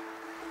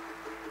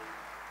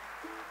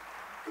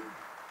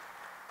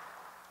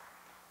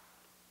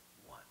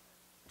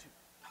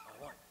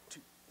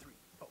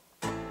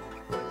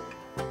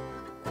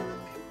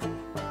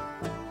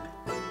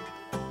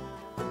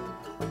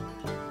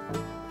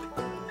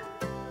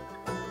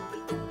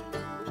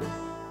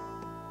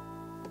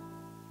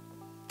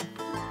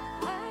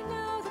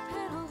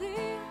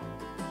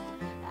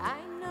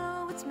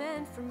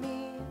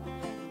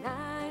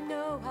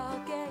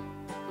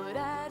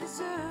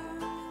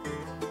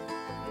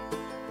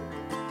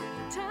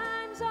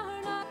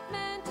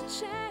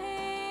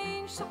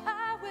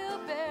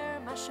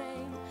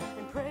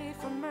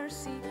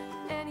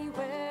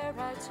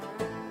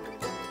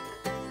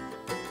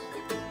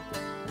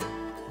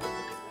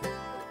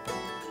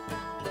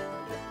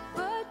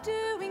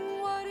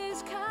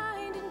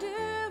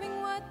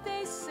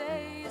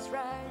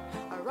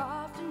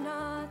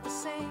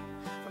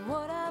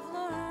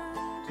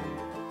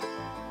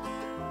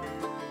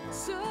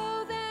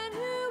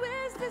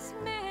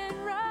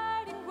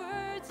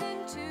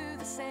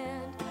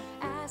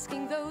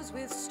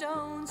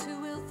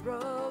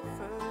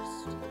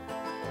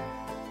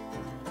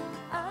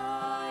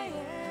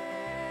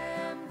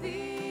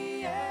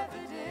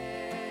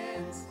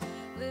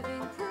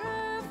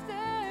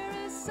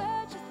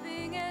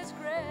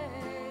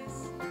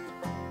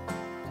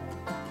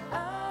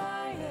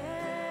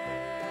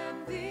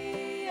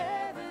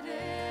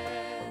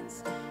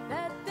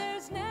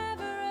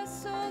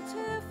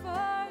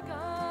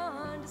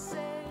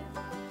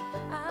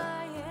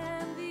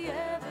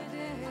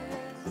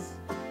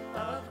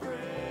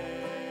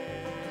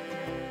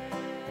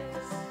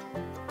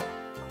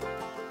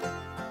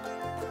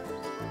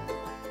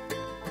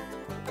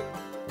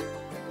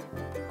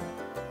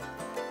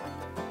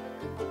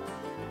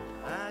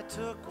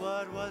 took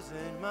what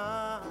wasn't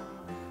mine,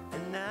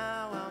 and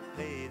now I'll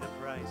pay the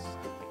price.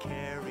 I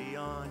carry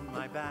on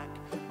my back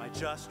my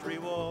just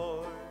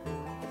reward,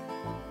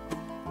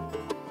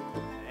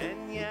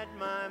 and yet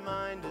my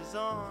mind is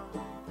on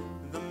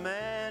the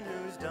man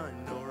who's done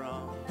no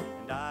wrong,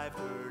 and I've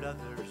heard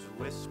others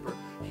whisper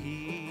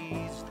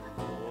he's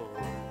the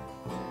Lord.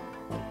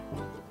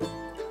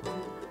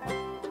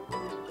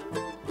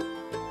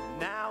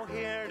 Now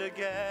here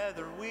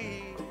together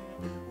we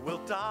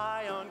will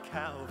die on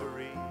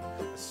Calvary,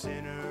 a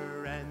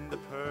sinner and the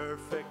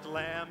perfect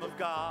Lamb of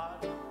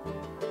God.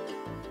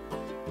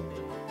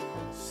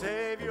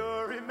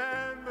 Savior,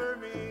 remember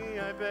me,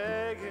 I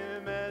beg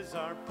him, as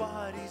our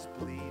bodies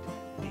bleed.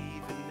 And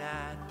even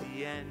at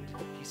the end,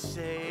 he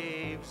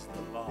saves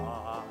the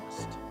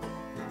lost.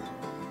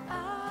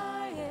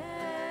 I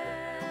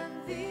am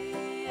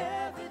the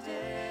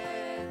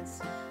evidence,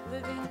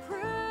 living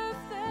proof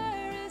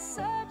there is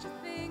such a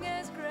thing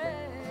as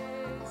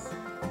grace.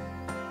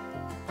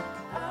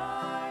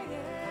 I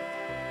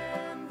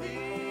am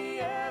the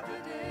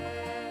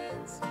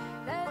evidence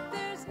that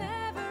there's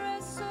never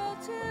a soul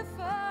too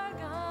far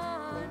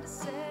gone to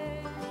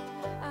save.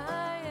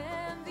 I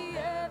am the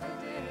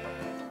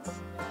evidence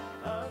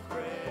of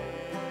grace.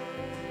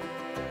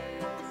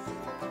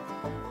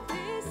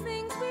 These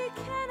things we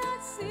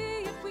cannot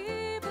see if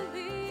we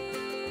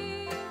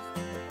believe.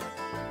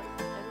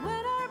 And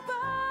when our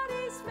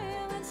bodies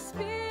fail and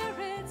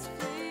spirits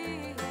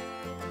flee,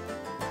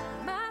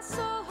 my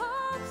soul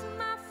hopes and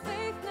my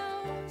faith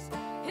knows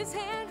his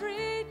hand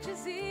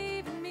reaches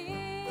even me.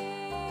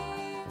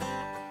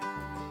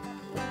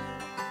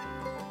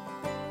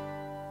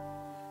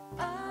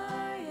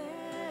 I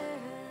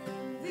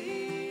am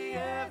the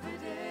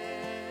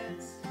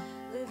evidence,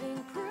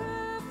 living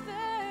proof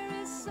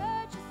there is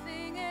such a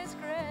thing as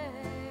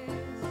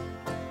grace.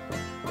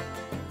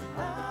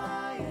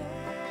 I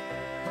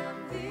am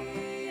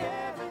the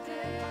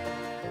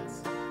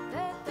evidence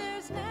that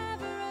there's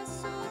never a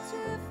soul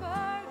too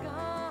far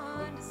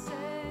gone to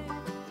save.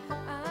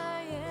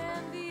 I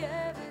am the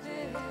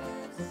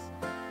evidence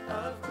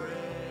of grace.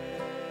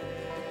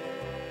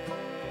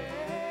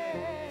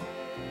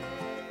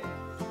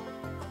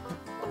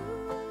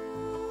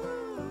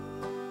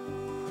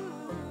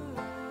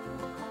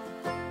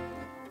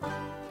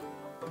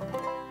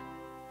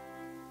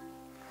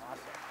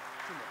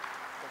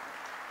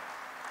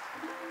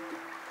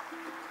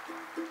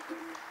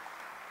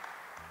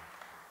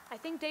 I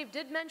think Dave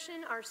did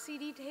mention our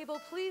CD table.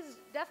 Please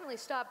definitely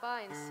stop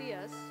by and see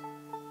us.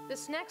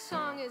 This next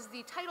song is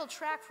the title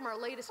track from our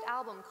latest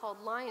album called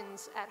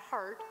Lions at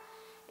Heart.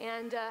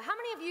 And how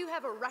many of you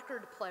have a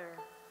record player?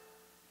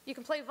 You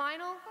can play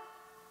vinyl?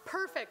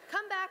 Perfect.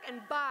 Come back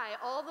and buy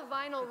all the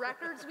vinyl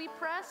records we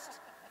pressed.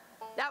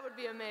 That would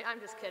be amazing.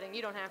 I'm just kidding.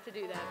 You don't have to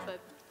do that,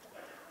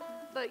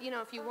 but you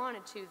know, if you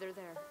wanted to, they're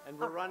there. And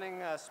we're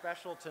running a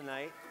special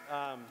tonight.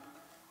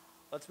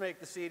 Let's make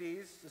the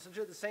CDs. This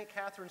is the St.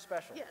 Catherine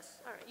special.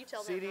 Yes. All right. You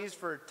tell them. CDs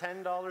for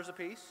 $10 a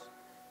piece.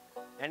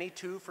 Any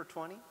 2 for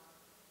 20.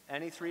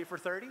 Any 3 for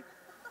 30.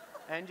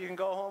 And you can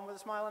go home with a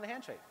smile and a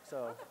handshake.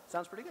 So,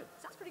 sounds pretty good.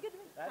 Sounds pretty good to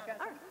me. That kind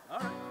of All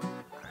thing. right. All right.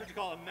 That's what you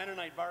call a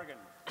Mennonite bargain.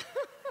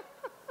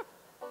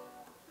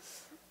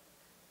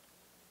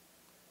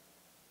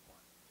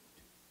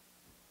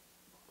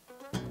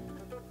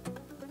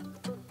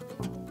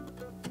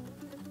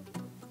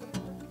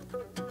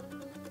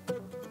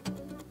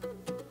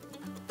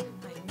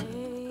 I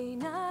may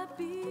not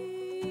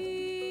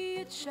be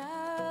a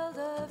child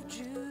of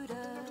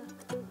Judah.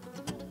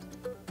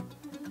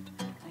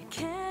 I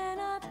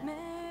cannot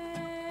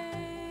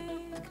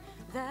make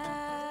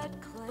that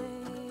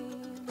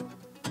claim.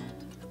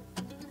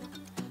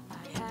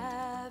 I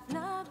have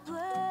not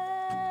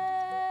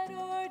bled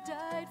or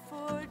died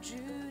for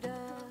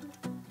Judah.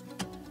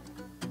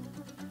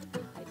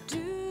 I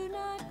do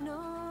not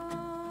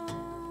know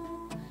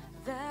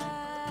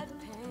that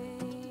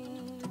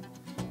pain.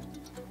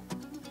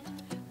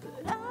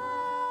 But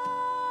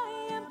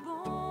I am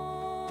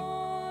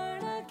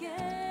born again,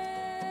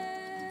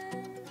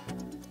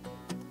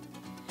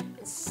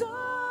 and so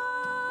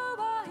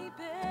I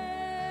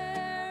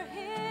bear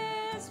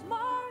his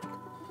mark.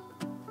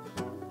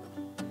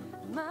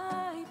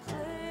 My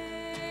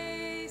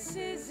place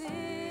is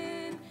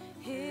in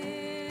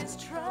his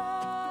tribe,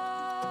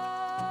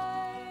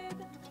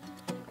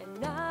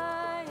 and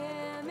I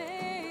am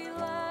a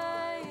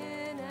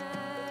lion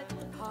at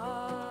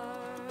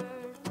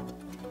heart.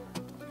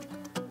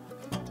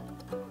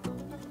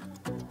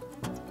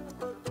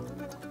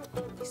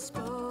 They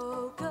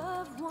spoke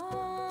of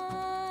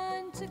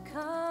one to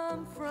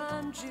come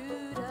from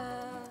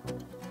Judah,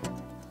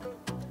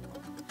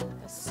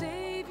 a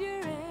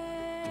savior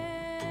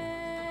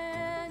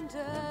and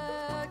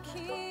a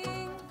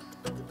king,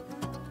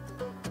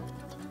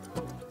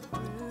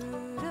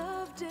 root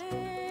of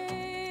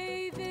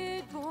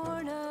David,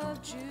 born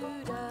of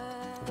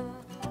Judah,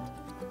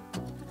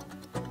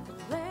 the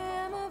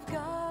Lamb of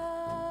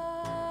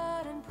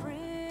God and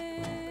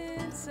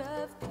Prince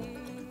of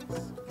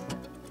Peace.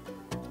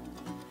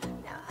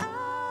 Now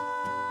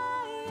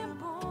I am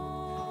born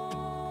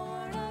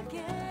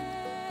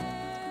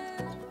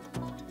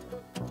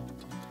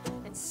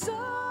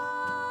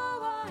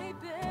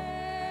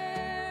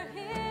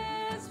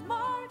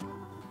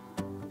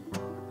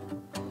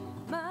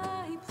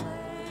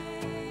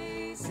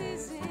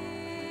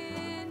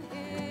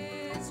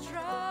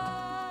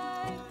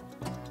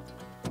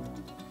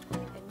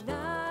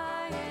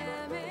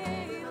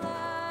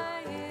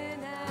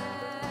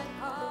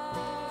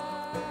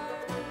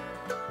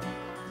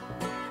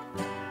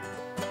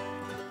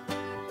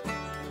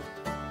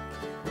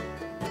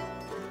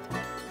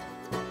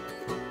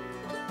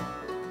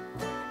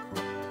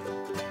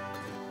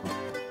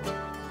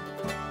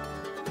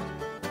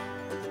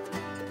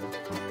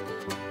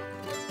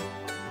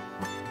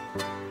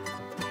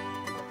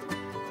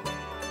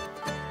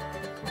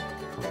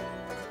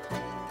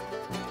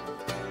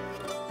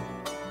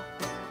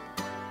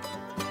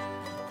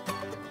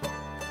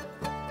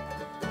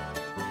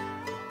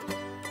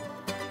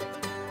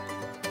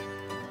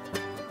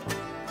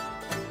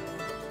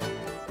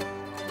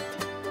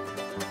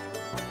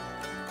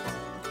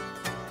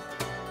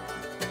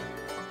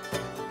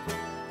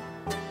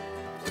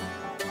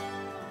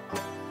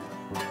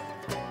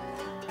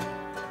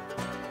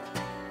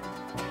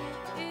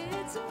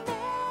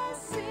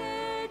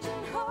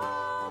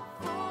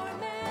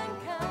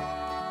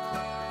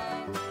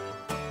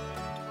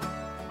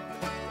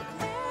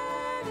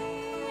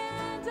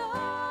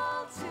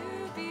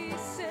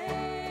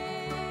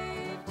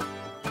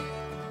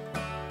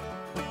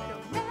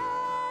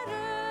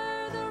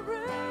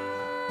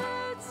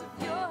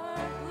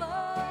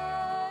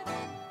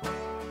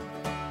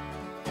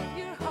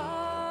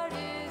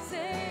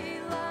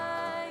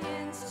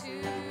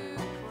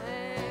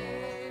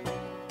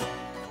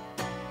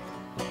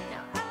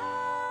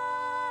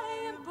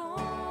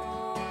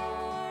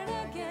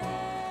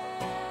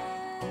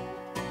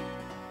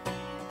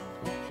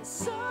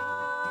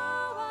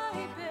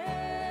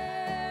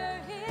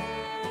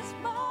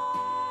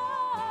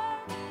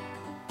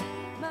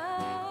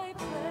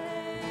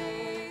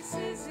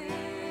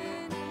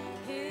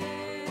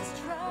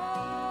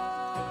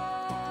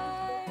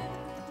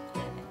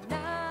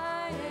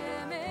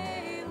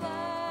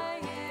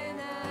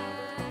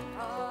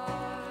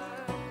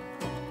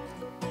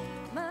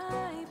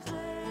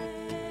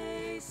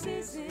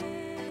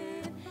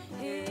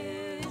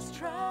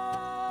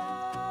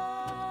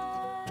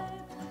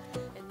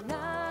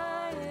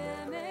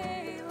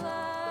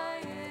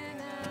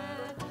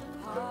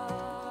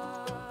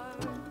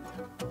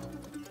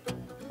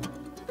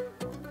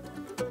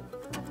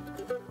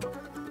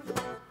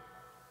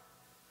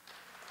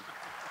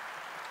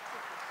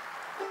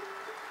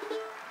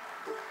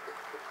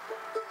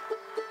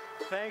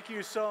Thank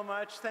you so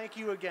much. Thank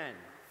you again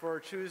for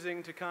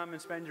choosing to come and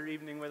spend your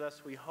evening with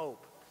us. We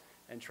hope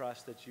and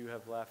trust that you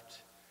have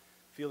left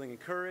feeling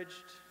encouraged,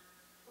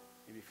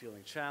 maybe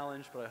feeling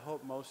challenged, but I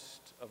hope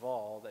most of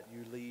all that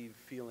you leave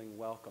feeling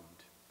welcomed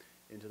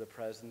into the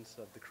presence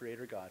of the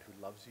Creator God who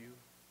loves you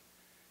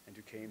and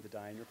who came to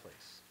die in your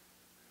place.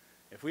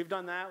 If we've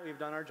done that, we've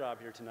done our job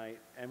here tonight,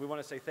 and we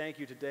want to say thank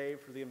you to Dave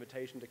for the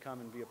invitation to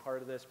come and be a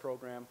part of this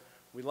program.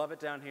 We love it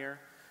down here.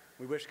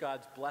 We wish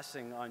God's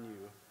blessing on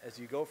you as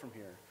you go from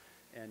here.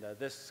 And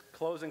this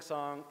closing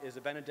song is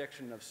a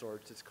benediction of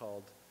sorts. It's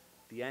called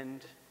The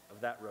End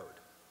of That Road.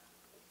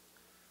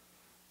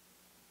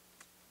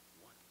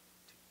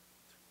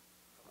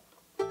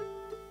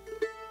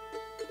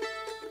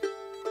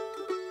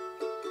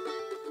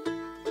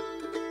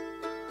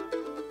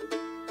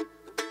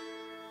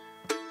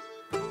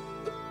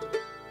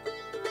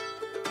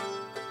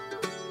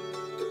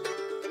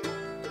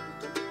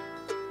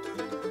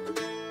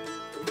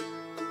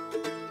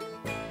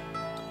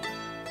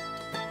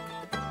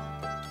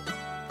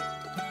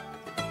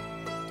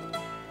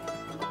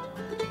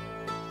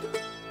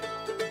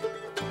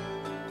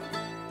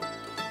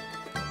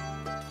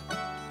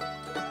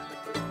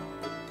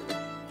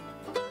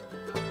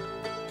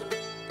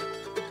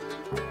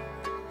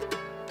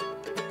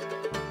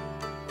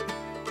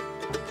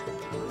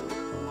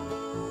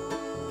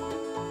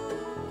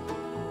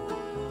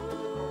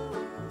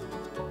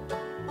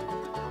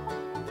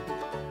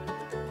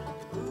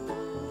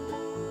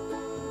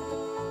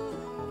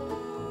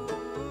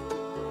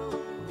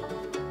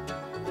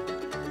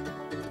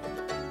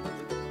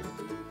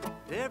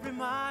 Every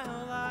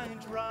mile I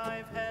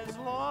drive has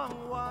long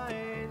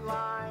white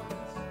lines.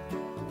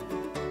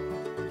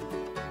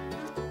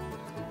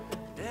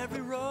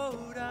 Every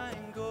road I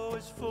go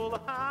is full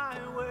of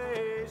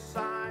highway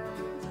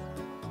signs.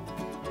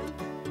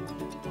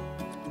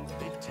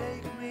 They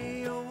take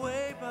me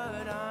away,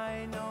 but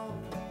I know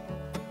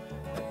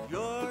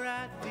you're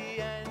at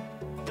the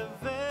end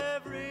of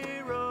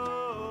every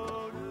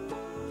road.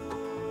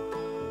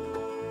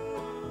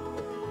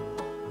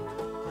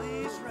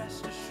 Please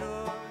rest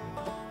assured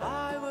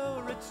I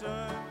will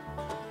return.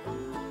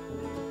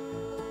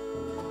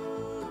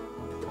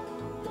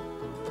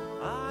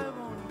 I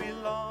won't be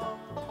long.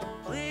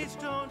 Please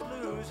don't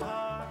lose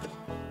heart.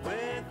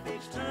 With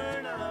each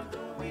turn of the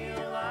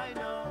wheel, I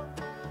know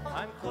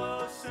I'm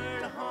closer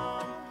to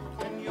home,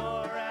 and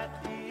you're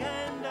at the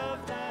end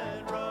of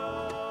that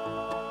road.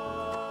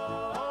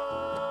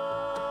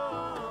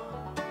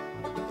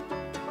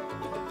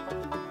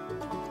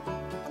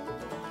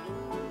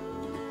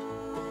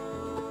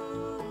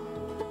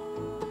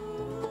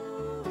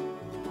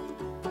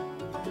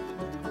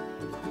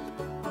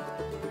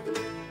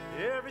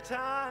 Every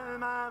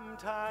time I'm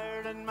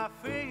tired and my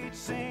feet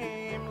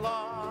seem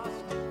lost,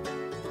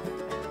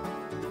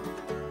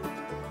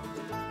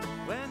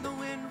 when the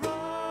wind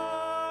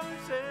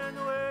roars and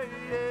the way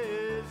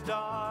is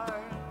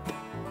dark,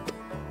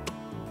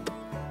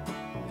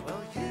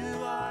 well,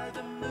 you are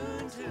the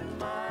moon to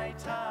my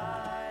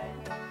tide,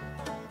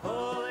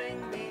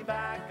 pulling me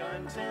back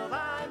until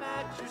I'm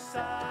at your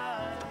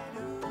side.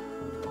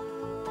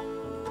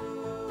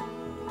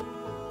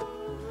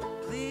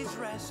 Please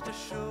rest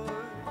assured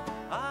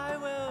I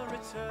will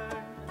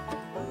return.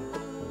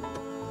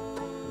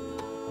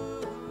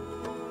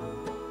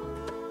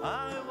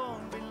 I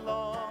won't be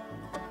long.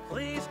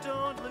 Please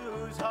don't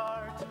lose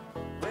heart.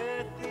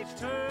 With each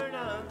turn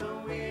of the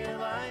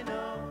wheel, I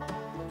know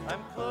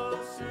I'm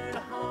closer to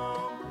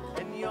home,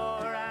 and you're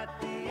at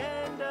the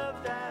end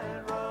of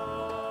that road.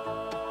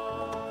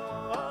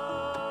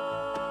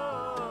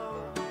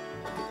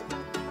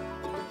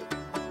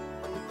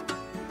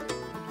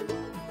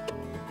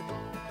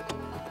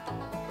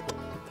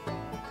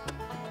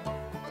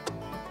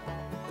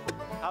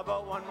 How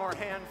about one more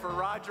hand for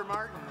Roger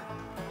Martin?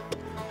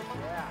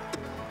 Yeah.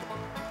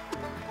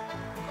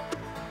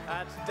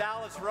 That's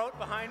Dallas Rote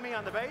behind me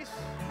on the bass,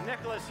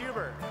 Nicholas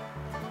Huber.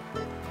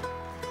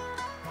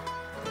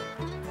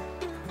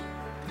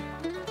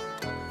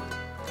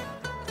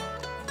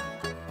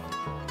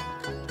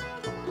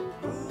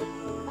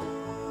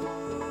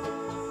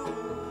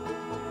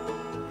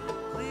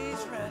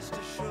 Please rest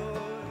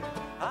assured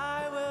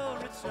I will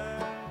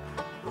return.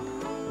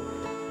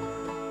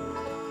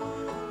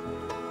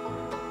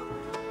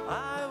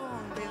 I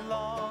won't be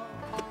long.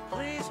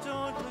 Please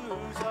don't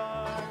lose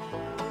heart.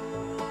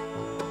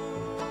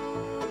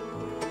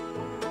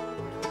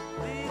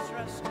 Please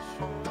rest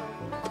assured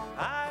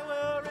I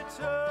will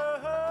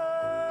return.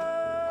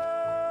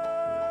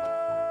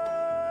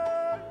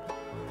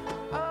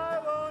 I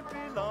won't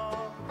be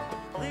long.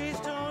 Please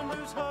don't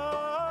lose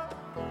heart.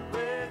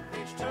 With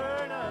each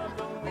turn of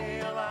the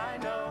wheel, I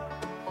know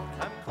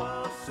I'm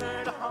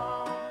closer to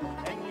home,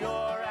 and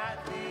you're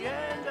at the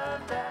end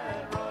of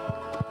that road.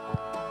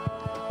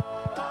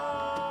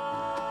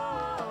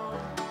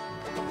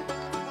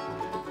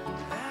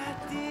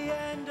 At the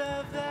end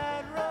of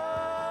that road.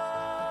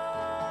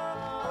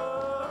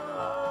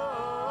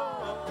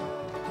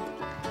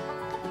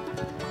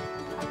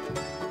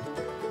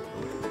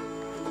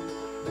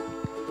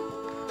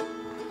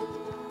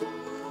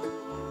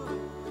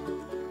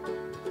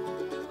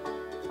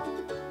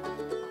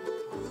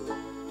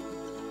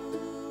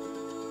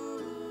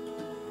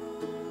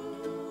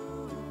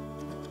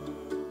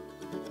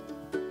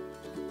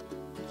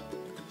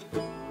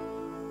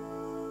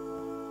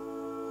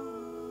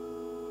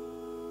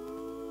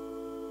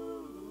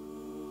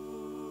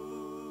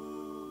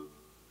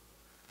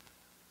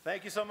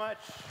 Thank you so much.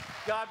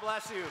 God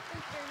bless you.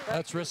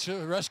 That's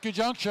Rescue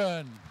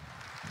Junction.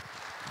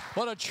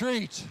 What a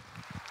treat.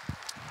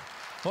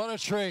 What a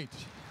treat.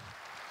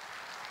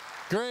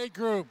 Great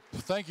group.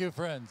 Thank you,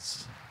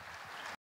 friends.